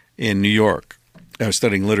in New York. I was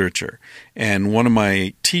studying literature. And one of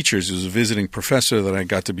my teachers, who was a visiting professor that I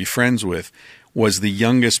got to be friends with, was the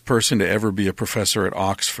youngest person to ever be a professor at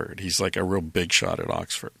Oxford. He's like a real big shot at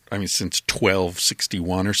Oxford. I mean, since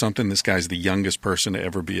 1261 or something, this guy's the youngest person to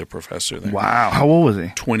ever be a professor there. Wow. How old was he?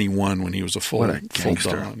 21 when he was a full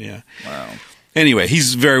gangster. dawn. Yeah. Wow. Anyway,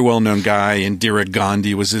 he's a very well-known guy. Indira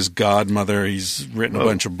Gandhi was his godmother. He's written a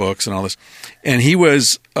bunch of books and all this. And he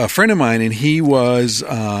was a friend of mine, and he was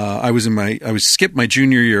I skipped my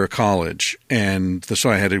junior year of college, and so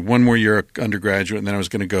I had one more year of undergraduate, and then I was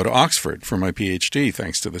going to go to Oxford for my Ph.D.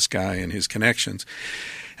 thanks to this guy and his connections.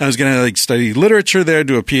 And I was going to study literature there,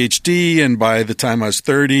 do a Ph.D., and by the time I was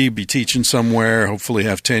 30, be teaching somewhere, hopefully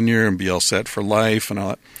have tenure and be all set for life and all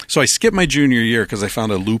that. So I skipped my junior year because I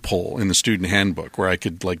found a loophole in the student handbook where I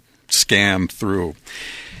could scam through,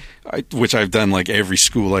 which I've done every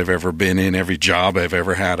school I've ever been in, every job I've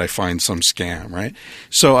ever had, I find some scam, right?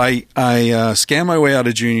 So I scammed my way out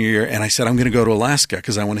of junior year, and I said, I'm going to go to Alaska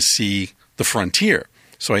because I want to see the frontier.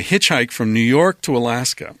 So I hitchhiked from New York to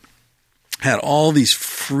Alaska. Had all these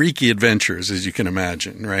freaky adventures, as you can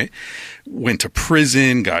imagine, right? Went to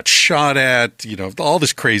prison, got shot at, all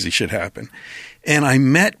this crazy shit happened. And I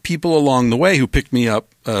met people along the way who picked me up,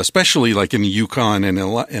 especially in the Yukon and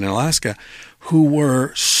in Alaska, who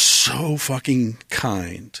were so fucking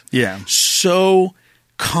kind. Yeah. So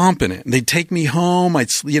competent. They'd take me home.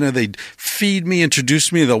 They'd feed me,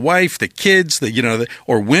 introduce me to the wife, the kids,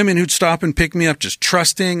 or women who'd stop and pick me up, just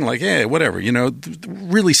trusting, hey, whatever,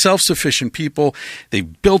 really self-sufficient people. They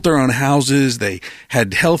built their own houses. They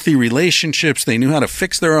had healthy relationships. They knew how to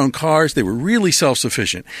fix their own cars. They were really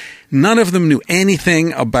self-sufficient. None of them knew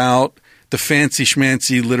anything about the fancy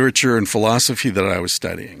schmancy literature and philosophy that I was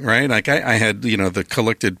studying, right? I had, the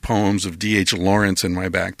collected poems of D.H. Lawrence in my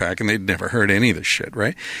backpack, and they'd never heard any of this shit,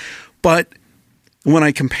 right? But when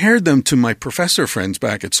I compared them to my professor friends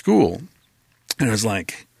back at school, and I was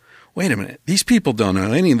like, wait a minute, these people don't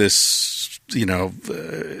know any of this,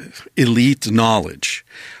 elite knowledge,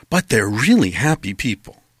 but they're really happy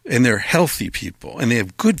people. And they're healthy people, and they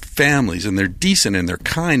have good families, and they're decent, and they're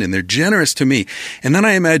kind, and they're generous to me. And then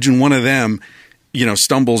I imagine one of them,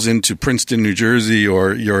 stumbles into Princeton, New Jersey,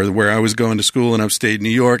 or where I was going to school in upstate New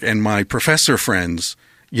York, and my professor friends,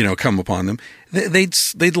 come upon them.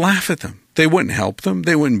 They'd laugh at them. They wouldn't help them.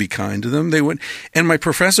 They wouldn't be kind to them. They wouldn't. And my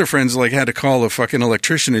professor friends had to call a fucking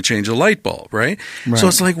electrician to change a light bulb, right? So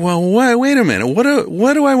it's well, wait a minute.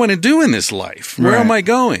 What do I want to do in this life? Where am I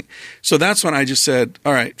going? So that's when I just said,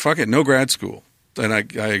 all right, fuck it, no grad school. And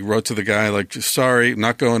I wrote to the guy sorry,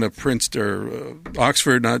 not going to Princeton or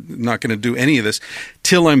Oxford, not going to do any of this.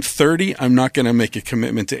 Till I'm 30, I'm not going to make a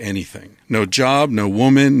commitment to anything. No job, no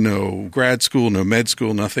woman, no grad school, no med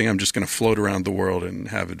school, nothing. I'm just going to float around the world and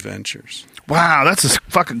have adventures. Wow, that's a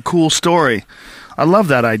fucking cool story. I love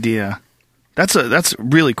that idea. That's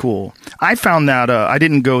really cool. I found that I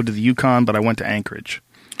didn't go to the Yukon, but I went to Anchorage.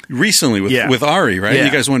 Recently with Ari, right? Yeah.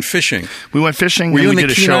 You guys went fishing. We went fishing. Were you and in we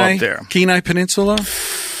the did a show up there. Kenai Peninsula?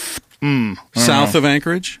 South of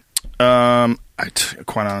Anchorage? Quite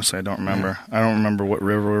honestly, I don't remember. Yeah. I don't remember what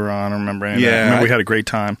river we were on. I don't remember any of that. I remember we had a great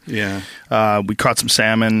time. Yeah. We caught some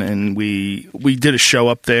salmon, and we did a show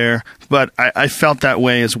up there. But I felt that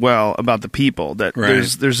way as well about the people. That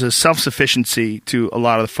there's a self-sufficiency to a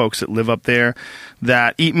lot of the folks that live up there.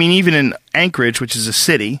 That even in Anchorage, which is a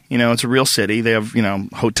city, it's a real city. They have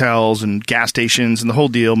hotels and gas stations and the whole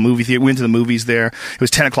deal. Movie theater. We went to the movies there. It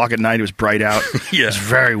was 10 o'clock at night. It was bright out. Yeah. It's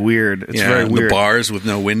very weird. It's very weird. The bars with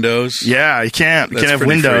no windows. Yeah, you can't have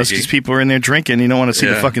windows because people are in there drinking. You don't want to see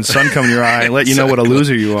the fucking sun come in your eye and let you know what a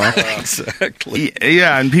loser you are. Exactly.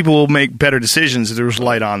 Yeah, and people will make better decisions if there's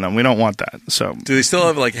light on them. We don't want that. So, do they still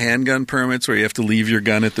have handgun permits where you have to leave your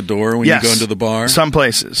gun at the door when you go into the bar? Some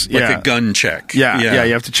places, a gun check. Yeah,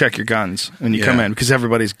 you have to check your guns when you come in because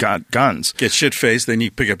everybody's got guns. Get shit-faced, then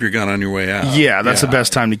you pick up your gun on your way out. Yeah, that's the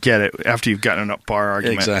best time to get it after you've gotten a bar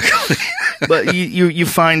argument. Exactly. But you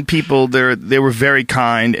find people they were very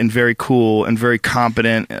kind and very cool and very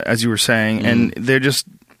competent, as you were saying, and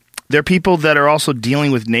They're people that are also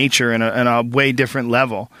dealing with nature in a way different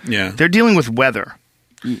level. Yeah. They're dealing with weather,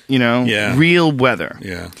 real weather.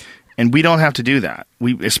 Yeah. And we don't have to do that.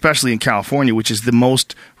 Especially in California, which is the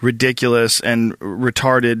most ridiculous and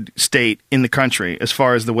retarded state in the country as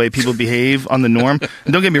far as the way people behave on the norm.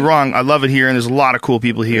 And don't get me wrong, I love it here, and there's a lot of cool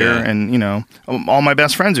people here, and all my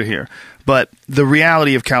best friends are here. But the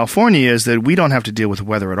reality of California is that we don't have to deal with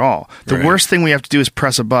weather at all. The worst thing we have to do is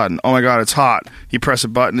press a button. Oh my God, it's hot. You press a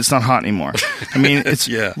button, it's not hot anymore. I mean, it's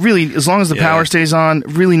really, as long as the power stays on,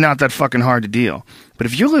 really not that fucking hard to deal. But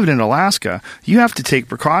if you're living in Alaska, you have to take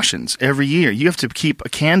precautions every year. You have to keep a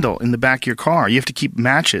candle in the back of your car. You have to keep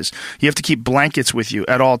matches. You have to keep blankets with you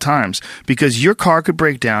at all times because your car could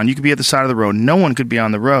break down. You could be at the side of the road. No one could be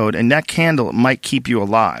on the road, and that candle might keep you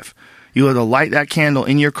alive. You have to light that candle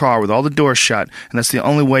in your car with all the doors shut, and that's the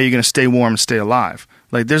only way you're going to stay warm and stay alive.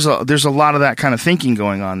 Like there's a lot of that kind of thinking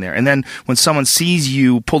going on there. And then when someone sees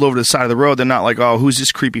you pulled over to the side of the road, they're not like, oh, who's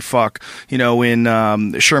this creepy fuck,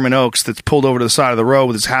 in Sherman Oaks that's pulled over to the side of the road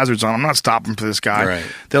with his hazards on. I'm not stopping for this guy. Right.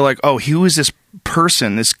 They're like, oh, who is this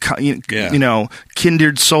person, this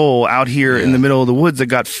kindred soul out here in the middle of the woods that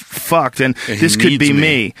got fucked, and this could be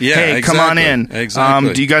me. Yeah, hey, exactly. come on in.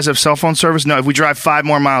 Exactly. Do you guys have cell phone service? No. If we drive 5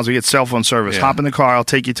 more miles, we get cell phone service. Hop in the car. I'll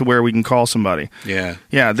take you to where we can call somebody. Yeah.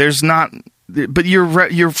 Yeah. There's not. But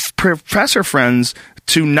your professor friends,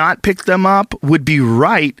 to not pick them up would be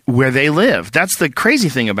right where they live. That's the crazy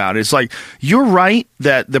thing about it. It's like, you're right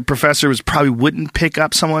that the professor probably wouldn't pick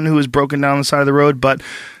up someone who is broken down on the side of the road, but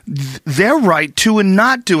they're right too in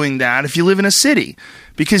not doing that if you live in a city.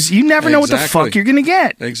 Because you never know what the fuck you're going to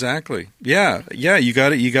get. Exactly. Yeah. Yeah. You got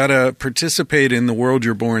to participate in the world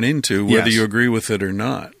you're born into, whether you agree with it or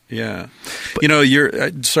not. Yeah. But,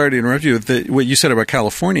 you're sorry to interrupt you with what you said about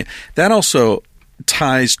California. That also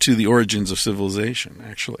ties to the origins of civilization,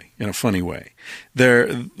 actually, in a funny way.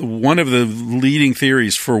 One of the leading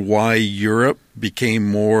theories for why Europe became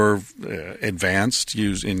more advanced,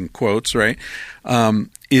 used in quotes, right,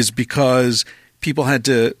 is because people had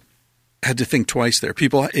to think twice there.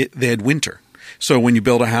 They had winter. So when you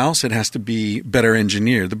build a house, it has to be better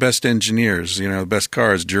engineered. The best engineers, the best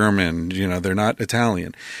cars, German, they're not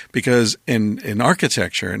Italian. Because in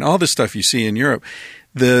architecture and all the stuff you see in Europe,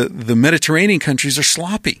 the Mediterranean countries are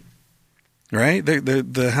sloppy. Right?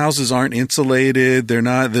 The houses aren't insulated. They're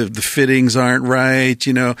not, the fittings aren't right.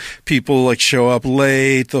 People like show up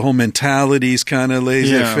late. The whole mentality is kind of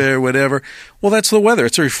laissez-faire, whatever. Well, that's the weather.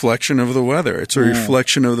 It's a reflection of the weather. It's a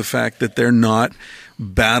reflection of the fact that they're not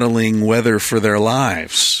battling weather for their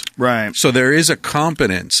lives. Right. So there is a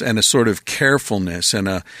competence and a sort of carefulness and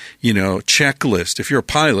a, checklist. If you're a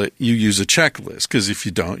pilot, you use a checklist, because if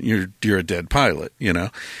you don't, you're a dead pilot,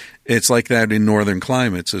 It's like that in northern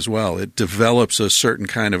climates as well. It develops a certain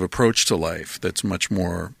kind of approach to life that's much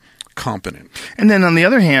more competent. And then on the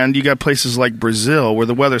other hand, you got places like Brazil where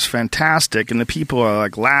the weather's fantastic and the people are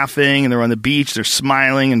like laughing and they're on the beach, they're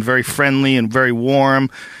smiling and very friendly and very warm.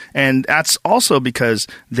 And that's also because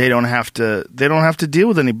they don't have to deal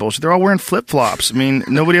with any bullshit. They're all wearing flip-flops. I mean,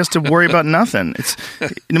 nobody has to worry about nothing. It's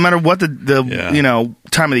no matter what the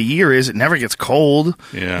time of the year is, it never gets cold.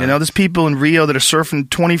 Yeah. There's people in Rio that are surfing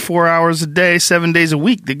 24 hours a day, 7 days a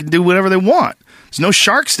week. They can do whatever they want. There's no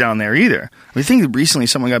sharks down there either. I think that recently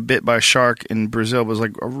someone got bit by a shark in Brazil. It was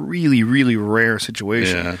like a really, really rare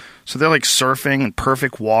situation. Yeah. So they're like surfing in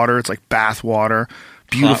perfect water. It's like bath water.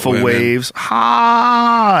 Beautiful waves.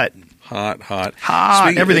 Hot.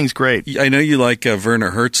 Everything's great. I know you like Werner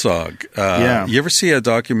Herzog. Yeah. You ever see a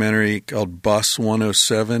documentary called Bus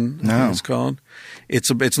 107? No. It's called.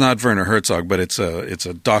 It's not Werner Herzog, but it's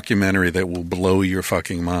a documentary that will blow your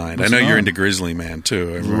fucking mind. I know you're into Grizzly Man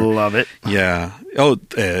too. Love it. Yeah. Oh,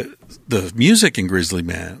 the music in Grizzly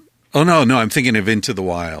Man. Oh no, I'm thinking of Into the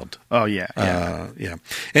Wild. Oh yeah.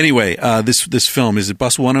 Anyway, this film, is it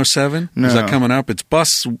Bus 107? No. Is that coming up? It's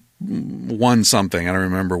Bus 1 something. I don't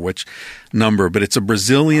remember which number, but it's a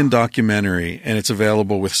Brazilian documentary and it's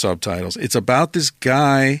available with subtitles. It's about this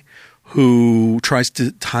guy who tries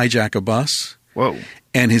to hijack a bus. Whoa.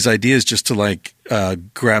 And his idea is just to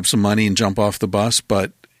grab some money and jump off the bus,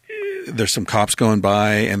 but there's some cops going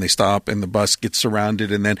by and they stop and the bus gets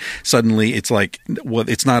surrounded, and then suddenly it's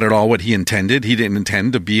it's not at all what he intended. He didn't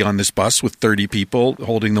intend to be on this bus with 30 people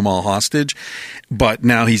holding them all hostage, but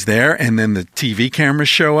now he's there, and then the TV cameras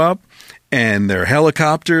show up and there are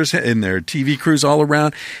helicopters and there are TV crews all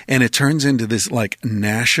around, and it turns into this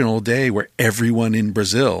national day where everyone in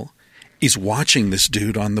Brazil is watching this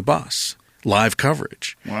dude on the bus. Live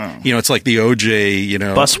coverage. Wow. It's like the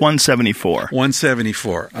OJ, Bus 174.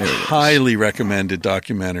 174. A highly recommended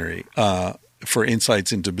documentary. for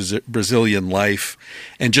insights into Brazilian life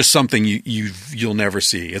and just something you'll never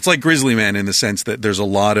see. It's like Grizzly Man in the sense that there's a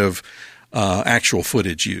lot of actual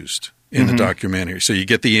footage used in the documentary. So you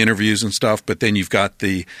get the interviews and stuff, but then you've got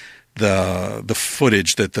the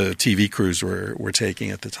footage that the TV crews were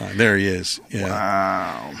taking at the time. There he is. Yeah.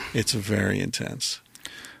 Wow. It's very intense.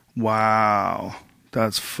 Wow.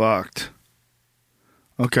 That's fucked.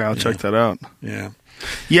 Okay, I'll check that out. Yeah.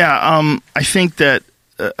 Yeah, I think that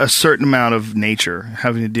a certain amount of nature,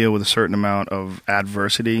 having to deal with a certain amount of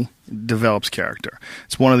adversity, develops character.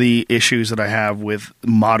 It's one of the issues that I have with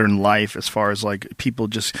modern life as far as like people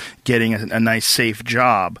just getting a nice, safe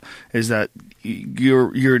job is that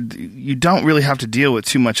you don't really have to deal with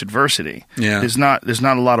too much adversity. Yeah. There's not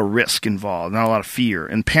a lot of risk involved, not a lot of fear,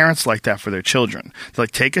 and parents like that for their children. They're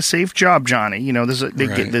like, take a safe job, Johnny. You know,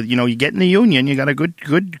 you get in the union, you got a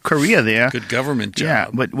good career there, good government job. Yeah,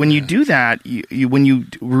 but when you do that, when you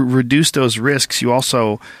reduce those risks, you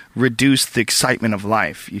also reduce the excitement of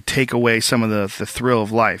life. You take away some of the thrill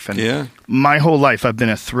of life. And my whole life, I've been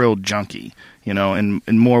a thrill junkie. You know, in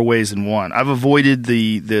more ways than one. I've avoided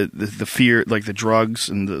the fear, like the drugs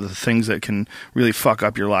and the things that can really fuck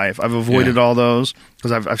up your life. I've avoided all those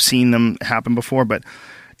because I've seen them happen before. But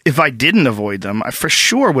if I didn't avoid them, I for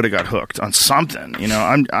sure would have got hooked on something. You know,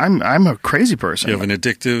 I'm a crazy person. You have an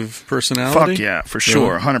addictive personality? Fuck yeah, for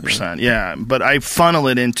sure, 100%. Yeah, but I funnel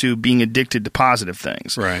it into being addicted to positive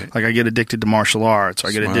things. Right. Like I get addicted to martial arts, or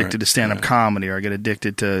I get addicted to stand-up comedy, or I get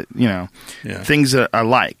addicted to things that I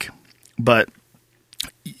like. But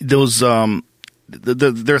those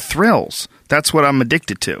they're thrills. That's what I'm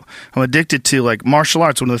addicted to. I'm addicted to like martial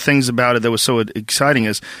arts. One of the things about it that was so exciting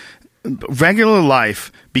is regular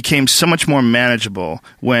life became so much more manageable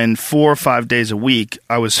when 4 or 5 days a week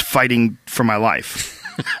I was fighting for my life.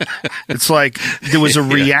 It's like there was a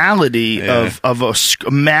reality of a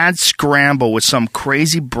mad scramble with some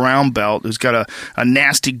crazy brown belt who's got a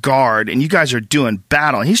nasty guard, and you guys are doing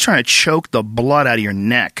battle, and he's trying to choke the blood out of your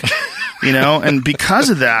neck. You know, and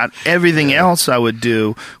because of that, everything else I would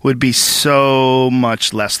do would be so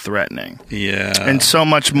much less threatening. Yeah. And so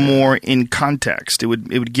much more in context. It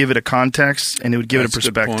would give it a context, and it would give it a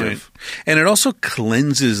perspective. And it also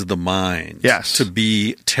cleanses the mind to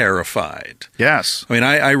be terrified. Yes. I mean,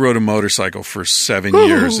 I rode a motorcycle for 7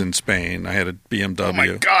 years in Spain. I had a BMW. Oh, my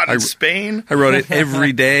God, in Spain? I rode it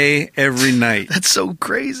every day, every night. That's so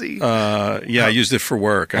crazy. I used it for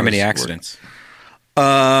work. How many accidents?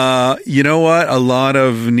 You know what? A lot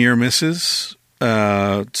of near misses,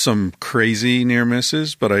 some crazy near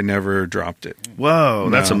misses, but I never dropped it. Whoa,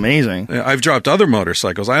 that's amazing. I've dropped other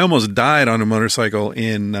motorcycles. I almost died on a motorcycle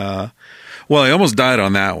I almost died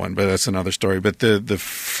on that one, but that's another story. But the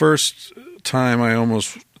first time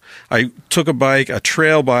I took a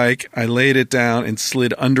trail bike, I laid it down and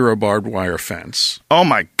slid under a barbed wire fence. Oh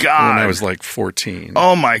my God. When I was like 14.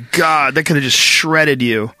 Oh my God, that could have just shredded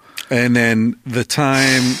you. And then the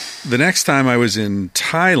next time I was in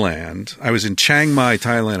Thailand, I was in Chiang Mai,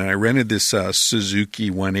 Thailand, and I rented this Suzuki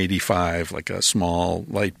 185, like a small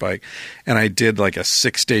light bike. And I did like a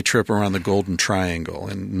 6-day trip around the Golden Triangle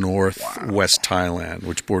in northwest Thailand,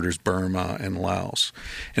 which borders Burma and Laos.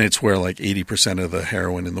 And it's where like 80% of the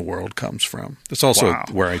heroin in the world comes from. It's also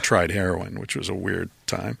where I tried heroin, which was a weird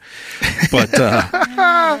time. But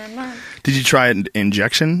did you try an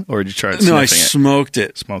injection or did you try it sniffing No, I smoked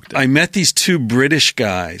it. Smoked it. I met these two British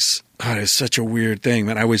guys. God, it's such a weird thing,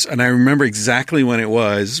 man. I remember exactly when it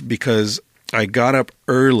was because I got up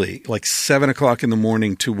early, like 7 o'clock in the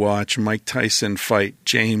morning, to watch Mike Tyson fight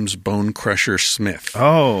James Bone Crusher Smith.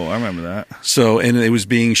 Oh, I remember that. So, and it was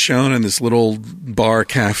being shown in this little bar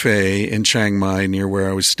cafe in Chiang Mai near where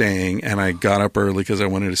I was staying. And I got up early because I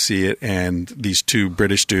wanted to see it. And these two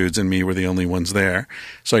British dudes and me were the only ones there.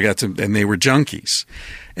 So and they were junkies.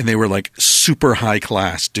 And they were like super high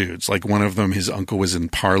class dudes. Like one of them, his uncle was in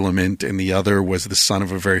Parliament, and the other was the son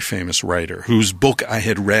of a very famous writer whose book I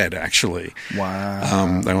had read, actually.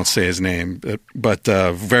 Wow. I won't say his name, but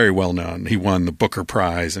very well known. He won the Booker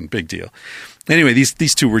Prize and big deal. Anyway,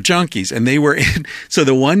 these two were junkies, and they were in. So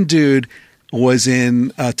the one dude was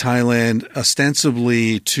in Thailand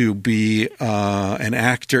ostensibly to be an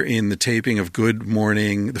actor in the taping of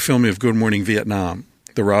the filming of Good Morning Vietnam,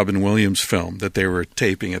 the Robin Williams film that they were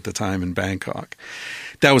taping at the time in Bangkok.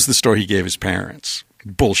 That was the story he gave his parents.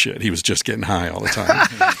 Bullshit. He was just getting high all the time.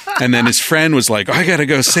 And then his friend was like, I got to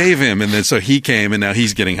go save him. And then so he came, and now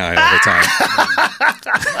he's getting high all the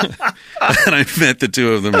time. And I met the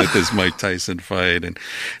two of them at this Mike Tyson fight. And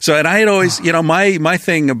I had always, my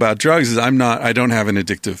thing about drugs is I don't have an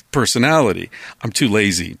addictive personality. I'm too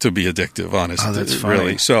lazy to be addictive, honestly. Oh, that's funny.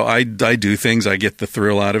 Really. So I do things, I get the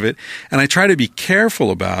thrill out of it. And I try to be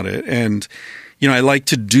careful about it. And, I like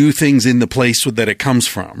to do things in the place that it comes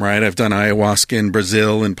from, right? I've done ayahuasca in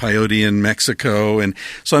Brazil and peyote in Mexico. And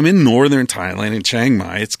so I'm in northern Thailand in Chiang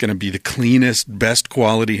Mai. It's going to be the cleanest, best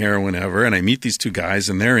quality heroin ever. And I meet these two guys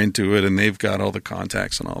and they're into it and they've got all the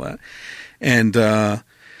contacts and all that. And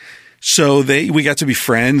so we got to be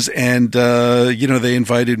friends and, they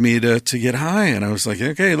invited me to get high. And I was like,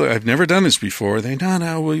 okay, look, I've never done this before.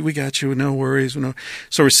 No, we got you. No worries. No.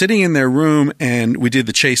 So we're sitting in their room and we did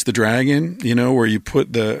the Chase the Dragon, where you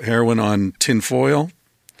put the heroin on tin foil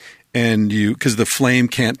and because the flame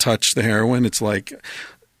can't touch the heroin. It's like,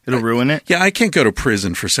 it'll ruin it. Yeah, I can't go to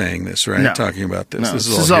prison for saying this, right? No. Talking about this. No, this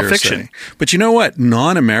is all fiction. But you know what?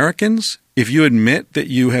 Non-Americans, if you admit that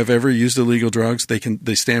you have ever used illegal drugs,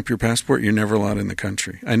 they stamp your passport. You're never allowed in the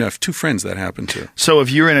country. I know I have two friends that happened to. So if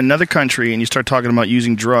you're in another country and you start talking about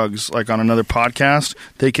using drugs, like on another podcast,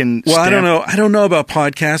 they can. Well, I don't know. I don't know about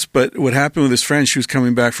podcasts, but what happened with this friend? She was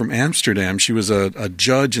coming back from Amsterdam. She was a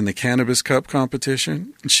judge in the Cannabis Cup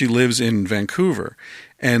competition. She lives in Vancouver,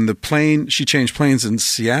 and she changed planes in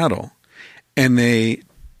Seattle, and they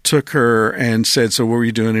took her and said, so what were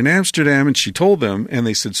you doing in Amsterdam? And she told them, and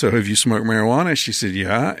they said, so have you smoked marijuana? She said,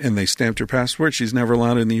 yeah. And they stamped her passport. She's never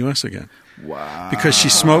allowed in the U.S. again. Wow. Because she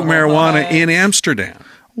smoked marijuana in Amsterdam.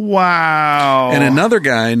 Wow. And another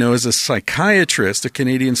guy I know is a psychiatrist, a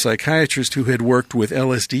Canadian psychiatrist who had worked with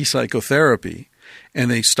LSD psychotherapy. And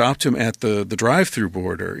they stopped him at the drive-through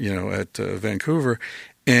border, at Vancouver,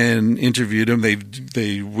 and interviewed him. They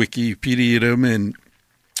Wikipedia'd him and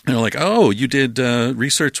they're like, oh, you did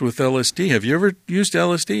research with LSD. Have you ever used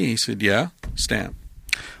LSD? He said, yeah, stamp.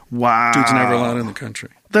 Wow. Dude's never allowed in the country.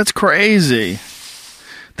 That's crazy.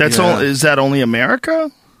 Is that only America?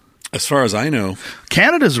 As far as I know.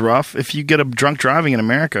 Canada's rough. If you get a drunk driving in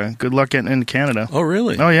America, good luck getting into Canada. Oh,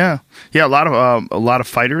 really? Oh, yeah. Yeah, a lot of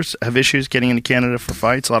fighters have issues getting into Canada for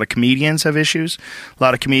fights. A lot of comedians have issues. A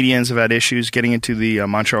lot of comedians have had issues getting into the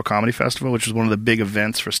Montreal Comedy Festival, which is one of the big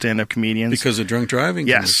events for stand-up comedians. Because of drunk driving?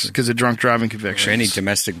 Yes, because of drunk driving convictions. Or any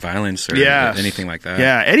domestic violence or anything like that.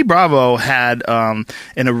 Yeah, Eddie Bravo had an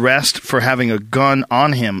arrest for having a gun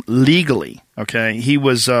on him legally. Okay, he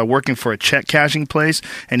was working for a check cashing place,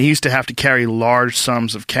 and he used to have to carry large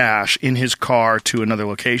sums of cash in his car to another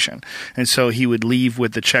location. And so he would leave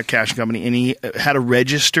with the check cashing company, and he had a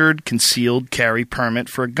registered concealed carry permit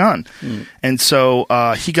for a gun. And so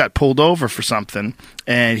he got pulled over for something,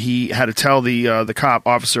 and he had to tell the cop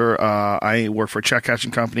officer, I work for a check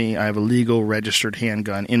cashing company. I have a legal registered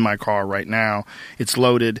handgun in my car right now. It's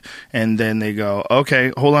loaded. And then they go,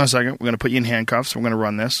 okay, hold on a second. We're going to put you in handcuffs. We're going to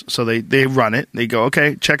run this. So they run it. They go,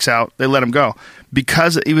 okay, checks out. They let him go.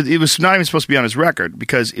 Because it was not even supposed to be on his record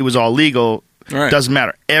because it was all legal. Right. Doesn't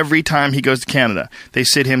matter. Every time he goes to Canada, they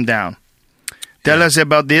sit him down. Tell us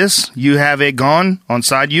about this. You have a gun on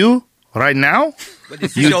side you right now?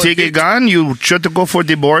 You take a gun, you should to go for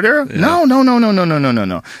the border? Yeah.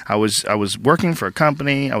 No. I was working for a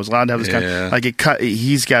company. I was allowed to have this gun.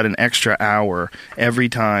 He's got an extra hour every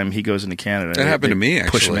time he goes into Canada. That happened to me,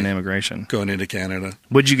 actually. Push him in immigration. Going into Canada.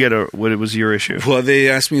 What was your issue? Well, they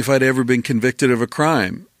asked me if I'd ever been convicted of a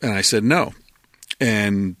crime, and I said no.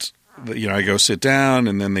 And I go sit down,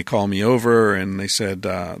 and then they call me over, and they said,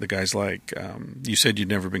 the guy's like, you said you'd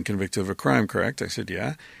never been convicted of a crime, correct? I said,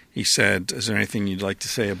 yeah. He said, is there anything you'd like to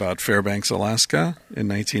say about Fairbanks, Alaska in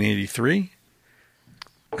 1983?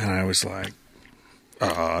 And I was like,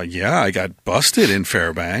 yeah, I got busted in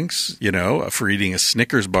Fairbanks, for eating a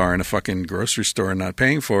Snickers bar in a fucking grocery store and not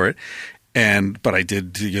paying for it. But I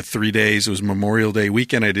did 3 days. It was Memorial Day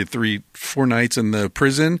weekend. I did 4 nights in the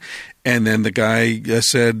prison. And then the guy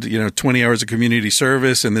said, 20 hours of community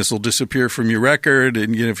service and this will disappear from your record.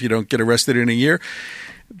 And if you don't get arrested in a year.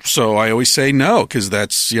 So I always say no, because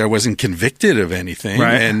I wasn't convicted of anything.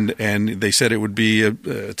 Right. And they said it would be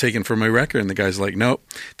taken from my record. And the guy's like, nope.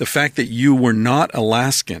 The fact that you were not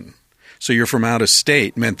Alaskan, so you're from out of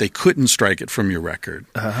state, meant they couldn't strike it from your record.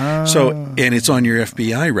 And it's on your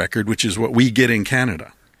FBI record, which is what we get in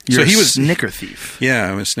Canada. You're a Snicker thief.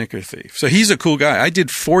 Yeah, I'm a Snicker thief. So he's a cool guy. I did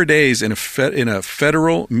 4 days in a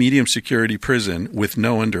federal medium security prison with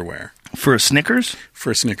no underwear. For a Snickers?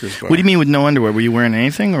 For a Snickers bar. What do you mean with no underwear? Were you wearing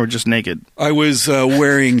anything or just naked? I was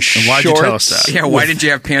wearing shorts. Why'd you tell us that? Yeah, why didn't you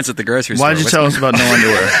have pants at the grocery store? Why'd you tell us about no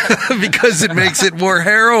underwear? Because it makes it more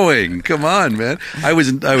harrowing. Come on, man. I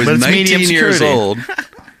was 19 years old.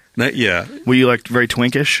 Yeah. Were you very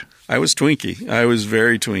twinkish? I was twinky. I was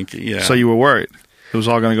very twinky, yeah. So you were worried. It was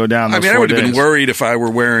all going to go down. I those mean, I 4 would have been days. worried if I were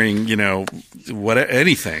wearing,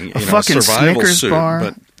 anything. A fucking survival Snickers suit, bar?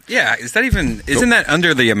 But Yeah, isn't that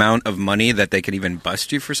under the amount of money that they could even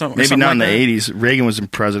bust you for something? Maybe something not like in the that? 80s. Reagan was in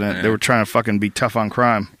president. They were trying to fucking be tough on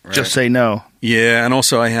crime. Right. Just say no. yeah, and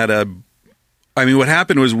also what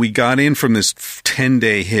happened was we got in from this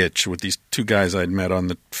 10-day hitch with these 2 guys I'd met on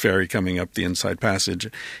the ferry coming up the Inside Passage.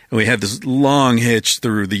 And we had this long hitch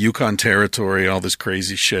through the Yukon Territory, all this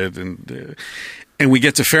crazy shit. And we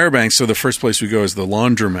get to Fairbanks, so the first place we go is the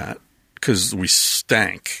laundromat because we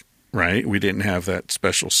stank, right? We didn't have that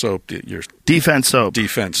special soap, your Defense soap.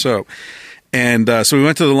 defense soap. And so we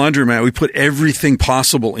went to the laundromat. We put everything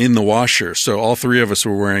possible in the washer. So all 3 of us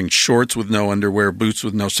were wearing shorts with no underwear, boots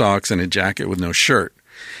with no socks, and a jacket with no shirt.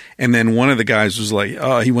 And then one of the guys was like,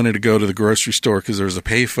 he wanted to go to the grocery store because there was a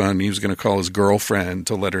payphone. He was going to call his girlfriend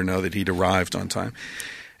to let her know that he'd arrived on time.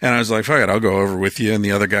 And I was like, fuck it, I'll go over with you. And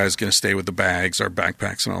the other guy's going to stay with the bags, our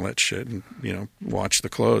backpacks and all that shit and, watch the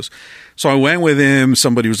clothes. So I went with him.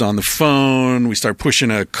 Somebody was on the phone. We started pushing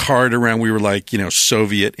a cart around. We were like,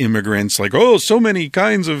 Soviet immigrants, like, so many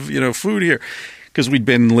kinds of, food here. Because we'd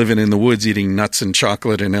been living in the woods eating nuts and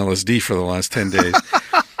chocolate and LSD for the last 10 days.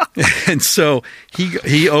 And so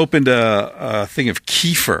he opened a thing of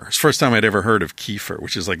kefir. It's the first time I'd ever heard of kefir,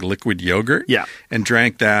 which is like liquid yogurt. Yeah. And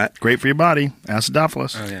drank that. Great for your body.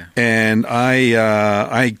 Acidophilus. Oh, yeah. And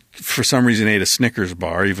I for some reason ate a Snickers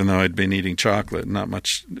bar, even though I'd been eating chocolate. Not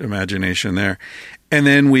much imagination there. And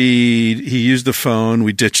then he used the phone,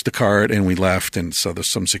 we ditched the cart, and we left. And so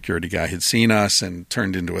there's some security guy had seen us and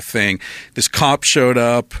turned into a thing. This cop showed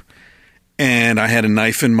up, and I had a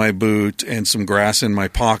knife in my boot and some grass in my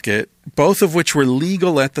pocket, both of which were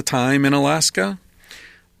legal at the time in Alaska.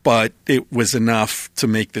 But it was enough to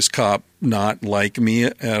make this cop not like me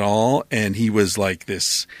at all. And he was like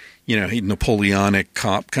this, Napoleonic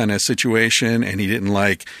cop kind of situation. And he didn't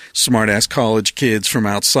like smart-ass college kids from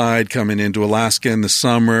outside coming into Alaska in the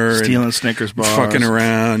summer. Stealing and Snickers bars. Fucking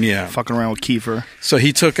around, yeah. Fucking around with kefir. So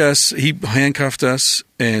he handcuffed us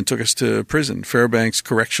and took us to prison, Fairbanks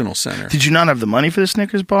Correctional Center. Did you not have the money for the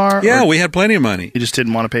Snickers bar? Yeah, Or we had plenty of money. you just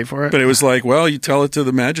didn't want to pay for it? But it was like, well, you tell it to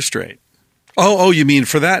the magistrate. Oh, you mean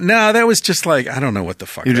for that? No, that was just like, I don't know what the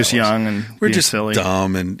fuck You're that just was. young and we're being just silly.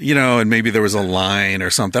 dumb and, and maybe there was a line or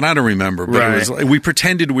something. I don't remember. But Right. it was like, we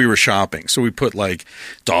pretended we were shopping. So we put like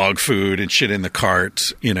dog food and shit in the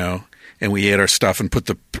cart, and we ate our stuff and put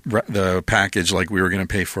the package like we were going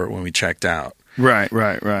to pay for it when we checked out. Right.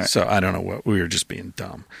 So I don't know what, we were just being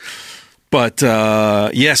dumb. But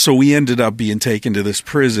so we ended up being taken to this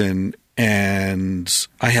prison. And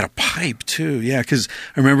I had a pipe too, yeah. Because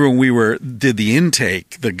I remember when we did the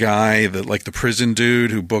intake, the guy the prison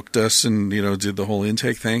dude who booked us and did the whole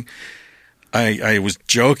intake thing. I was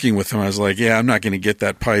joking with him. I was like, "Yeah, I'm not going to get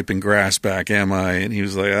that pipe and grass back, am I?" And he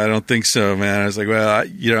was like, "I don't think so, man." I was like, "Well,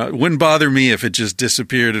 it wouldn't bother me if it just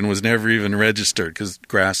disappeared and was never even registered because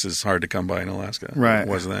grass is hard to come by in Alaska." Right. It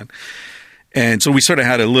was then. And so we sort of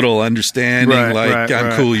had a little understanding,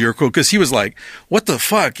 I'm cool, you're cool. Because he was like, what the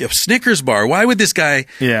fuck? A Snickers bar? Why would this guy,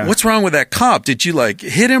 what's wrong with that cop? Did you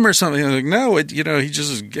hit him or something? I was like, no, he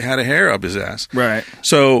just had a hair up his ass. Right.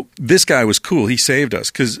 So this guy was cool. He saved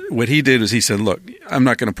us because what he did is he said, look, I'm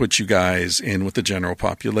not going to put you guys in with the general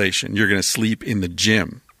population. You're going to sleep in the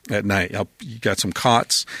gym at night. You got some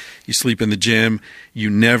cots. You sleep in the gym. You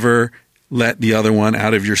never let the other one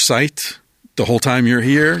out of your sight. The whole time you're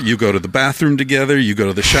here, you go to the bathroom together, you go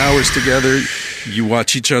to the showers together, you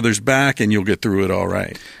watch each other's back, and you'll get through it all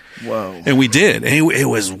right. Whoa. And we did. And it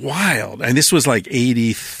was wild. And this was like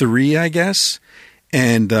 83, I guess.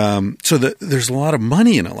 And so there's a lot of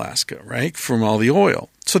money in Alaska, right, from all the oil.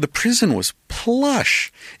 So the prison was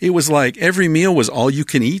plush. It was like every meal was all you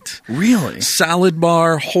can eat. Really? Salad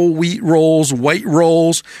bar, whole wheat rolls, white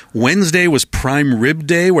rolls. Wednesday was prime rib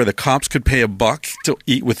day where the cops could pay $1 to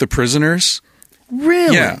eat with the prisoners.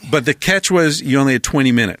 Really? Yeah, but the catch was you only had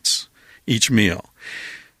 20 minutes each meal.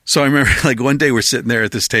 So I remember one day we're sitting there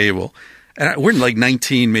at this table, and we're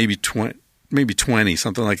 19, maybe 20,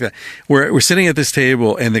 something like that. We're sitting at this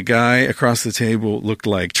table, and the guy across the table looked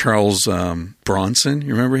like Charles Bronson.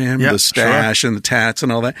 You remember him? Yep, the stash and the tats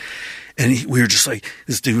and all that. And we were just like,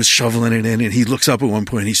 this dude was shoveling it in, and he looks up at one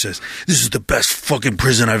point and he says, "This is the best fucking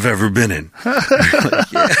prison I've ever been in."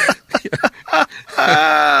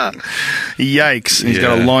 Yikes. He's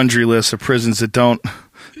got a laundry list of prisons that don't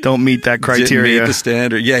meet that criteria. Didn't meet the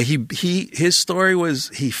standard. Yeah, his story was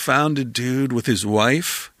he found a dude with his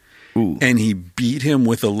wife. Ooh. And he beat him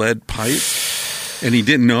with a lead pipe and he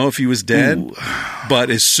didn't know if he was dead. But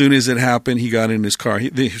as soon as it happened, he got in his car. He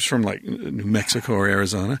was from like New Mexico or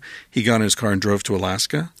Arizona. He got in his car and drove to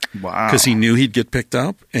Alaska. Wow. Because he knew he'd get picked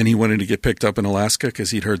up, and he wanted to get picked up in Alaska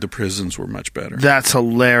because he'd heard the prisons were much better. That's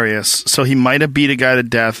hilarious. So he might have beat a guy to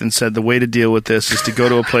death and said the way to deal with this is to go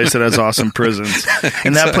to a place that has awesome prisons.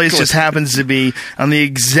 And that place just happens to be on the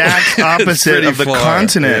exact opposite of the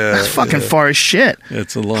continent. Yeah, That's fucking far as shit.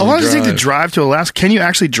 It's a long How long does it take to drive. drive to Alaska? Can you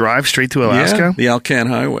actually drive straight to Alaska? Yeah, the Alcan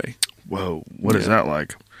Highway. Whoa. What is that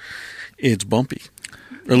like? It's bumpy.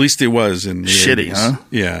 Or at least it was in the Shitty, 80s. huh?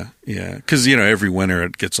 Yeah. Because, every winter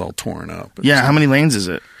it gets all torn up. Yeah, how many lanes is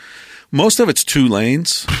it? Most of it's 2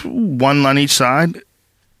 lanes. One on each side?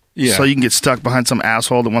 Yeah. So you can get stuck behind some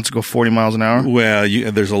asshole that wants to go 40 miles an hour? Well,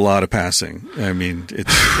 there's a lot of passing. I mean,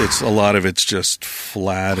 it's a lot of it's just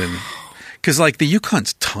flat and because like the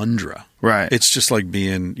Yukon's tundra, Right. It's just like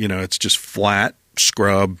being, it's just flat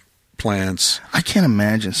scrub plants. I can't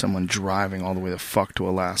imagine someone driving all the way the fuck to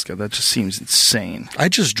Alaska. That just seems insane. I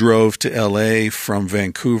just drove to L.A. from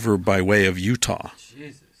Vancouver by way of Utah.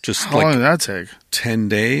 Jesus. Just How long did that take? 10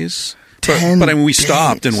 days. 10 but I mean, we days.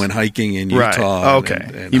 stopped and went hiking in Right. Utah. Okay.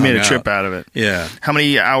 and You made hung a trip out. out of it. Yeah. How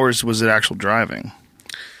many hours was it actual driving?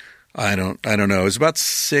 I don't know. It's about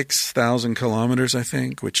 6,000 kilometers, I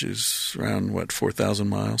think, which is around 4,000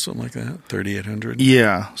 miles, something like that, 3,800.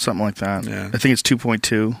 Yeah, something like that. Yeah. I think it's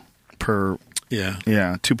 2.2 per. Yeah.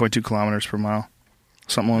 Yeah, 2.2 kilometers per mile.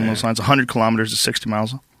 Something along those lines. 100 kilometers is 60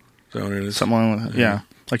 miles. Is that what it is? Something along that. Yeah.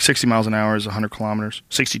 Like 60 miles an hour is 100 kilometers.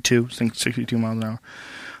 62, I think 62 miles an hour.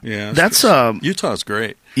 Yeah. That's Utah's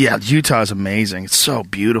great. Yeah, Utah is amazing. It's so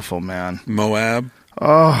beautiful, man. Moab.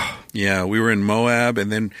 Oh, Yeah, we were in Moab, and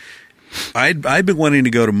then I'd been wanting to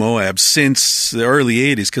go to Moab since the early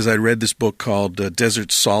 80s because I'd read this book called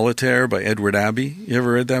Desert Solitaire by Edward Abbey. You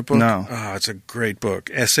ever read that book? No. Oh, it's a great book.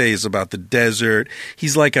 Essays about the desert.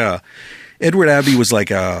 Edward Abbey was like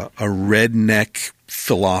a redneck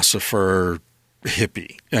philosopher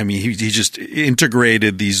hippie. I mean, he just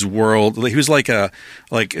integrated these he was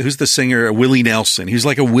who's the singer? Willie Nelson. He was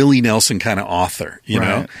like a Willie Nelson kind of author, you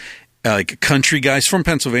know? Like a country guy. He's from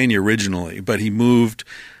Pennsylvania originally, but he moved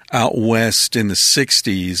out west in the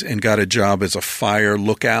 60s and got a job as a fire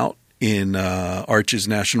lookout in Arches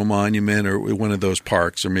National Monument or one of those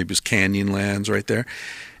parks, or maybe it was Canyonlands right there.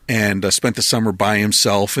 And spent the summer by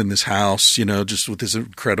himself in this house, just with this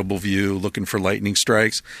incredible view, looking for lightning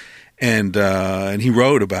strikes. And he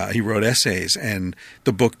wrote essays, and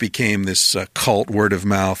the book became this cult word of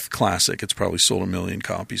mouth classic. It's probably sold 1 million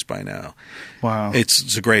copies by now. wow.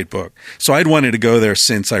 It's a great book. So I'd wanted to go there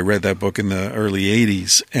since I read that book in the early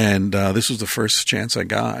 80s, and this was the first chance I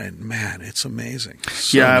got. And man, it's amazing.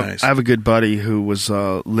 So nice. I have a good buddy who was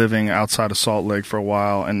living outside of Salt Lake for a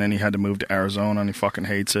while, and then he had to move to Arizona, and he fucking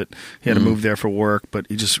hates it. He had to move there for work, but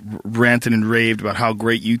he just ranted and raved about how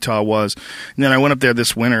great Utah was. And then I went up there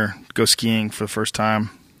this winter to go skiing for the first time.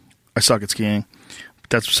 I suck at skiing.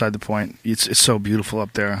 That's beside the point. It's so beautiful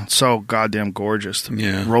up there. So goddamn gorgeous.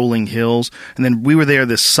 Yeah. Rolling hills. And then we were there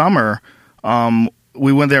this summer.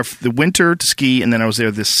 We went there for the winter to ski, and then I was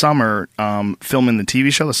there this summer filming the TV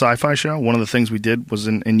show, the sci-fi show. One of the things we did was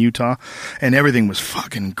in Utah, and everything was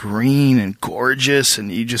fucking green and gorgeous, and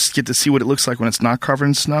you just get to see what it looks like when it's not covered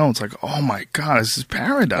in snow. It's like, oh my God, this is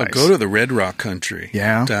paradise. Go to the Red Rock country.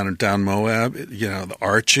 Yeah. Down Moab, the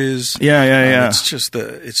arches. Yeah. It's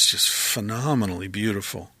just phenomenally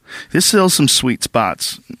beautiful. There's still some sweet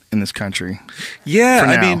spots in this country. Yeah, For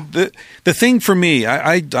I now. mean, the thing for me,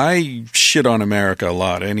 I shit on America a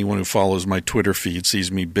lot. Anyone who follows my Twitter feed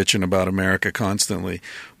sees me bitching about America constantly.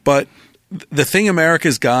 But the thing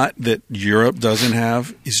America's got that Europe doesn't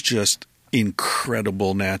have is just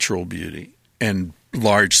incredible natural beauty and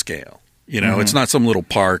large scale. It's not some little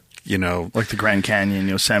park, Like the Grand Canyon,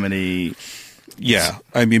 Yosemite. Yeah,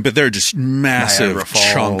 I mean, but they're just massive Niagara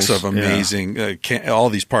Falls, chunks of yeah. amazing. All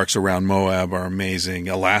these parks around Moab are amazing.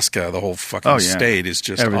 Alaska, the whole fucking state is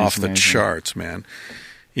just Everything's off the amazing. charts, man.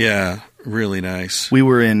 Yeah, really nice. We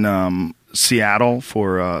were in Seattle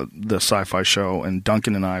for the sci-fi show, and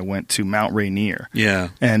Duncan and I went to Mount Rainier. Yeah,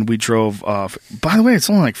 And we drove by the way, it's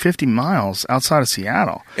only like 50 miles outside of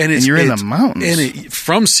Seattle. And you're in the mountains. And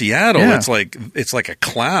from Seattle, Yeah. it's like a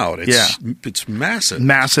cloud. It's massive.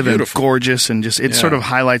 Massive It's and beautiful. gorgeous, and just it sort of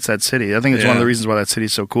highlights that city. I think it's one of the reasons why that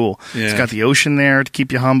city's so cool. Yeah. It's got the ocean there to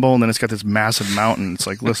keep you humble, and then it's got this massive mountain. It's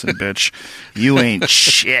like, listen, bitch, you ain't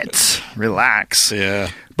shit. Relax. Yeah.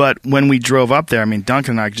 But when we drove up there, I mean,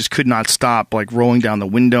 Duncan and I just could not stop, like, rolling down the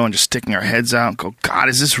window and just sticking our heads out and go, God,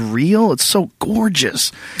 is this real? It's so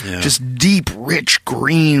gorgeous. Yeah. Just deep, rich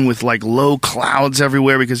green with, like, low clouds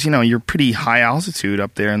everywhere because, you're pretty high altitude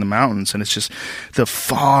up there in the mountains, and it's just the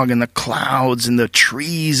fog and the clouds and the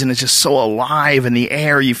trees, and it's just so alive, and the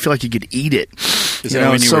air, you feel like you could eat it. Is that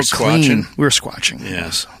when it's you so were clean. squatching? We were squatching,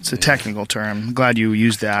 yes. It's a technical term. I'm glad you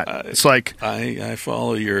used that. It's like... I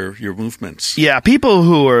follow your movements. Yeah, people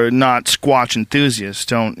who are not squatch enthusiasts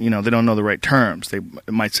don't, they don't know the right terms. They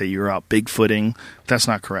might say you're out bigfooting. That's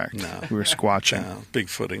not correct. No. We were squatching. No,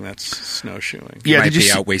 bigfooting, that's snowshoeing. You Yeah, might did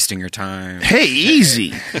you be out wasting your time. Hey,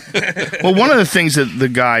 easy. Well, one of the things that the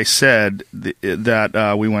guy said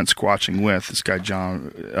that we went squatching with, this guy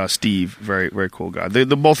Steve, very, very cool guy. The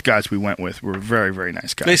both guys we went with were very, very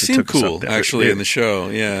nice guys. They seem took us up cool, there. actually, in the show.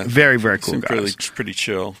 Yeah, Very, very cool seem guys. pretty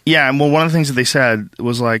chill. Yeah, and well, one of the things that they said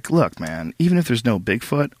was like, look, man, even if there's no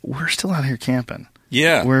Bigfoot, we're still out here camping.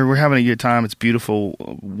 Yeah, We're having a good time. It's beautiful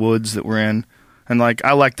woods that we're in. And, like,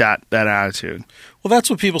 I like that attitude. well, that's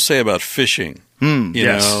what people say about fishing. You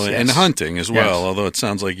yes, know, yes. and hunting as well. Yes. Although it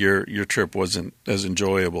sounds like your trip wasn't as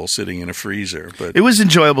enjoyable sitting in a freezer, but It was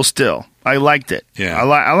enjoyable still. I liked it. Yeah.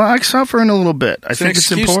 I like suffering a little bit. I it's an think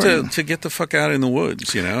it's excuse important. to get the fuck out in the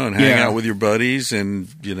woods, and hang Yeah. out with your buddies and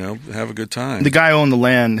have a good time. The guy who owned the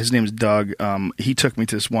land, his name's Doug. He took me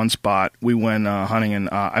to this one spot. We went hunting, and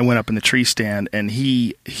I went up in the tree stand. And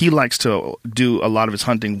he likes to do a lot of his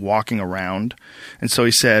hunting walking around. And so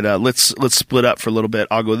he said, "Let's split up for a little bit.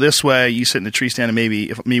 I'll go this way. You sit in the tree stand, and maybe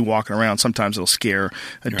if me walking around, sometimes it'll scare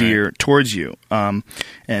a deer towards you."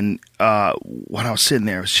 And when I was sitting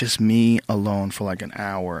there, it was just me alone for like an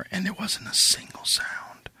hour, and there wasn't a single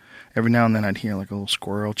sound. Every now and then I'd hear like a little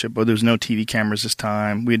squirrel chip, but there was no TV cameras this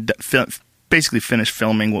time. We had basically finished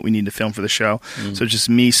filming what we needed to film for the show. So just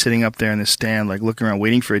me sitting up there in the stand, like looking around,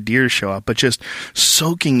 waiting for a deer to show up, but just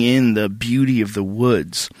soaking in the beauty of the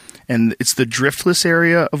woods. And it's the driftless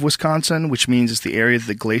area of Wisconsin, which means it's the area that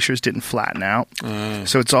the glaciers didn't flatten out.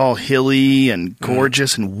 So it's all hilly and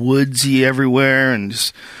gorgeous and woodsy everywhere, and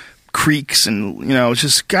just creeks, and it's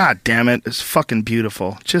just, god damn it, it's fucking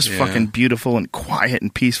beautiful. Just fucking beautiful and quiet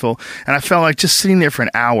and peaceful. And I felt like just sitting there for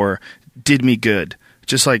an hour did me good.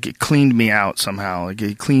 Just like it cleaned me out somehow. Like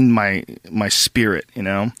it cleaned my spirit,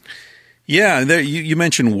 Yeah, you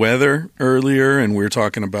mentioned weather earlier, and we were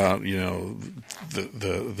talking about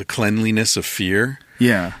the cleanliness of fear.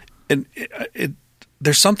 Yeah. And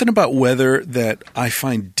there's something about weather that I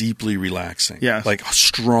find deeply relaxing. Yes. Like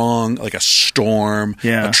strong, like a storm,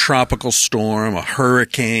 a tropical storm, a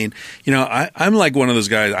hurricane. I'm like one of those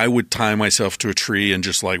guys, I would tie myself to a tree and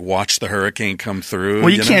just like watch the hurricane come through. Well,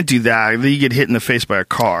 you can't do that. You get hit in the face by a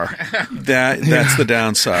car. That's the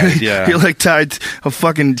downside, yeah. You're like tied, a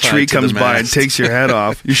fucking tree to the comes by and mast. takes your head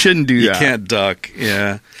off. You shouldn't do You that. can't duck,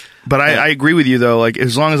 yeah. But I agree with you, though. Like,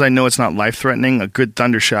 as long as I know it's not life-threatening, a good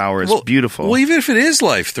thunder shower is beautiful. Well, even if it is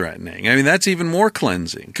life-threatening, I mean, that's even more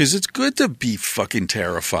cleansing because it's good to be fucking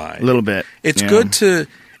terrified. A little bit. It's good to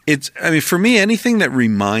 – I mean, for me, anything that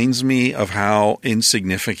reminds me of how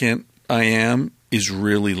insignificant I am is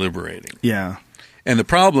really liberating. Yeah. And the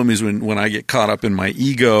problem is when I get caught up in my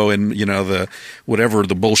ego and, the whatever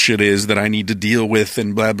the bullshit is that I need to deal with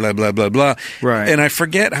and blah, blah, blah, blah, blah. Right. And I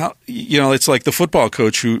forget how, it's like the football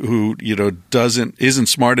coach who isn't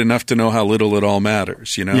smart enough to know how little it all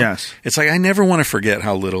matters, Yes. It's like I never want to forget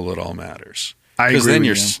how little it all matters. I agree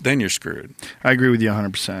Because then you're screwed. I agree with you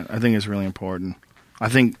 100%. I think it's really important. I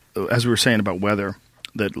think, as we were saying about weather,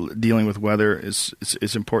 that dealing with weather is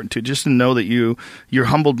important too. Just to know that you're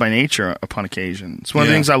humbled by nature upon occasion. It's one of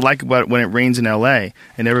the things I like about when it rains in L.A.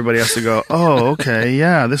 and everybody has to go, oh, okay,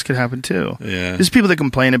 yeah, this could happen too. Yeah. There's people that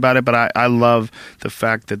complain about it, but I love the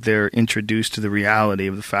fact that they're introduced to the reality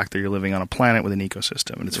of the fact that you're living on a planet with an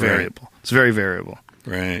ecosystem, and it's variable. It's very variable.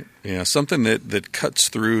 Right. Yeah. Something that cuts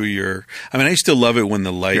through your. I mean, I still love it when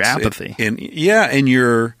the lights. Your apathy. And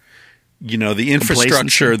your. The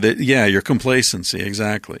infrastructure your complacency,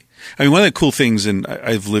 exactly. I mean, one of the cool things, and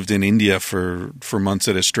I've lived in India for months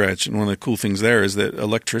at a stretch, and one of the cool things there is that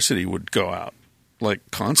electricity would go out, like,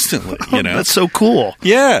 constantly, That's so cool.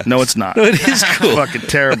 Yeah. No, it's not. No, it is cool. Fucking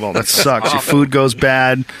terrible. That sucks. Your food goes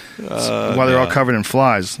bad while they're all covered in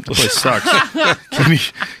flies. That place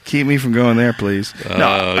sucks. Keep me from going there, please.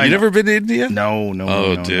 No, you never been to India? No. Oh,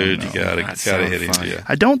 no, dude, no. you gotta hit India.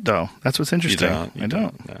 I don't, though. That's what's interesting. You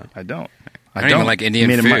don't. No. I don't. I don't even like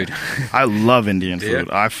Indian food. I love Indian Yeah.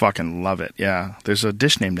 food. I fucking love it. Yeah. There's a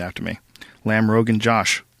dish named after me. Lamb Rogan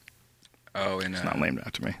Josh. Oh, and It's not named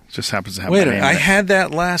after me. It just happens to have Wait my a name minute. in I it. had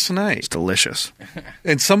that last night. It's delicious.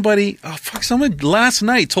 And someone last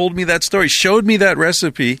night told me that story, showed me that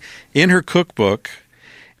recipe in her cookbook,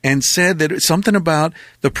 and said that it's something about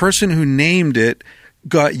the person who named it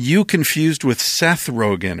got you confused with Seth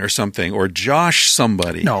Rogen or something, or Josh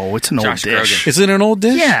somebody. No, it's an old Josh dish. Grogan. Is it an old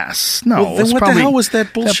dish? Yes. No. Well, then it's what the probably, hell was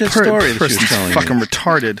that bullshit story that she was person's telling me? fucking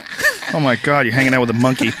retarded. Oh my god, you're hanging out with a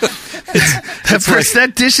monkey.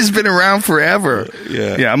 That dish has been around forever.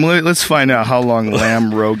 Yeah. Let's find out how long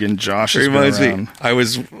Lamb Rogan Josh has been around. I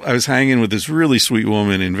was hanging with this really sweet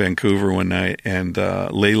woman in Vancouver one night, and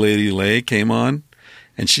Lady Lay came on,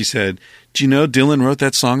 and she said, "Do you know Dylan wrote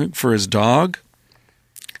that song for his dog?"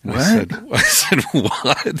 What? I said,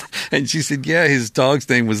 what? And she said, yeah, his dog's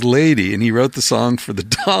name was Lady, and he wrote the song for the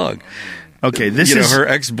dog. Okay, this is her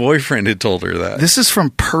ex-boyfriend had told her that. This is from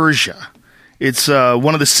Persia. It's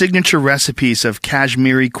one of the signature recipes of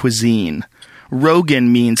Kashmiri cuisine.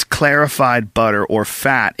 Rogan means clarified butter or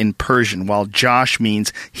fat in Persian, while Josh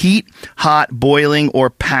means heat, hot, boiling, or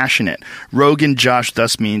passionate. Rogan Josh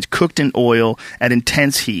thus means cooked in oil at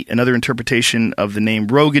intense heat. Another interpretation of the name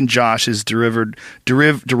Rogan Josh is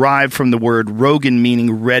derived from the word Rogan,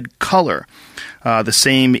 meaning red color. The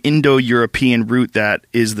same Indo-European root that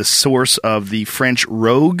is the source of the French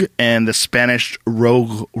rogue and the Spanish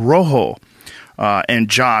rojo, and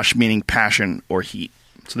Josh meaning passion or heat.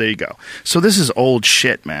 So there you go. So this is old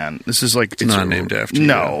shit, man. This is like... It's not named after you.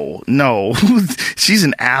 No. She's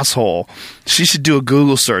an asshole. She should do a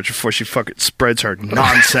Google search before she fucking spreads her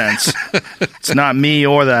nonsense. It's not me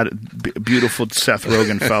or that beautiful Seth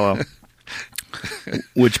Rogen fellow.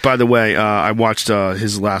 Which, by the way, I watched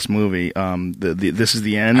his last movie. This is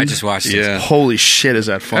the End. I just watched it. Yeah. Holy shit, is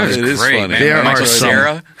that funny? That was It is great, funny. man. Michael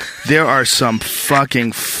Cera. There are some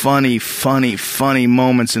fucking funny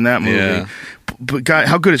moments in that movie. Yeah. But God,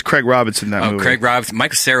 how good is Craig Robinson in that movie? Craig Robinson.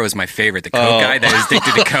 Michael Cera was my favorite. The coke guy that is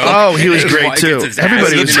addicted to coke. Oh, he was great, Gets too. his ass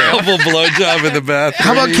Everybody was eaten. great. Double blowjob in the bathroom.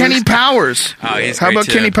 How about Kenny Powers? Oh, he's How great, about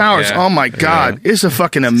too. Kenny Powers? Yeah. Oh my God, it's a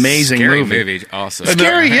fucking amazing Scary movie. also.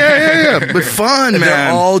 Scary, yeah, but fun, And man.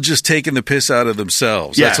 they're all just taking the piss out of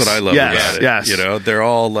themselves. Yes, That's what I love yes, about it. yes. You know, they're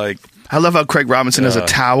all like... I love how Craig Robinson has a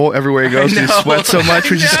towel everywhere he goes. He sweats so much,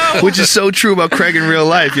 which is so true about Craig in real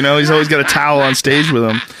life. You know, he's always got a towel on stage with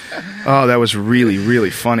him. Oh, that was really, really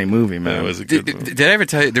funny movie, man. That was a good movie. Did I ever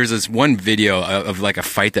tell you there's this one video of like a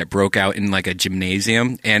fight that broke out in like a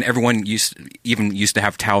gymnasium, and everyone used to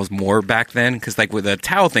have towels more back then, because like with the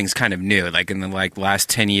towel thing's kind of new. Like in the last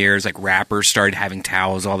 10 years, like rappers started having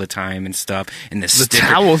towels all the time and stuff. And The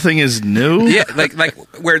towel thing is new? Yeah, like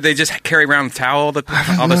where they just carry around a towel all the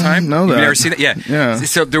time. know You've that. never seen that? Yeah.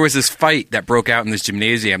 So there was this fight that broke out in this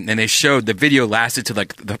gymnasium, and they showed the video lasted till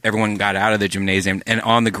everyone got out of the gymnasium, and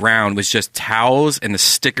on the ground was just towels and the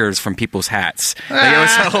stickers from people's hats. Like, it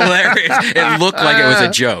was hilarious. It looked like it was a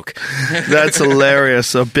joke. That's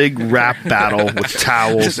hilarious. A big rap battle with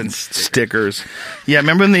towels and stickers. Yeah,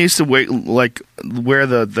 remember when they used to wear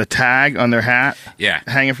the tag on their hat? Yeah.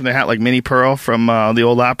 Hanging from their hat like Minnie Pearl from the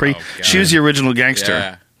old Opry? Oh, God. She was the original gangster.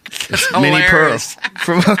 Yeah. Minnie Pearl Hilarious.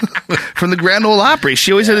 from the Grand Ole Opry.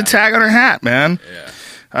 She always had a tag on her hat, man. Yeah.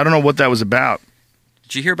 I don't know what that was about.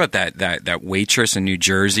 Did you hear about that waitress in New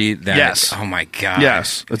Jersey? Yes. Oh my God.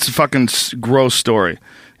 Yes, it's a fucking gross story.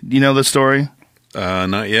 You know the story?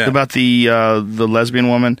 Not yet. About the lesbian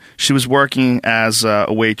woman. She was working as a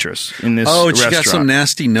waitress in this she restaurant. got some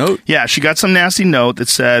nasty note? Yeah, she got some nasty note that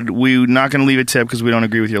said, we're not going to leave a tip because we don't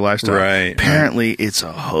agree with your lifestyle. Right. Apparently, it's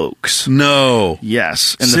a hoax. No.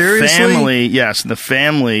 Yes. And Seriously? the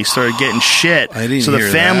family started getting shit. I didn't So the hear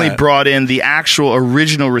family that. brought in the actual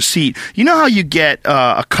original receipt. You know how you get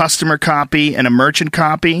a customer copy and a merchant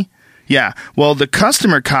copy? Yeah. Well, the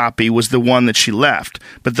customer copy was the one that she left,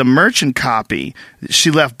 but the merchant copy,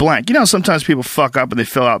 she left blank. You know, sometimes people fuck up and they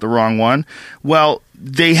fill out the wrong one. Well,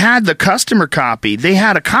 they had the customer copy. They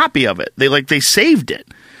had a copy of it. They saved it.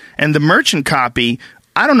 And the merchant copy,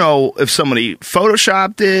 I don't know if somebody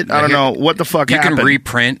photoshopped it. I don't know what the fuck happened. You can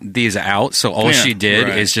reprint these out. So all she did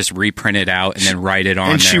right. is just reprint it out and then write it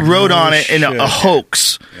on and there. she wrote on it in a shit.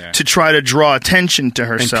 hoax to try to draw attention to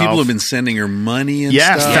And herself. people have been sending her money and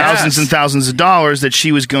Yes, stuff. thousands and thousands of dollars that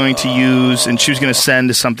she was going to use, and she was going to send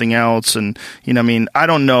to something else. And I mean, I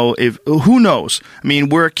don't know who knows. I mean,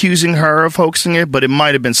 we're accusing her of hoaxing it, but it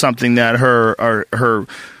might have been something that her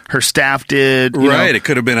staff did. You Right. know. It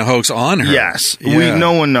could have been a hoax on her. Yes, Yeah.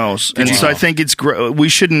 no one knows, and so I think it's we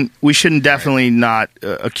shouldn't definitely not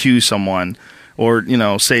accuse someone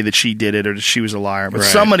or say that she did it or that she was a liar. But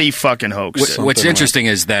somebody fucking hoaxed it. What's interesting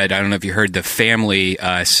is that, I don't know if you heard, the family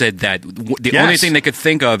said that the only thing they could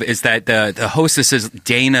think of is that the hostess says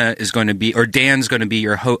Dan's going to be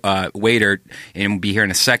your waiter and be here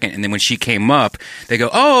in a second. And then when she came up, they go,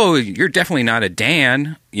 "Oh, you're definitely not a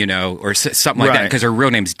Dan," or something like that, because her real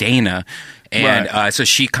name's Dana. And so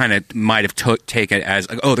she kind of might have taken it as,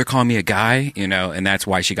 like, oh, they're calling me a guy, and that's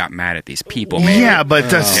why she got mad at these people. Maybe. Yeah, but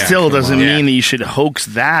that still doesn't mean that you should hoax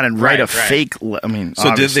that and write a fake. So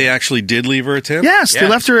obviously. Did they leave her a tip? Yes, they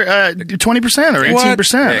left her 20% or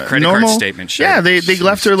 18%. Yeah, credit card statement. Yeah, they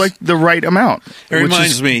left her like the right amount. It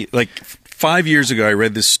reminds me, like 5 years ago, I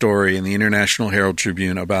read this story in the International Herald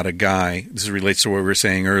Tribune about a guy. This relates to what we were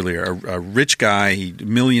saying earlier. A rich guy,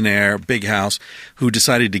 millionaire, big house, who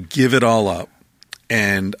decided to give it all up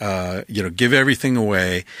and give everything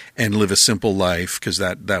away and live a simple life because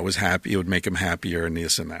that was happy. It would make him happier and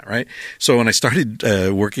this and that, right? So when I started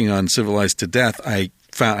working on Civilized to Death, I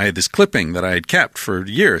had this clipping that I had kept for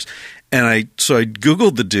years. And I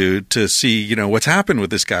Googled the dude to see, what's happened with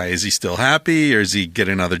this guy. Is he still happy, or is he get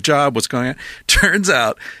another job? What's going on? Turns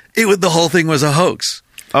out the whole thing was a hoax.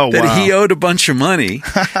 Oh, wow. That he owed a bunch of money,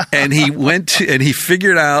 and he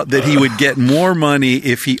figured out that he would get more money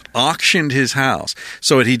if he auctioned his house.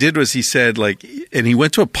 So what he did was he said, and he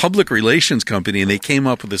went to a public relations company, and they came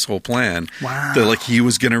up with this whole plan. Wow. That he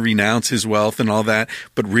was going to renounce his wealth and all that,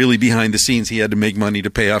 but really behind the scenes he had to make money to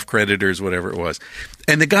pay off creditors, whatever it was.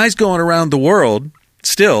 And the guy's going around the world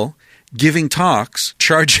still giving talks,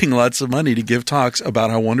 charging lots of money to give talks about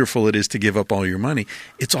how wonderful it is to give up all your money.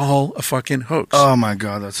 It's all a fucking hoax. Oh, my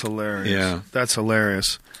God, that's hilarious. Yeah. That's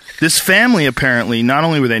hilarious. This family, apparently, not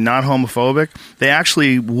only were they not homophobic, they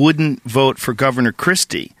actually wouldn't vote for Governor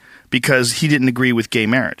Christie because he didn't agree with gay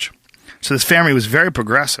marriage. So this family was very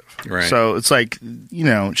progressive. Right. So it's like,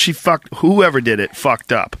 she fucked, whoever did it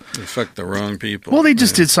fucked up. They fucked the wrong people. Well, they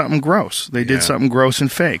just did something gross. They did something gross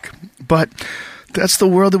and fake. But that's the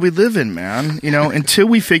world that we live in, man. Until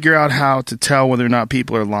we figure out how to tell whether or not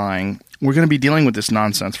people are lying, we're going to be dealing with this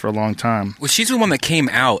nonsense for a long time. Well, she's the one that came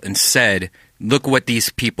out and said, look what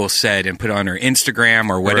these people said, and put it on her Instagram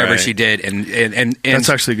or whatever she did. And that's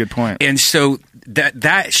actually a good point. And so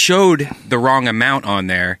that showed the wrong amount on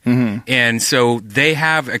there. Mm-hmm. And so they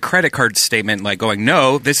have a credit card statement going,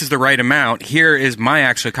 no, this is the right amount. Here is my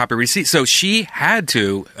actual copy receipt. So she had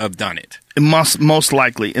to have done it. It most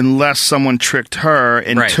likely, unless someone tricked her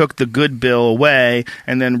and took the good bill away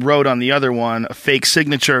and then wrote on the other one a fake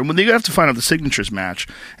signature. Well, you have to find out the signatures match,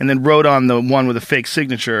 and then wrote on the one with a fake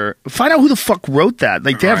signature. Find out who the fuck wrote that.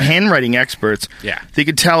 They have handwriting experts. Yeah, they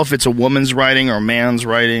could tell if it's a woman's writing or a man's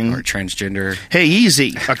writing or transgender. Hey,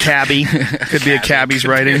 easy, a cabbie could be a cabbie's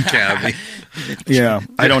writing. Cabbie. Yeah,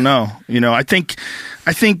 I don't know. I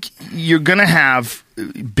think you're gonna have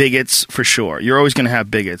bigots for sure. You're always going to have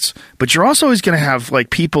bigots, but you're also always going to have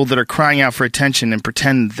people that are crying out for attention and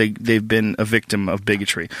pretend they've been a victim of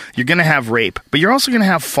bigotry. You're going to have rape, but you're also going to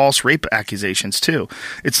have false rape accusations too.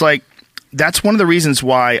 It's that's one of the reasons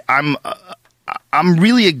why I'm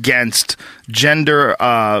really against gender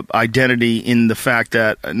identity, in the fact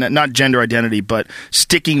that not gender identity, but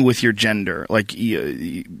sticking with your gender,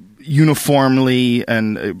 uniformly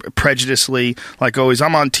and prejudicedly, always,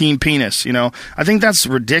 I'm on team penis. I think that's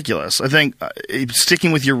ridiculous. I think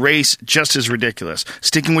sticking with your race, just as ridiculous.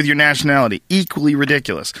 Sticking with your nationality, equally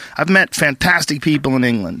ridiculous. I've met fantastic people in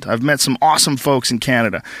England. I've met some awesome folks in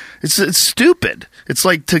Canada. It's stupid. It's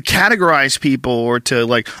to categorize people, or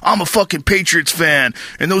to I'm a fucking Patriots fan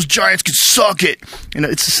and those Giants could suck it.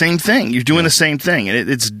 It's the same thing. You're doing the same thing, and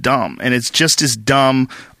it's dumb, and it's just as dumb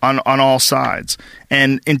on all sides.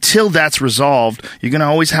 And until that's resolved, you're going to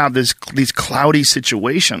always have these cloudy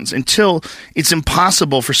situations until it's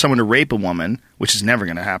impossible for someone to rape a woman, which is never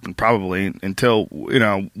going to happen probably until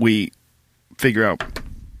we figure out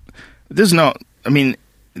there's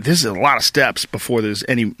a lot of steps before there's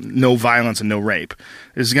no violence and no rape.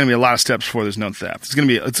 There's going to be a lot of steps before there's no theft.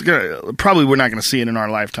 Probably we're not going to see it in our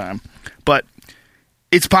lifetime, but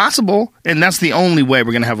it's possible, and that's the only way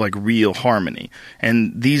we're going to have real harmony.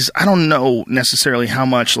 And I don't know necessarily how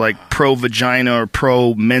much pro-vagina or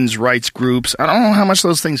pro-men's rights groups, I don't know how much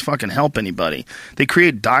those things fucking help anybody. They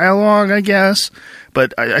create dialogue, I guess,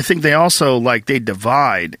 but I think they also they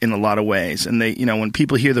divide in a lot of ways. And they, when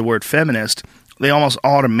people hear the word feminist, they almost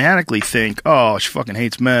automatically think, oh, she fucking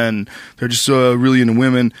hates men. They're just really into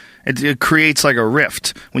women. It creates a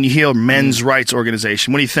rift. When you hear men's rights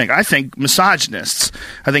organization, what do you think? I think misogynists.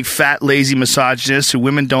 I think fat, lazy misogynists who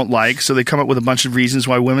women don't like, so they come up with a bunch of reasons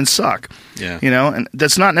why women suck. Yeah. And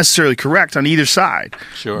that's not necessarily correct on either side.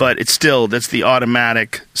 Sure. But it's still, that's the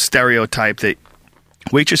automatic stereotype that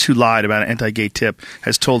Waitress who lied about an anti-gay tip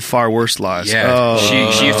has told far worse lies. Yeah,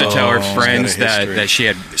 she used to tell her friends that she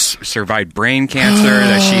had survived brain cancer,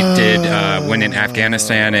 that she did when in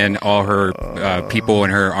Afghanistan, and all her people in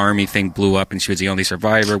her army thing blew up, and she was the only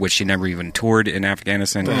survivor, which she never even toured in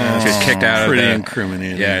Afghanistan. She was kicked out of Pretty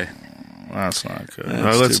incriminating. Yeah. That's not good.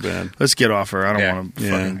 That's too bad. Let's get off her. I don't want to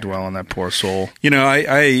fucking dwell on that poor soul.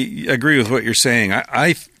 I agree with what you're saying.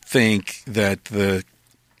 I think that the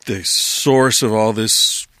source of all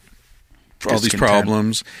these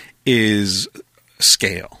problems is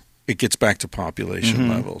scale. It gets back to population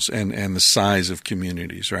levels and the size of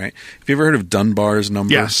communities, right? Have you ever heard of Dunbar's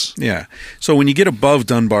number? Yes. Yeah. So when you get above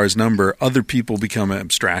Dunbar's number, other people become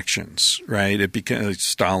abstractions, right? It becomes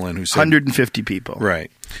Stalin, who said 150 people. Right.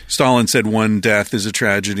 Stalin said 1 death is a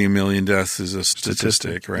tragedy, 1 million deaths is a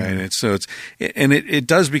statistic, right? It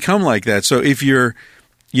does become like that. So if you're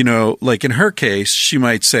like in her case, she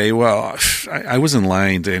might say, well, I wasn't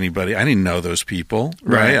lying to anybody. I didn't know those people,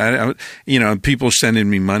 right? People sending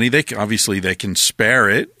me money, they can spare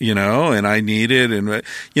it, and I need it. And,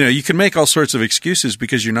 you can make all sorts of excuses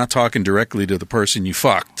because you're not talking directly to the person you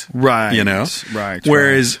fucked. Right. Right.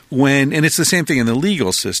 Whereas and it's the same thing in the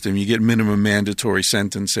legal system, you get minimum mandatory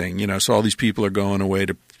sentencing, so all these people are going away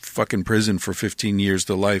to fucking prison for 15 years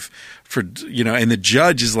to life and the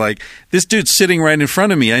judge is like, this dude's sitting right in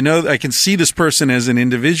front of me. I know I can see this person as an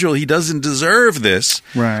individual. He doesn't deserve this,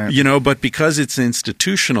 right? But because it's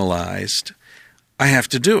institutionalized, I have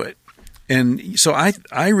to do it. And so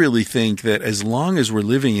I really think that as long as we're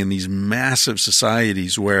living in these massive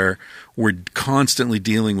societies where we're constantly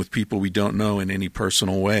dealing with people we don't know in any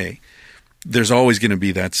personal way, there's always going to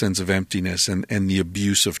be that sense of emptiness and the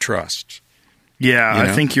abuse of trust. Yeah,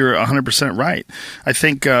 I think you're 100% right. I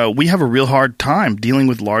think we have a real hard time dealing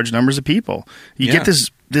with large numbers of people. You get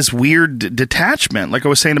this weird detachment, like I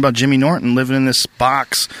was saying about Jimmy Norton living in this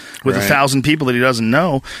box with 1,000 people that he doesn't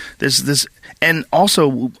know. There's this, and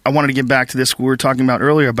also I wanted to get back to this we were talking about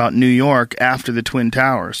earlier about New York after the Twin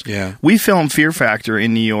Towers. Yeah, we filmed Fear Factor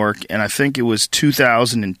in New York, and I think it was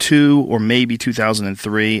 2002 or maybe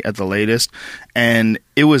 2003 at the latest, and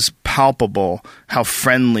it was palpable how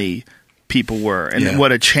friendly people were and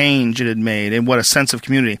what a change it had made and what a sense of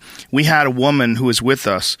community. We had a woman who was with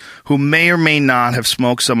us who may or may not have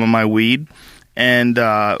smoked some of my weed, and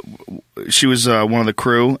she was one of the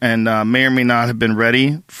crew and may or may not have been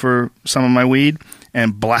ready for some of my weed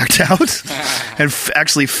and blacked out and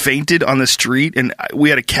actually fainted on the street, and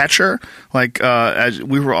we had to catch her. Like as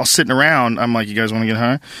we were all sitting around, I'm like, you guys want to get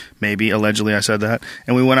high? Maybe, allegedly I said that.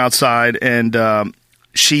 And we went outside and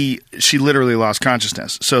she literally lost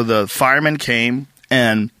consciousness. So the firemen came,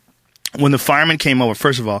 and when the firemen came over,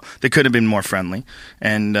 first of all, they could have been more friendly,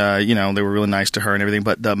 and they were really nice to her and everything.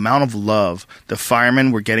 But the amount of love the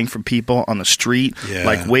firemen were getting from people on the street,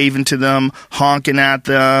 like waving to them, honking at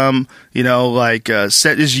them,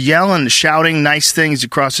 just yelling, shouting nice things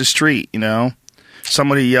across the street.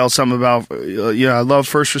 Somebody yelled something about, I love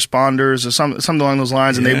first responders or something along those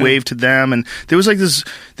lines, and they waved to them, and there was like this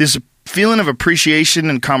feeling of appreciation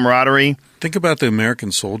and camaraderie. Think about the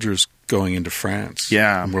American soldiers going into France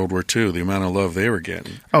in World War II, the amount of love they were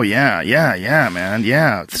getting. Oh, yeah, man.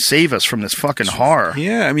 Yeah, save us from this fucking horror.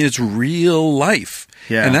 Yeah, I mean, it's real life.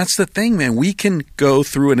 Yeah. And that's the thing, man. We can go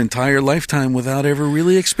through an entire lifetime without ever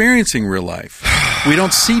really experiencing real life. We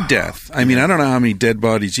don't see death. I mean, I don't know how many dead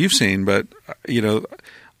bodies you've seen, but,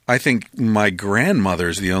 I think my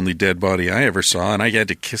grandmother's the only dead body I ever saw, and I had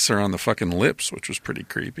to kiss her on the fucking lips, which was pretty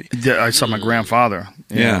creepy. I saw my grandfather.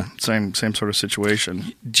 Yeah. Same sort of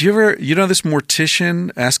situation. Do you ever, this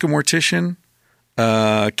mortician, Ask a Mortician,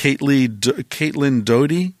 Caitlin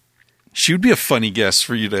Doty? She would be a funny guest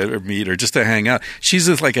for you to meet or just to hang out. She's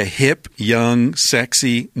just like a hip, young,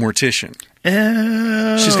 sexy mortician.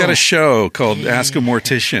 Oh. She's got a show called Ask a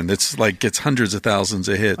Mortician that's like gets hundreds of thousands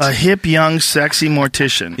of hits. A hip, young, sexy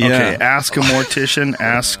mortician. Okay, Ask a Mortician.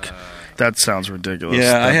 That sounds ridiculous.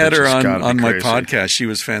 Yeah, I had her on my podcast. She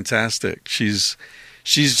was fantastic. She's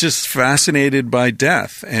just fascinated by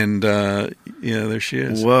death, and there she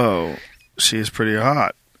is. Whoa, she is pretty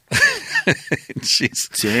hot.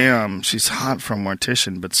 She's hot for a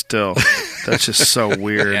mortician, but still, that's just so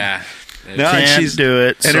weird. Yeah. No, can't do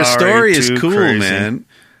it. And her story is cool, crazy. Man.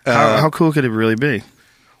 How cool could it really be?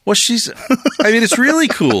 Well, it's really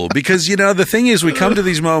cool because, the thing is we come to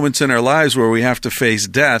these moments in our lives where we have to face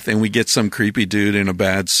death and we get some creepy dude in a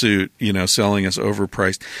bad suit, selling us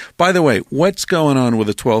overpriced. By the way, what's going on with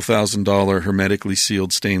a $12,000 hermetically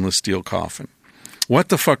sealed stainless steel coffin? What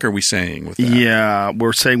the fuck are we saying with that? Yeah,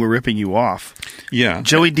 we're saying we're ripping you off. Yeah.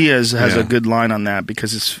 Joey Diaz has a good line on that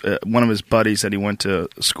because it's one of his buddies that he went to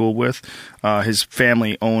school with, his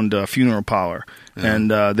family owned a funeral parlor. Yeah.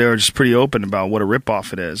 And they were just pretty open about what a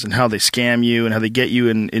ripoff it is and how they scam you and how they get you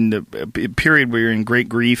in the period where you're in great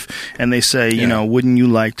grief. And they say, you know, wouldn't you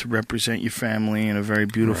like to represent your family in a very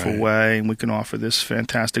beautiful way? And we can offer this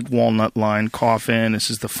fantastic walnut-lined coffin. This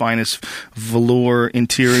is the finest velour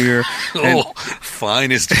interior.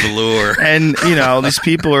 Finest velour. And, you know, these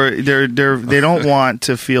people they don't want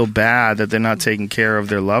to feel bad that they're not taking care of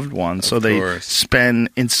their loved ones. So they spend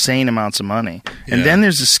insane amounts of money. Yeah. And then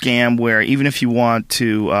there's a scam where even if you want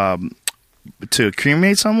to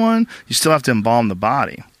cremate someone, you still have to embalm the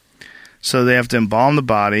body. So they have to embalm the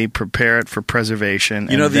body, prepare it for preservation.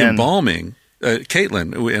 You know, the embalming,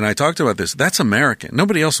 Caitlin, and I talked about this, that's American.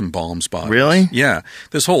 Nobody else embalms bodies. Really? Yeah.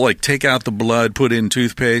 This whole, like, take out the blood, put in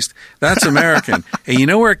toothpaste, that's American. And you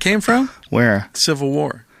know where it came from? Where? Civil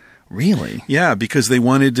War. Really? Yeah, because they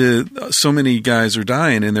wanted to, so many guys are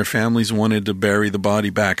dying and their families wanted to bury the body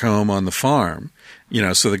back home on the farm. You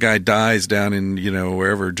know, so the guy dies down in, you know,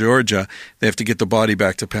 wherever, Georgia. They have to get the body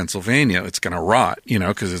back to Pennsylvania. It's going to rot, you know,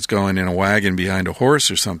 because it's going in a wagon behind a horse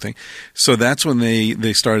or something. So that's when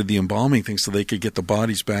they started the embalming thing so they could get the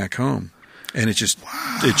bodies back home. And it just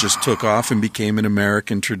took off and became an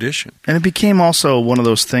American tradition. And it became also one of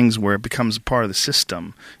those things where it becomes a part of the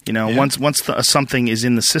system. You know, once something is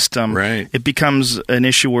in the system, it becomes an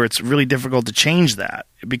issue where it's really difficult to change that.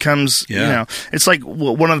 It becomes, you know, it's like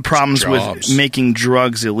one of the problems with making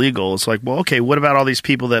drugs illegal. It's like, well, okay, what about all these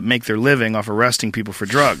people that make their living off arresting people for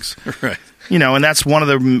drugs? Right. You know, and that's one of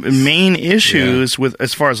the main issues with,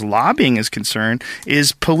 as far as lobbying is concerned,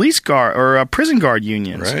 is police guard or prison guard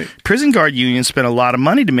unions. Right. Prison guard unions spend a lot of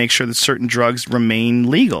money to make sure that certain drugs remain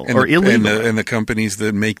legal or illegal. And the companies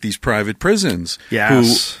that make these private prisons,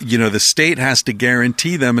 yes, who, you know, the state has to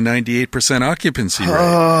guarantee them a 98% occupancy rate.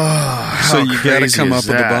 Oh, so you got to come up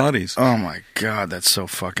with the bodies. Oh my God, that's so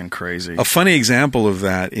fucking crazy. A funny example of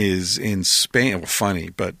that is in Spain. Well, funny,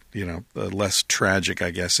 but you know, a less tragic,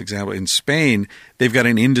 I guess, example. In Spain, they've got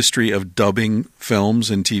an industry of dubbing films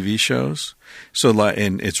and TV shows. So,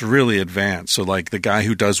 and it's really advanced. So, like the guy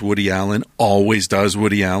who does Woody Allen always does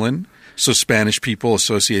Woody Allen. So Spanish people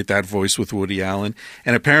associate that voice with Woody Allen.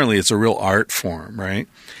 And apparently it's a real art form, right?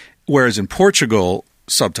 Whereas in Portugal,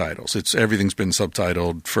 subtitles. Everything's been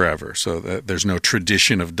subtitled forever. So there's no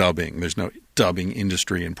tradition of dubbing. There's no dubbing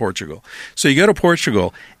industry in Portugal. So you go to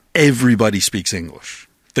Portugal, everybody speaks English.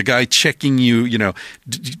 The guy checking you, you know,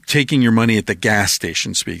 taking your money at the gas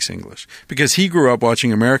station speaks English because he grew up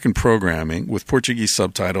watching American programming with Portuguese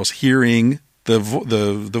subtitles, hearing the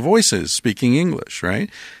voices speaking English, right?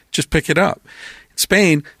 Just pick it up. In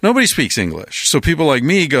Spain, nobody speaks English. So people like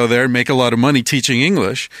me go there and make a lot of money teaching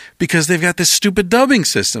English because they've got this stupid dubbing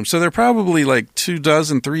system. So they're probably like 3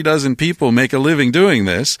 dozen people make a living doing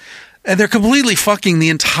this. And they're completely fucking the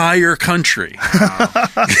entire country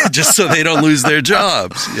just so they don't lose their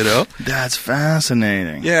jobs, you know? That's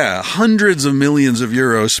fascinating. Yeah, hundreds of millions of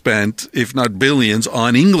euros spent, if not billions,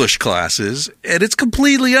 on English classes, and it's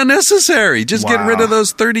completely unnecessary. Just get rid of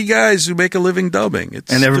those 30 guys who make a living dubbing.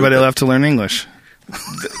 And everybody will have to learn English.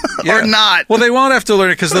 Or not. Well, they won't have to learn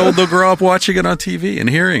it because they'll grow up watching it on TV and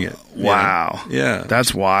hearing it. Wow. Yeah.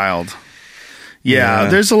 That's wild. Yeah,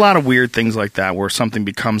 there's a lot of weird things like that where something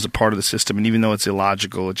becomes a part of the system, and even though it's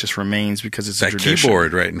illogical, it just remains because it's a tradition. That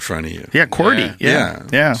keyboard right in front of you. Yeah, QWERTY.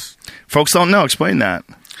 Yeah. Folks don't know. Explain that.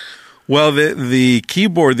 Well, the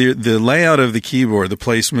keyboard, the layout of the keyboard, the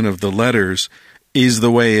placement of the letters is the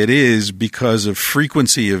way it is because of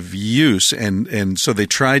frequency of use, and so they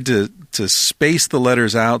tried to space the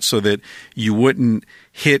letters out so that you wouldn't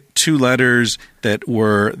hit two letters that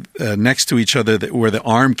were next to each other where the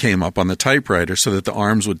arm came up on the typewriter so that the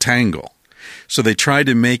arms would tangle. So they tried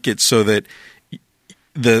to make it so that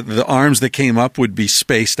the arms that came up would be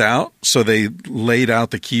spaced out, so they laid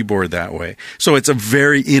out the keyboard that way. So it's a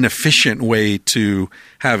very inefficient way to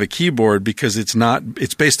have a keyboard because it's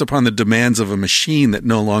based upon the demands of a machine that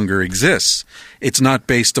no longer exists. It's not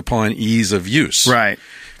based upon ease of use. Right.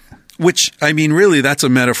 Which, I mean, really, that's a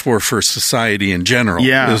metaphor for society in general.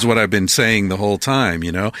 Yeah. Is what I've been saying the whole time,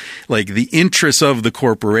 you know? Like, the interests of the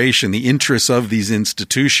corporation, the interests of these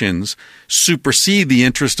institutions supersede the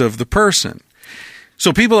interest of the person.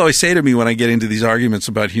 So people always say to me when I get into these arguments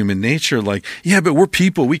about human nature, like, yeah, but we're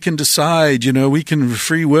people. We can decide, you know, we can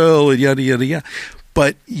free will, yada, yada, yada.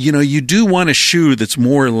 But, you know, you do want a shoe that's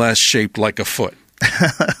more or less shaped like a foot.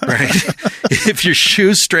 Right? If your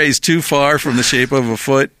shoe strays too far from the shape of a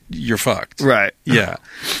foot, you're fucked. Right. Yeah.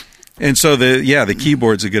 And so the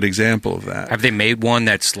keyboard's a good example of that. Have they made one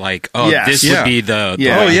that's like, Yes. this would be the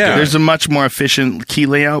Yeah. yeah. There's a much more efficient key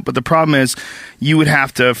layout, but the problem is you would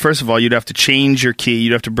have to, first of all, you'd have to change your key.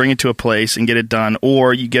 You'd have to bring it to a place and get it done,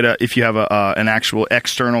 or you get if you have an actual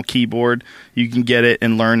external keyboard, you can get it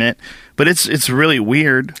and learn it. But it's really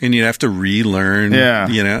weird. And you have to relearn. Yeah.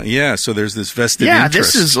 Yeah. So there's this vested Yeah,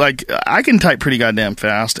 interest. this is like, I can type pretty goddamn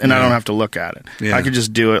fast, and I don't have to look at it. Yeah. I could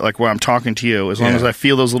just do it like where I'm talking to you. As long as I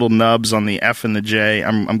feel those little nubs on the F and the J,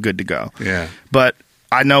 I'm good to go. Yeah. But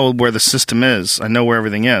I know where the system is. I know where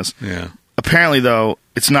everything is. Yeah. Apparently, though,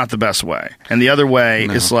 it's not the best way. And the other way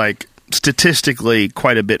is like statistically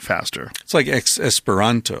quite a bit faster. It's like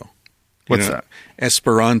Esperanto. What's that?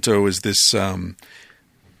 Esperanto is this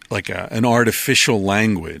like an artificial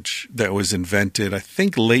language that was invented, I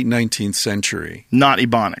think, late 19th century. Not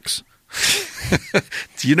Ebonics.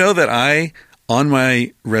 Do you know that on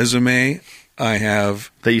my resume, I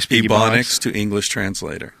have That you speak Ebonics? to English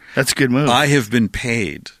translator. That's a good move. I have been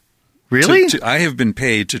paid. Really? I have been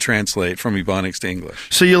paid to translate from Ebonics to English.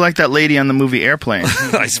 So you're like that lady on the movie Airplane.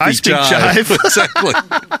 I speak jive. Exactly.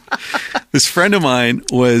 This friend of mine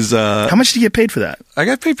was... How much do you get paid for that? I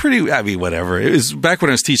got paid whatever. It was back when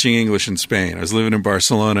I was teaching English in Spain. I was living in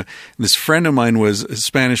Barcelona. This friend of mine a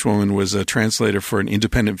Spanish woman, was a translator for an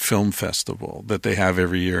independent film festival that they have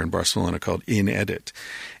every year in Barcelona called In Edit.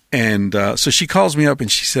 And so she calls me up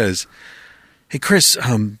and she says, "Hey, Chris,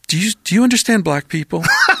 do you understand black people?"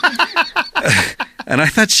 And I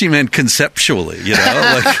thought she meant conceptually, like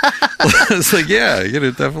I was like, yeah,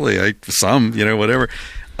 definitely, whatever.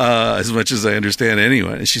 As much as I understand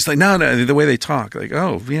anyway. And she's like, no, the way they talk, like,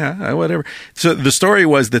 oh, yeah, whatever. So the story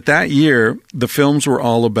was that year, the films were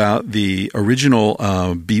all about the original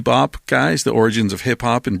bebop guys, the origins of hip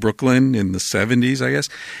hop in Brooklyn in the 70s, I guess,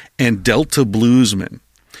 and Delta bluesmen.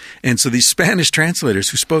 And so these Spanish translators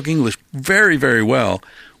who spoke English very, very well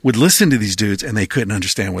would listen to these dudes and they couldn't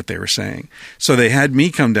understand what they were saying. So they had me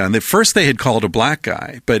come down. At first they had called a black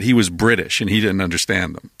guy, but he was British and he didn't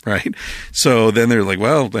understand them, right? So then they're like,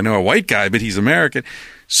 well, I know a white guy, but he's American.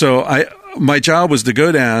 So my job was to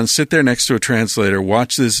go down, sit there next to a translator,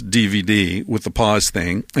 watch this DVD with the pause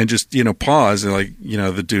thing, and just, pause. And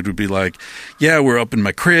the dude would be like, yeah, we're up in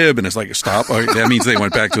my crib. And it's like, stop. That means they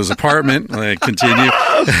went back to his apartment. Like, continue.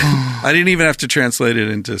 I didn't even have to translate it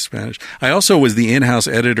into Spanish. I also was the in-house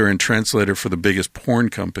editor and translator for the biggest porn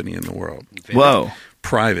company in the world. Whoa.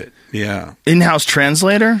 Private. Yeah. In-house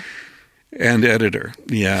translator? And editor,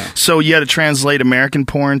 yeah. So you had to translate American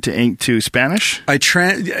porn to Spanish?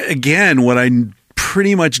 Again, what I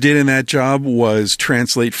pretty much did in that job was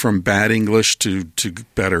translate from bad English to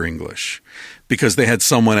better English, because they had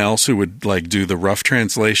someone else who would do the rough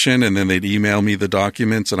translation, and then they'd email me the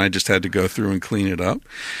documents, and I just had to go through and clean it up.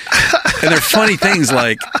 And there are funny things,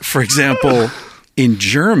 like, for example, in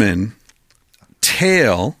German,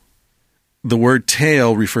 tail, the word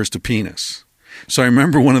tail refers to penis. So I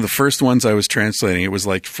remember one of the first ones I was translating, it was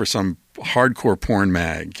like for some hardcore porn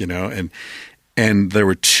mag, and there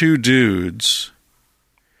were two dudes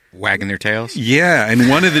wagging their tails. Yeah, and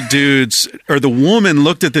one of the dudes, or the woman,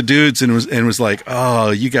 looked at the dudes and was like, "Oh,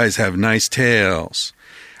 you guys have nice tails,"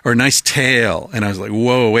 or "nice tail," and I was like,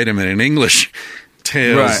 "Whoa, wait a minute!" In English,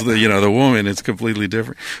 tails, right. the woman, it's completely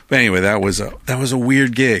different. But anyway, that was a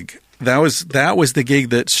weird gig. That was the gig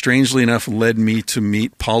that, strangely enough, led me to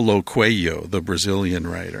meet Paulo Coelho, the Brazilian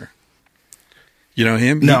writer. You know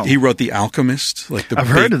him? No. He wrote The Alchemist, like the I've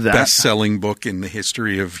heard of that. best-selling book in the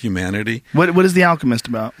history of humanity. What is The Alchemist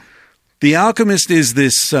about? The Alchemist is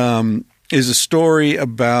this is a story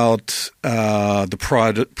about the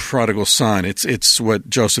prodigal son. It's what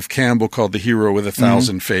Joseph Campbell called the hero with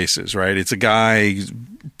 1,000 faces, right? It's a guy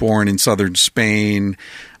born in southern Spain.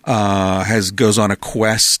 Goes on a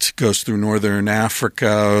quest, goes through northern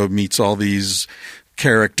Africa, meets all these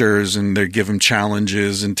characters, and they give him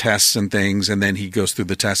challenges and tests and things, and then he goes through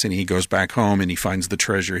the tests and he goes back home and he finds the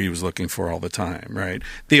treasure he was looking for all the time, right?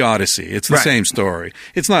 The Odyssey. It's the same story.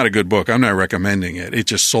 It's not a good book. I'm not recommending it. It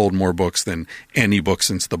just sold more books than any book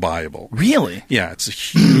since the Bible. Really? Yeah, it's a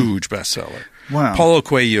huge bestseller. Wow. Paulo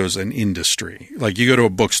Coelho's an industry. Like, you go to a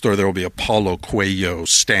bookstore, there will be a Paulo Coelho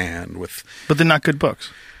stand with... But they're not good books.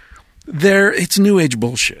 It's new age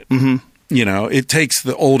bullshit. Mm-hmm. It takes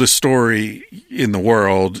the oldest story in the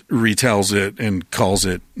world, retells it, and calls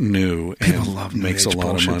it new. People and love makes new age a lot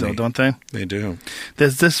bullshit, of money, though, don't they? They do.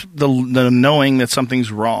 There's the knowing that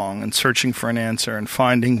something's wrong and searching for an answer and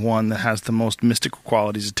finding one that has the most mystical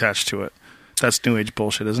qualities attached to it. That's new age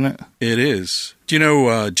bullshit, isn't it? It is. Do you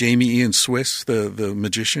know Jamie Ian Swiss, the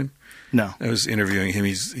magician? No. I was interviewing him.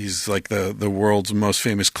 He's like the world's most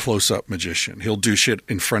famous close-up magician. He'll do shit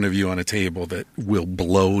in front of you on a table that will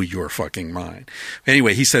blow your fucking mind.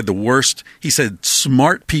 Anyway, he said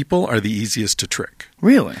smart people are the easiest to trick.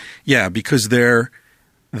 Really? Yeah, because their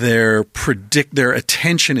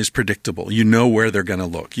attention is predictable. You know where they're going to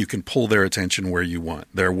look. You can pull their attention where you want.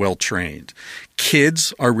 They're well trained.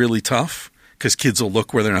 Kids are really tough because kids will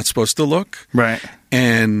look where they're not supposed to look. Right.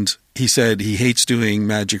 And he said he hates doing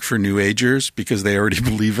magic for new agers because they already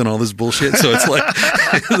believe in all this bullshit. So it's like,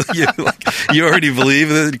 you already believe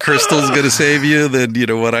that crystal's going to save you. Then,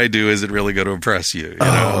 what I do isn't really going to impress you. You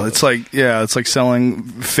know? It's like selling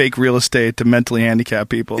fake real estate to mentally handicapped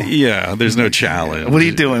people. Yeah, there's no challenge. What are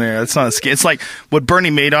you doing there? That's not a scam. It's like what Bernie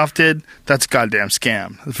Madoff did. That's a goddamn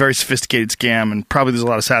scam. A very sophisticated scam, and probably there's a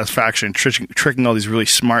lot of satisfaction in tricking all these really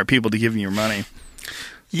smart people to give you your money.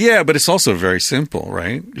 Yeah, but it's also very simple,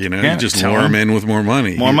 right? You just lure them in with more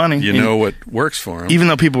money. You know what works for them. Even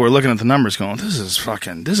though people were looking at the numbers going, this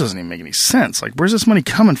doesn't even make any sense. Like, where's this money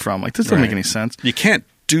coming from? Like, this doesn't make any sense. You can't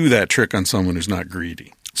do that trick on someone who's not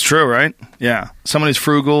greedy. It's true, right? Yeah. Someone who's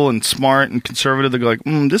frugal and smart and conservative, they go like,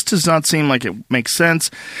 this does not seem like it makes sense.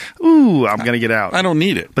 Ooh, I'm going to get out. I don't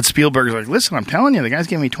need it. But Spielberg's like, listen, I'm telling you, the guy's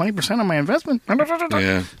giving me 20% on my investment.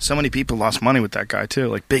 Yeah. So many people lost money with that guy, too.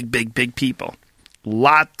 Like, big people.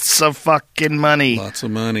 Lots of fucking money. Lots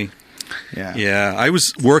of money. Yeah. Yeah. I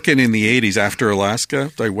was working in the 80s after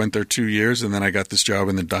Alaska. I went there 2 years, and then I got this job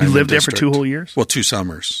in the Diamond You lived District. there for 2 whole years? Well, 2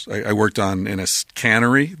 summers. I worked in a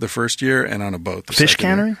cannery the first year and on a boat the Fish second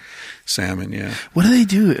cannery? year. Salmon, yeah. What do they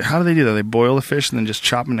do? How do they do that? They boil the fish and then just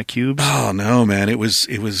chop them into cubes? Oh no, man! It was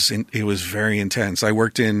very intense. I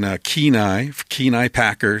worked in Kenai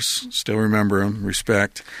Packers. Still remember them.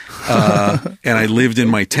 Respect. And I lived in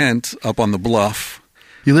my tent up on the bluff.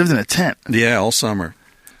 You lived in a tent? Yeah, all summer.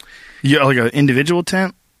 You like an individual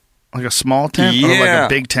tent? Like a small tent? Yeah. Or like a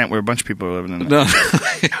big tent where a bunch of people are living in it? No,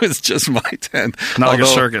 it was just my tent. Not like a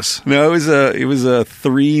circus. No, it was a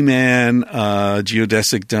 3-man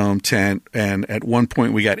geodesic dome tent, and at one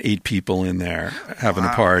point we got 8 people in there having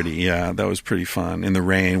a party. Yeah, that was pretty fun in the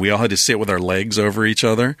rain. We all had to sit with our legs over each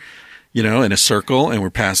other, in a circle, and we're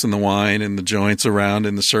passing the wine and the joints around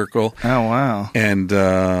in the circle. Oh wow! And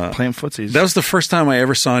playing footsies. That was the first time I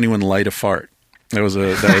ever saw anyone light a fart. That was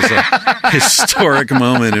a historic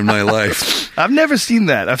moment in my life. I've never seen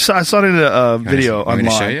that. I saw it in a video online. Want me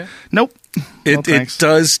to show you? Nope.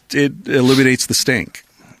 It eliminates the stink.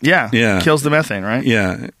 Yeah. Kills the methane, right?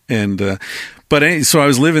 Yeah. And so I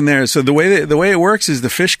was living there. So the way it works is the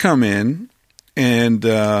fish come in, and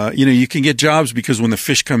you can get jobs because when the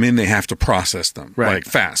fish come in, they have to process them like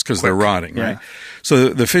fast because they're rotting, right? So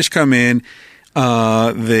the fish come in.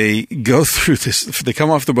 They go through this. They come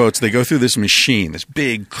off the boats. They go through this machine, this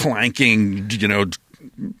big clanking,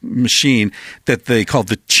 machine that they call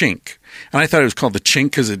the chink. And I thought it was called the chink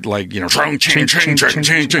because it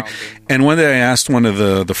chink. And one day I asked one of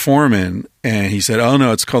the foremen, and he said, "Oh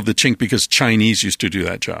no, it's called the chink because Chinese used to do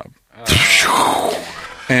that job."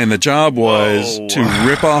 And the job was to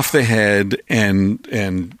rip off the head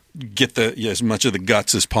and get as much of the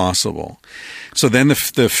guts as possible. So then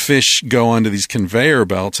the fish go onto these conveyor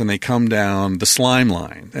belts and they come down the slime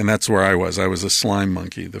line. And that's where I was. I was a slime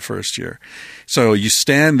monkey the first year. So you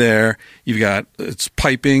stand there, it's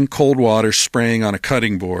piping, cold water spraying on a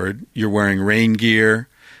cutting board. You're wearing rain gear,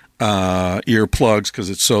 earplugs because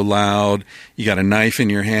it's so loud. You got a knife in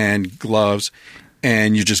your hand, gloves.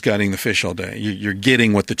 And you're just gutting the fish all day. You're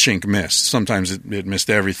getting what the chink missed. Sometimes it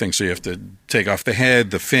missed everything, so you have to take off the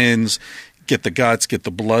head, the fins, get the guts, get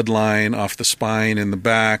the bloodline off the spine and the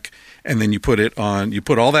back, and then you put it on. You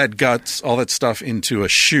put all that guts, all that stuff into a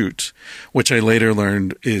chute, which I later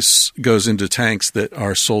learned goes into tanks that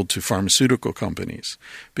are sold to pharmaceutical companies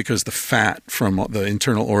because the fat from the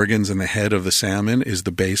internal organs and the head of the salmon is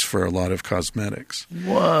the base for a lot of cosmetics.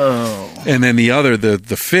 Whoa! And then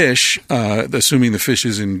the fish, assuming the fish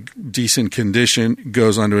is in decent condition,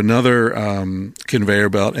 goes onto another conveyor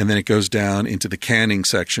belt, and then it goes down into the canning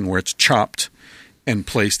section where it's chopped and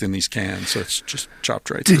placed in these cans. So it's just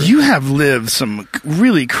chopped right through. Dude, you have lived some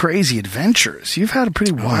really crazy adventures. You've had a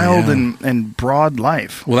pretty wild and broad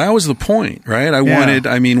life. Well, that was the point, right?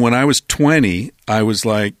 When I was 20, I was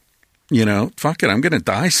like, fuck it, I'm going to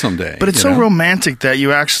die someday. But it's so romantic that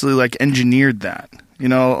you actually engineered that. A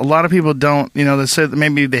lot of people don't, they say that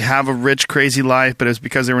maybe they have a rich, crazy life, but it's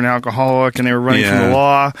because they were an alcoholic and they were running from the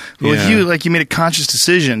law. But you made a conscious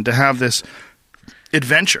decision to have this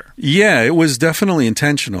adventure. Yeah, it was definitely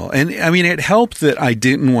intentional. And it helped that I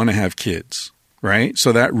didn't want to have kids, right?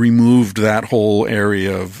 So that removed that whole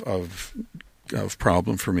area of of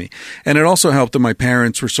problem for me. And it also helped that my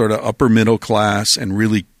parents were sort of upper middle class and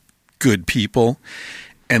really good people.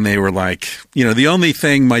 And they were like, the only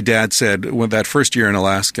thing my dad said when that first year in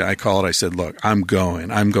Alaska, I said, look, I'm going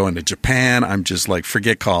to Japan. I'm just like,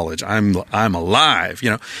 forget college. I'm alive.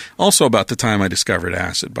 Also about the time I discovered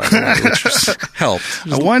acid, by the way, which helped.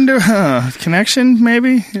 I wonder, connection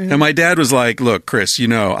maybe? And my dad was like, look, Chris,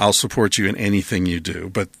 I'll support you in anything you do,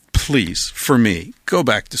 but please, for me, go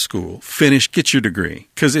back to school, finish, get your degree,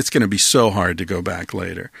 because it's going to be so hard to go back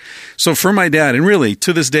later. So for my dad, and really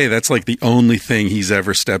to this day, that's like the only thing he's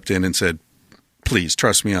ever stepped in and said, please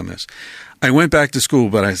trust me on this. I went back to school,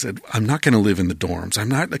 but I said, I'm not going to live in the dorms. I'm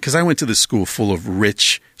not, because I went to this school full of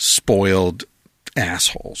rich, spoiled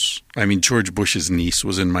assholes. I mean, George Bush's niece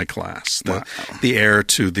was in my class. The heir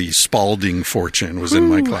to the Spalding fortune was in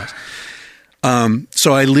my class.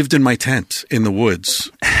 So I lived in my tent in the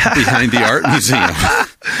woods behind the art museum.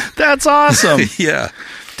 That's awesome. Yeah.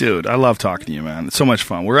 Dude, I love talking to you, man. It's so much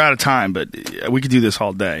fun. We're out of time, but we could do this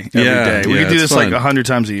all day, every day. We could do this fun. Like 100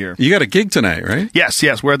 times a year. You got a gig tonight, right? Yes.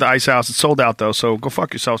 We're at the Ice House. It's sold out, though, so go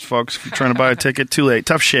fuck yourselves, folks. If you're trying to buy a ticket, too late.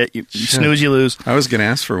 Tough shit. You snooze, you lose. I was going to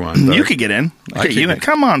ask for one. You could get in.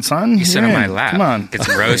 Come on, son. You sit on my lap. Come on. Get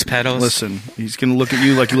some rose petals. Listen, he's going to look at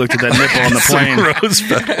you like you looked at that nipple on the plane. Rose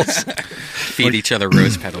petals. Feed each other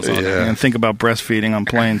rose petals all day. And think about breastfeeding on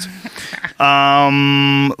planes.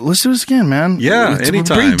 Let's do this again, man. Yeah,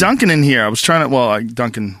 anytime. Bring Duncan in here. I was trying to.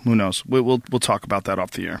 Duncan, who knows? We'll talk about that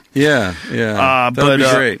off the air. Yeah. That'd be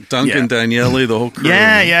great. Duncan, Daniele, the whole crew.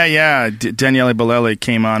 Yeah. Daniele Bolelli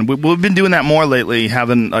came on. We've been doing that more lately,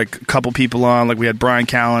 having like a couple people on. Like we had Brian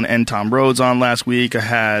Callen and Tom Rhodes on last week. I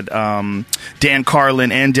had Dan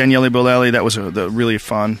Carlin and Daniele Bolelli. That was really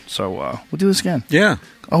fun. So we'll do this again. Yeah.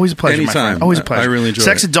 Always a pleasure, Anytime. my friend. Always a pleasure. I really enjoy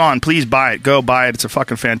Sex it. at Dawn, please buy it. Go buy it. It's a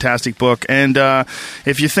fucking fantastic book. And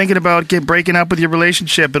if you're thinking about breaking up with your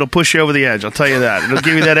relationship, it'll push you over the edge. I'll tell you that. It'll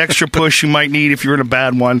give you that extra push you might need if you're in a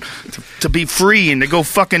bad one to be free and to go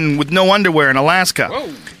fucking with no underwear in Alaska.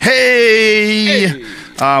 Whoa. Hey!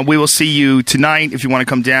 We will see you tonight if you want to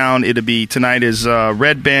come down. Tonight is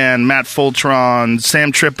Red Band, Matt Fultron,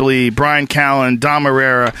 Sam Tripoli, Brian Callen, Dom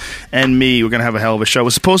Herrera, and me. We're going to have a hell of a show. It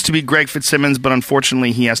was supposed to be Greg Fitzsimmons, but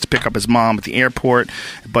unfortunately he has to pick up his mom at the airport.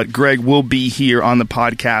 But Greg will be here on the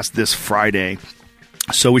podcast this Friday.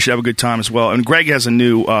 So we should have a good time as well. And Greg has a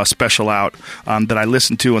new special out that I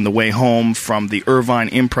listened to on the way home from the Irvine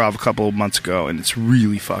Improv a couple of months ago, and it's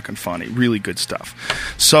really fucking funny. Really good stuff.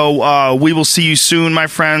 So we will see you soon, my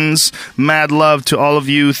friends. Mad love to all of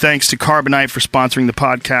you. Thanks to Carbonite for sponsoring the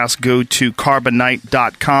podcast. Go to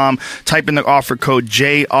carbonite.com. Type in the offer code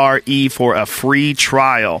JRE for a free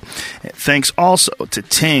trial. Thanks also to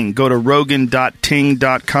Ting. Go to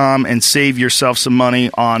rogan.ting.com and save yourself some money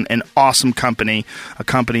on an awesome company. A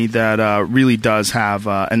company that really does have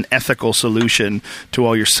an ethical solution to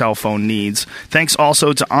all your cell phone needs. Thanks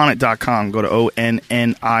also to Onnit.com. Go to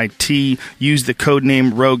ONNIT. Use the code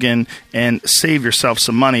name Rogan and save yourself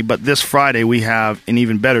some money. But this Friday we have an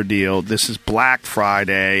even better deal. This is Black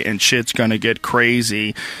Friday and shit's going to get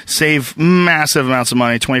crazy. Save massive amounts of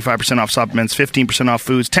money. 25% off supplements, 15% off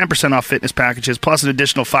foods, 10% off fitness packages, plus an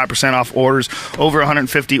additional 5% off orders over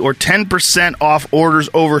 $150 or 10% off orders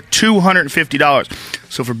over $250.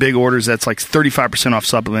 So for big orders, that's like 35% off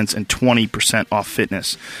supplements and 20% off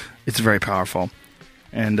fitness. It's very powerful.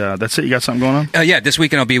 And that's it. You got something going on? Yeah, this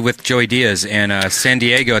weekend I'll be with Joey Diaz in San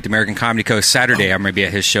Diego at the American Comedy Coast Saturday. I'm going to be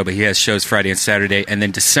at his show, but he has shows Friday and Saturday. And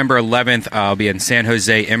then December 11th, I'll be in San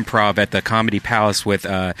Jose Improv at the Comedy Palace with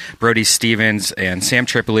Brody Stevens and Sam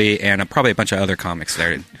Tripoli and probably a bunch of other comics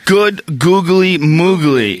there. Good googly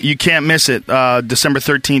moogly. You can't miss it. December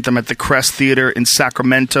 13th, I'm at the Crest Theater in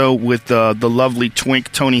Sacramento with the lovely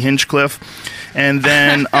twink Tony Hinchcliffe. And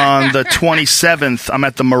then on the 27th, I'm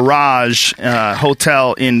at the Mirage Hotel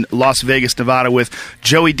in Las Vegas, Nevada with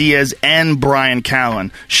Joey Diaz and Brian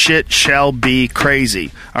Callen. Shit shall be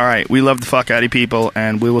crazy. All right, we love the fuck out of you people,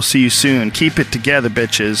 and we will see you soon. Keep it together,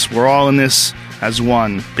 bitches. We're all in this as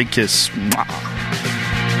one. Big kiss. Mwah.